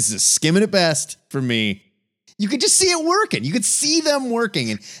 This is a skim at best for me. You could just see it working. You could see them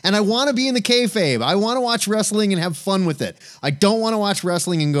working. And I want to be in the kayfabe. I want to watch wrestling and have fun with it. I don't want to watch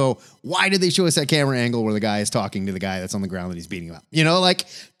wrestling and go, why did they show us that camera angle where the guy is talking to the guy that's on the ground that he's beating him up? You know, like,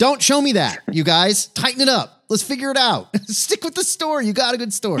 don't show me that, you guys. Tighten it up. Let's figure it out. Stick with the story. You got a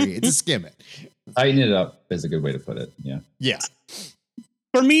good story. It's a skim it. Tighten it up is a good way to put it. Yeah. Yeah.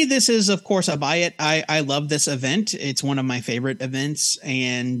 For me, this is, of course, a buy it. I love this event. It's one of my favorite events.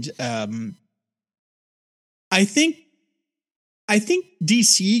 And I think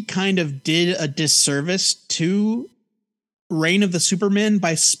DC kind of did a disservice to Reign of the Supermen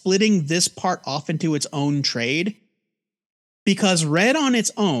by splitting this part off into its own trade. Because read on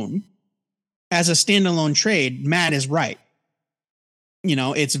its own, as a standalone trade, Matt is right. You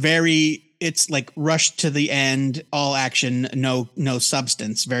know, it's like rushed to the end, all action, no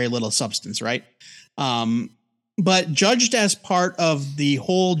substance, very little substance, right? But judged as part of the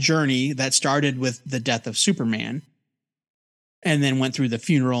whole journey that started with the death of Superman and then went through the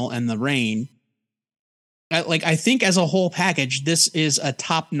funeral and the reign, I think as a whole package, this is a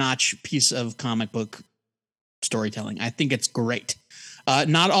top-notch piece of comic book storytelling. I think it's great.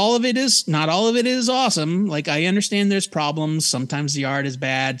 Not all of it is awesome. Like, I understand there's problems. Sometimes the art is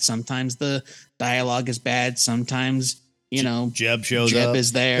bad. Sometimes the dialogue is bad. Sometimes, you know, Jeb shows Jeb up.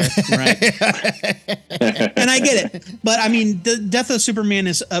 is there. Right. And I get it. But I mean, the death of Superman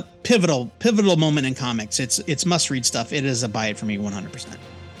is a pivotal moment in comics. It's must read stuff. It is a buy it for me 100%.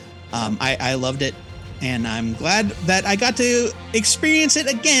 I loved it. And I'm glad that I got to experience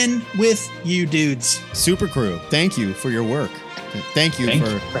it again with you dudes. Super Crew, thank you for your work. Thank you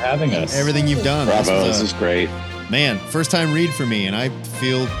for having us. Everything you've done. Bravo, this is great. Man, first time read for me, and I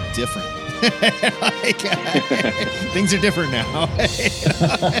feel different. Things are different now.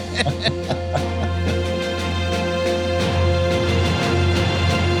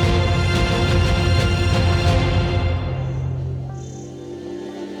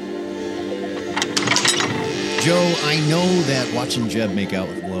 Joe, I know that watching Jeb make out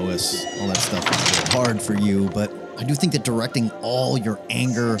with Lois, all that stuff is hard for you, but I do think that directing all your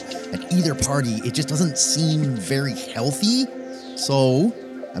anger at either party, it just doesn't seem very healthy. So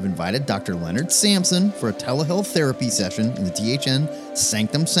I've invited Dr. Leonard Sampson for a telehealth therapy session in the THN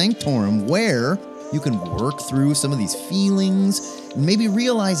Sanctum Sanctorum, where you can work through some of these feelings and maybe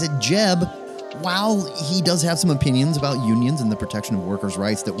realize that Jeb, while he does have some opinions about unions and the protection of workers'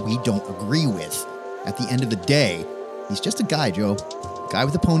 rights that we don't agree with, at the end of the day, he's just a guy, Joe. A guy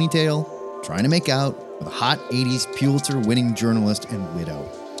with a ponytail, trying to make out with a hot 80s Pulitzer-winning journalist and widow.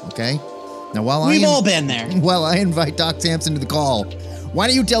 Okay? Now, We've all been there. While I invite Doc Sampson to the call, why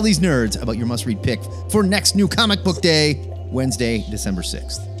don't you tell these nerds about your must-read pick for next New Comic Book Day, Wednesday, December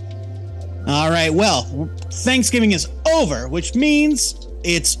 6th? All right, well, Thanksgiving is over, which means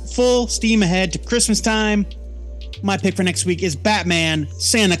it's full steam ahead to Christmas time. My pick for next week is Batman,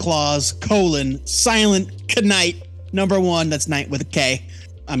 Santa Claus, Silent Knight, #1. That's Knight with a K.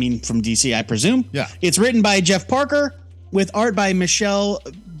 I mean, from DC, I presume. Yeah. It's written by Jeff Parker with art by Michelle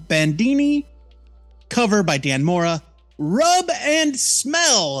Bandini, cover by Dan Mora, Rub and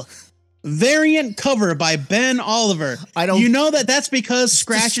Smell variant cover by Ben Oliver. You know that's because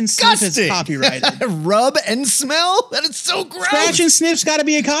Scratch and Sniff is copyrighted. Rub and Smell? That is so gross. Scratch and Sniff's got to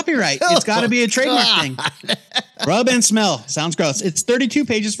be a copyright. It's got to be a trademark thing. Rub and Smell. Sounds gross. It's 32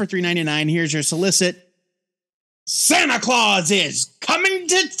 pages for $3.99. Here's your solicit. Santa Claus is coming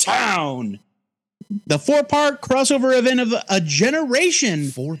to town. The 4-part crossover event of a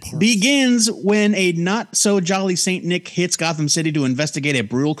generation begins when a not-so-jolly Saint Nick hits Gotham City to investigate a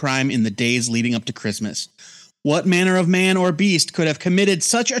brutal crime in the days leading up to Christmas. What manner of man or beast could have committed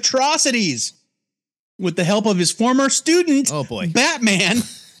such atrocities? With the help of his former student, Batman.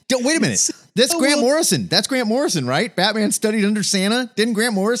 Wait a minute. That's Grant Morrison. That's Grant Morrison, right? Batman studied under Santa. Didn't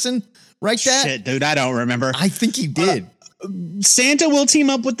Grant Morrison write that? Shit, dude, I don't remember. I think he did. Santa will team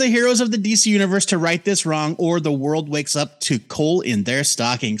up with the heroes of the DC universe to right this wrong, or the world wakes up to coal in their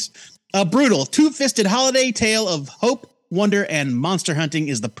stockings. A brutal, two-fisted holiday tale of hope, wonder, and monster hunting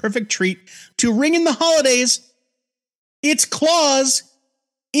is the perfect treat to ring in the holidays. It's Claus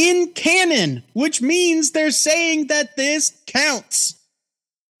in canon, which means they're saying that this counts.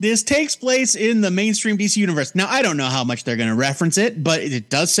 This takes place in the mainstream DC universe. Now, I don't know how much they're going to reference it, but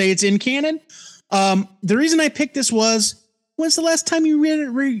it does say it's in canon. The reason I picked this was, when's the last time you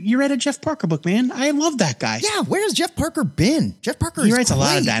read a Jeff Parker book, man? I love that guy. Yeah, where has Jeff Parker been? Jeff Parker He writes a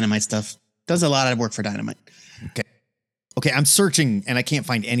lot of Dynamite stuff. Does a lot of work for Dynamite. Okay, I'm searching and I can't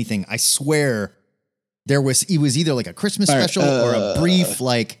find anything. I swear it was either like a Christmas special or a brief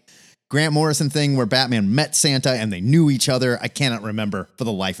like Grant Morrison thing where Batman met Santa and they knew each other. I cannot remember for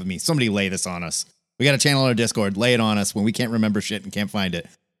the life of me. Somebody lay this on us. We got a channel on our Discord. Lay it on us when we can't remember shit and can't find it.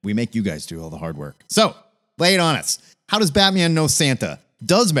 We make you guys do all the hard work. So, lay it on us. How does Batman know Santa?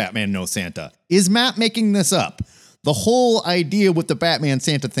 Does Batman know Santa? Is Matt making this up? The whole idea with the Batman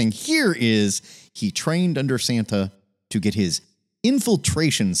Santa thing here is he trained under Santa to get his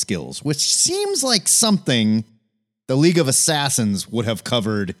infiltration skills, which seems like something the League of Assassins would have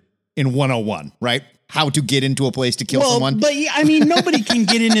covered in 101, right? How to get into a place to kill someone. But I mean, nobody can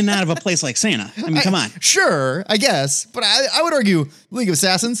get in and out of a place like Santa. I mean, come on. Sure, I guess. But I would argue League of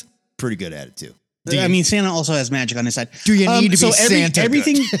Assassins, pretty good at it too. I mean, Santa also has magic on his side. Do you need to be Santa?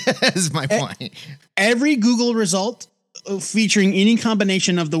 Everything is my point. Every Google result featuring any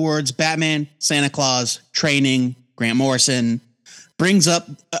combination of the words Batman, Santa Claus, training, Grant Morrison brings up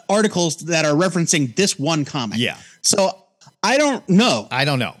articles that are referencing this one comic. Yeah. So I don't know.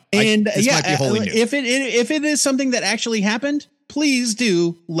 And this might be wholly new. if it is something that actually happened, please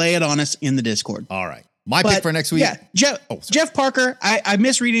do lay it on us in the Discord. All right. My pick for next week. Yeah, Jeff Parker. I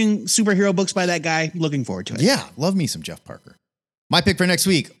miss reading superhero books by that guy. Looking forward to it. Yeah, love me some Jeff Parker. My pick for next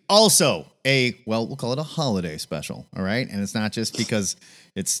week, also we'll call it a holiday special, all right? And it's not just because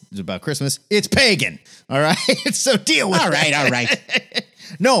it's about Christmas. It's pagan, all right? So deal with it. All right.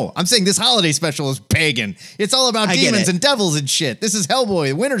 No, I'm saying this holiday special is pagan. It's all about demons and devils and shit. This is Hellboy,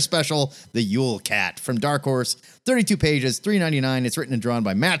 the winter special, The Yule Cat from Dark Horse. 32 pages, $3.99. It's written and drawn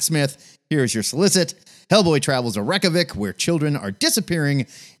by Matt Smith. Here's your solicit. Hellboy travels to Reykjavik, where children are disappearing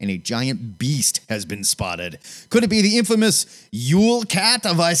and a giant beast has been spotted. Could it be the infamous Yule Cat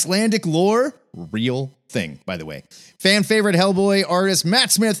of Icelandic lore? Real thing, by the way. Fan favorite Hellboy artist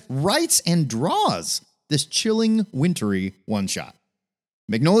Matt Smith writes and draws this chilling, wintry one-shot.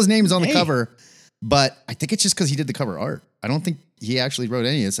 Mignola's name is on the cover, but I think it's just because he did the cover art. I don't think he actually wrote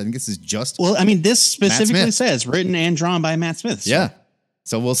any of this. I think this is just Well, I mean, this specifically says written and drawn by Matt Smith. So. Yeah.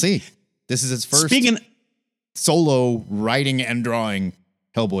 So we'll see. This is his first solo writing and drawing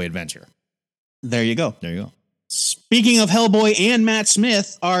Hellboy adventure. There you go. There you go. Speaking of Hellboy and Matt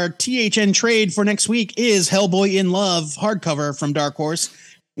Smith, our THN trade for next week is Hellboy in Love hardcover from Dark Horse.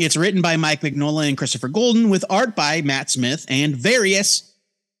 It's written by Mike Mignola and Christopher Golden with art by Matt Smith and various.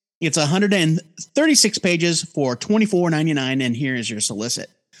 It's 136 pages for $24.99, and here is your solicit.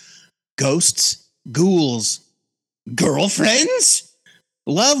 Ghosts, ghouls, girlfriends?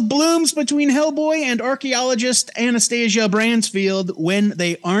 Love blooms between Hellboy and archaeologist Anastasia Bransfield when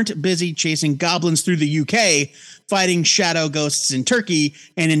they aren't busy chasing goblins through the UK, fighting shadow ghosts in Turkey,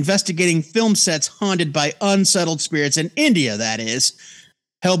 and investigating film sets haunted by unsettled spirits in India, that is.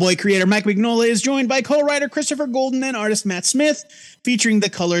 Hellboy creator Mike Mignola is joined by co-writer Christopher Golden and artist Matt Smith, featuring the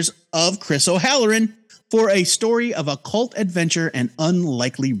colors of Chris O'Halloran, for a story of occult adventure and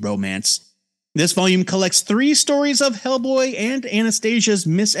unlikely romance. This volume collects 3 stories of Hellboy and Anastasia's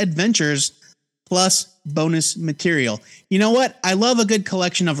misadventures, plus bonus material. You know what? I love a good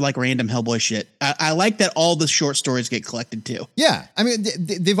collection of like random Hellboy shit. I like that all the short stories get collected too. Yeah. I mean,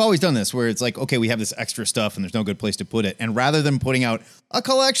 they've always done this where it's like, okay, we have this extra stuff and there's no good place to put it. And rather than putting out a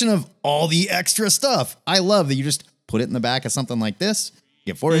collection of all the extra stuff, I love that you just put it in the back of something like this.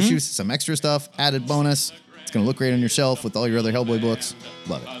 You get 4 issues, some extra stuff, added bonus. It's going to look great on your shelf with all your other Hellboy books.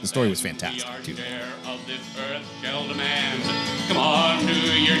 Love it. The story was fantastic, too. Come on, do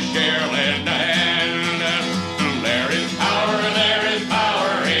your share, lend a hand. There is power in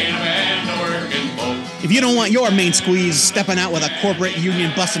a band working folk. If you don't want your main squeeze stepping out with a corporate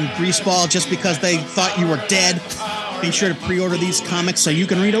union busting greaseball just because they thought you were dead, be sure to pre-order these comics so you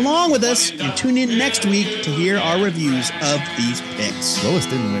can read along with us and tune in next week to hear our reviews of these picks. Lois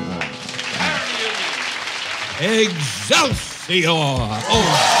didn't wait long. Excelsior!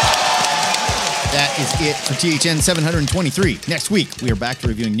 That is it for THN 723. Next week, we are back to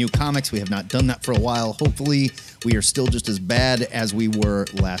reviewing new comics. We have not done that for a while. Hopefully, we are still just as bad as we were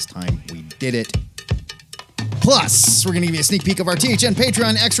last time we did it. Plus, we're going to give you a sneak peek of our THN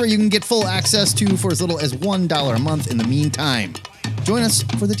Patreon Extra you can get full access to for as little as $1 a month in the meantime. Join us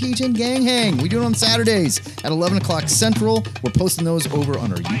for the THN Gang Hang. We do it on Saturdays at 11 o'clock Central. We're posting those over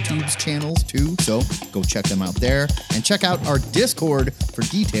on our YouTube's channels too, so go check them out there. And check out our Discord for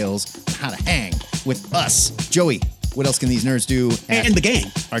details on how to hang with us. Joey, what else can these nerds do? And the gang.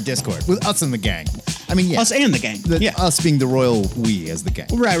 Our Discord. With us and the gang. I mean, yeah. Us and the gang. Us being the royal we as the gang.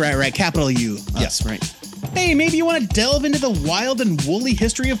 Right. Capital U. Us, right. Hey, maybe you want to delve into the wild and woolly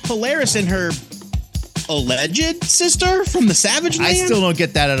history of Polaris and her alleged sister from the Savage Land? I still don't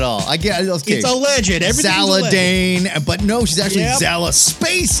get that at all. It's alleged. Everything's Zaladane, alleged. But no, she's actually Zala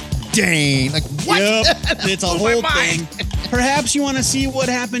Space Dane. Like, what? Yep, it's a whole thing. Perhaps you want to see what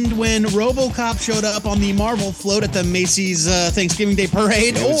happened when RoboCop showed up on the Marvel float at the Macy's Thanksgiving Day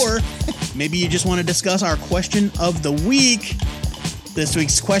Parade, or maybe you just want to discuss our question of the week. This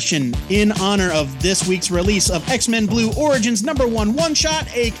week's question, in honor of this week's release of X-Men Blue Origins #1 one-shot,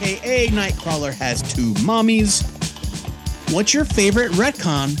 aka Nightcrawler Has Two Mommies. What's your favorite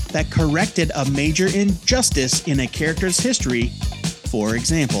retcon that corrected a major injustice in a character's history? For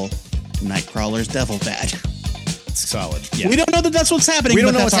example, Nightcrawler's Devil Badge. It's solid. Yeah. We don't know that that's what's happening. We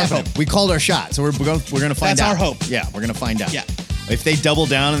don't but know what's that's our happening. hope. We called our shot, so we're going to find That's out. our hope. Yeah, we're going to find out. Yeah. If they double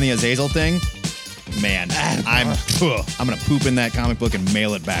down on the Azazel thing, man, I'm going to poop in that comic book and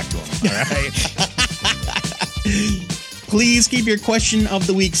mail it back to him. All right. Please keep your question of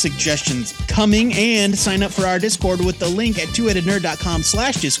the week suggestions coming and sign up for our Discord with the link at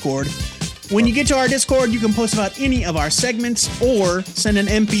twoheadednerd.com/Discord. When you get to our Discord, you can post about any of our segments or send an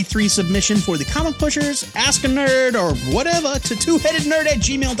MP3 submission for the Comic Pushers, Ask a Nerd, or whatever to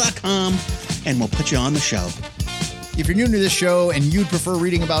twoheadednerd@gmail.com, and we'll put you on the show. If you're new to this show and you'd prefer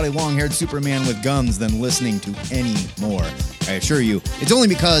reading about a long-haired Superman with guns than listening to any more, I assure you, it's only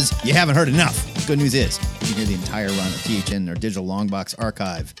because you haven't heard enough. The good news is, you can hear the entire run of THN, our digital longbox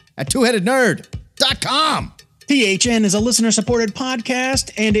archive, at twoheadednerd.com. THN is a listener-supported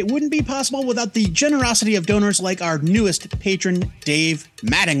podcast, and it wouldn't be possible without the generosity of donors like our newest patron, Dave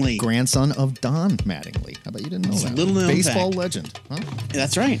Mattingly. Grandson of Don Mattingly. How about you didn't know It's a that? little known Baseball fact. legend. Huh?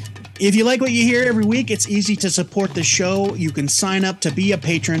 That's right. If you like what you hear every week, it's easy to support the show. You can sign up to be a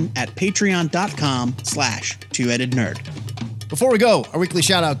patron at patreon.com/twoheadednerd. Before we go, our weekly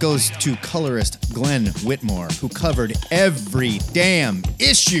shout out goes to colorist Glenn Whitmore, who covered every damn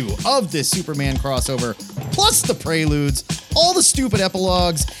issue of this Superman crossover, plus the preludes, all the stupid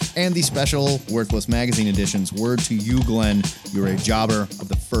epilogues, and the special Worthless Magazine editions. Word to you, Glenn. You're a jobber of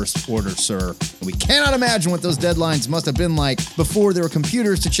the first order, sir. And we cannot imagine what those deadlines must have been like before there were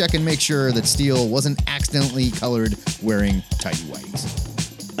computers to check and make sure that Steel wasn't accidentally colored wearing tighty whities.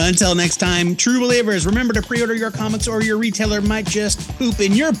 Until next time, true believers, remember to pre-order your comics or your retailer might just poop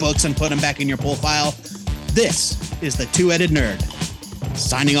in your books and put them back in your pull file. This is the Two-Headed Nerd,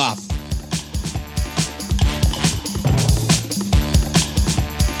 signing off.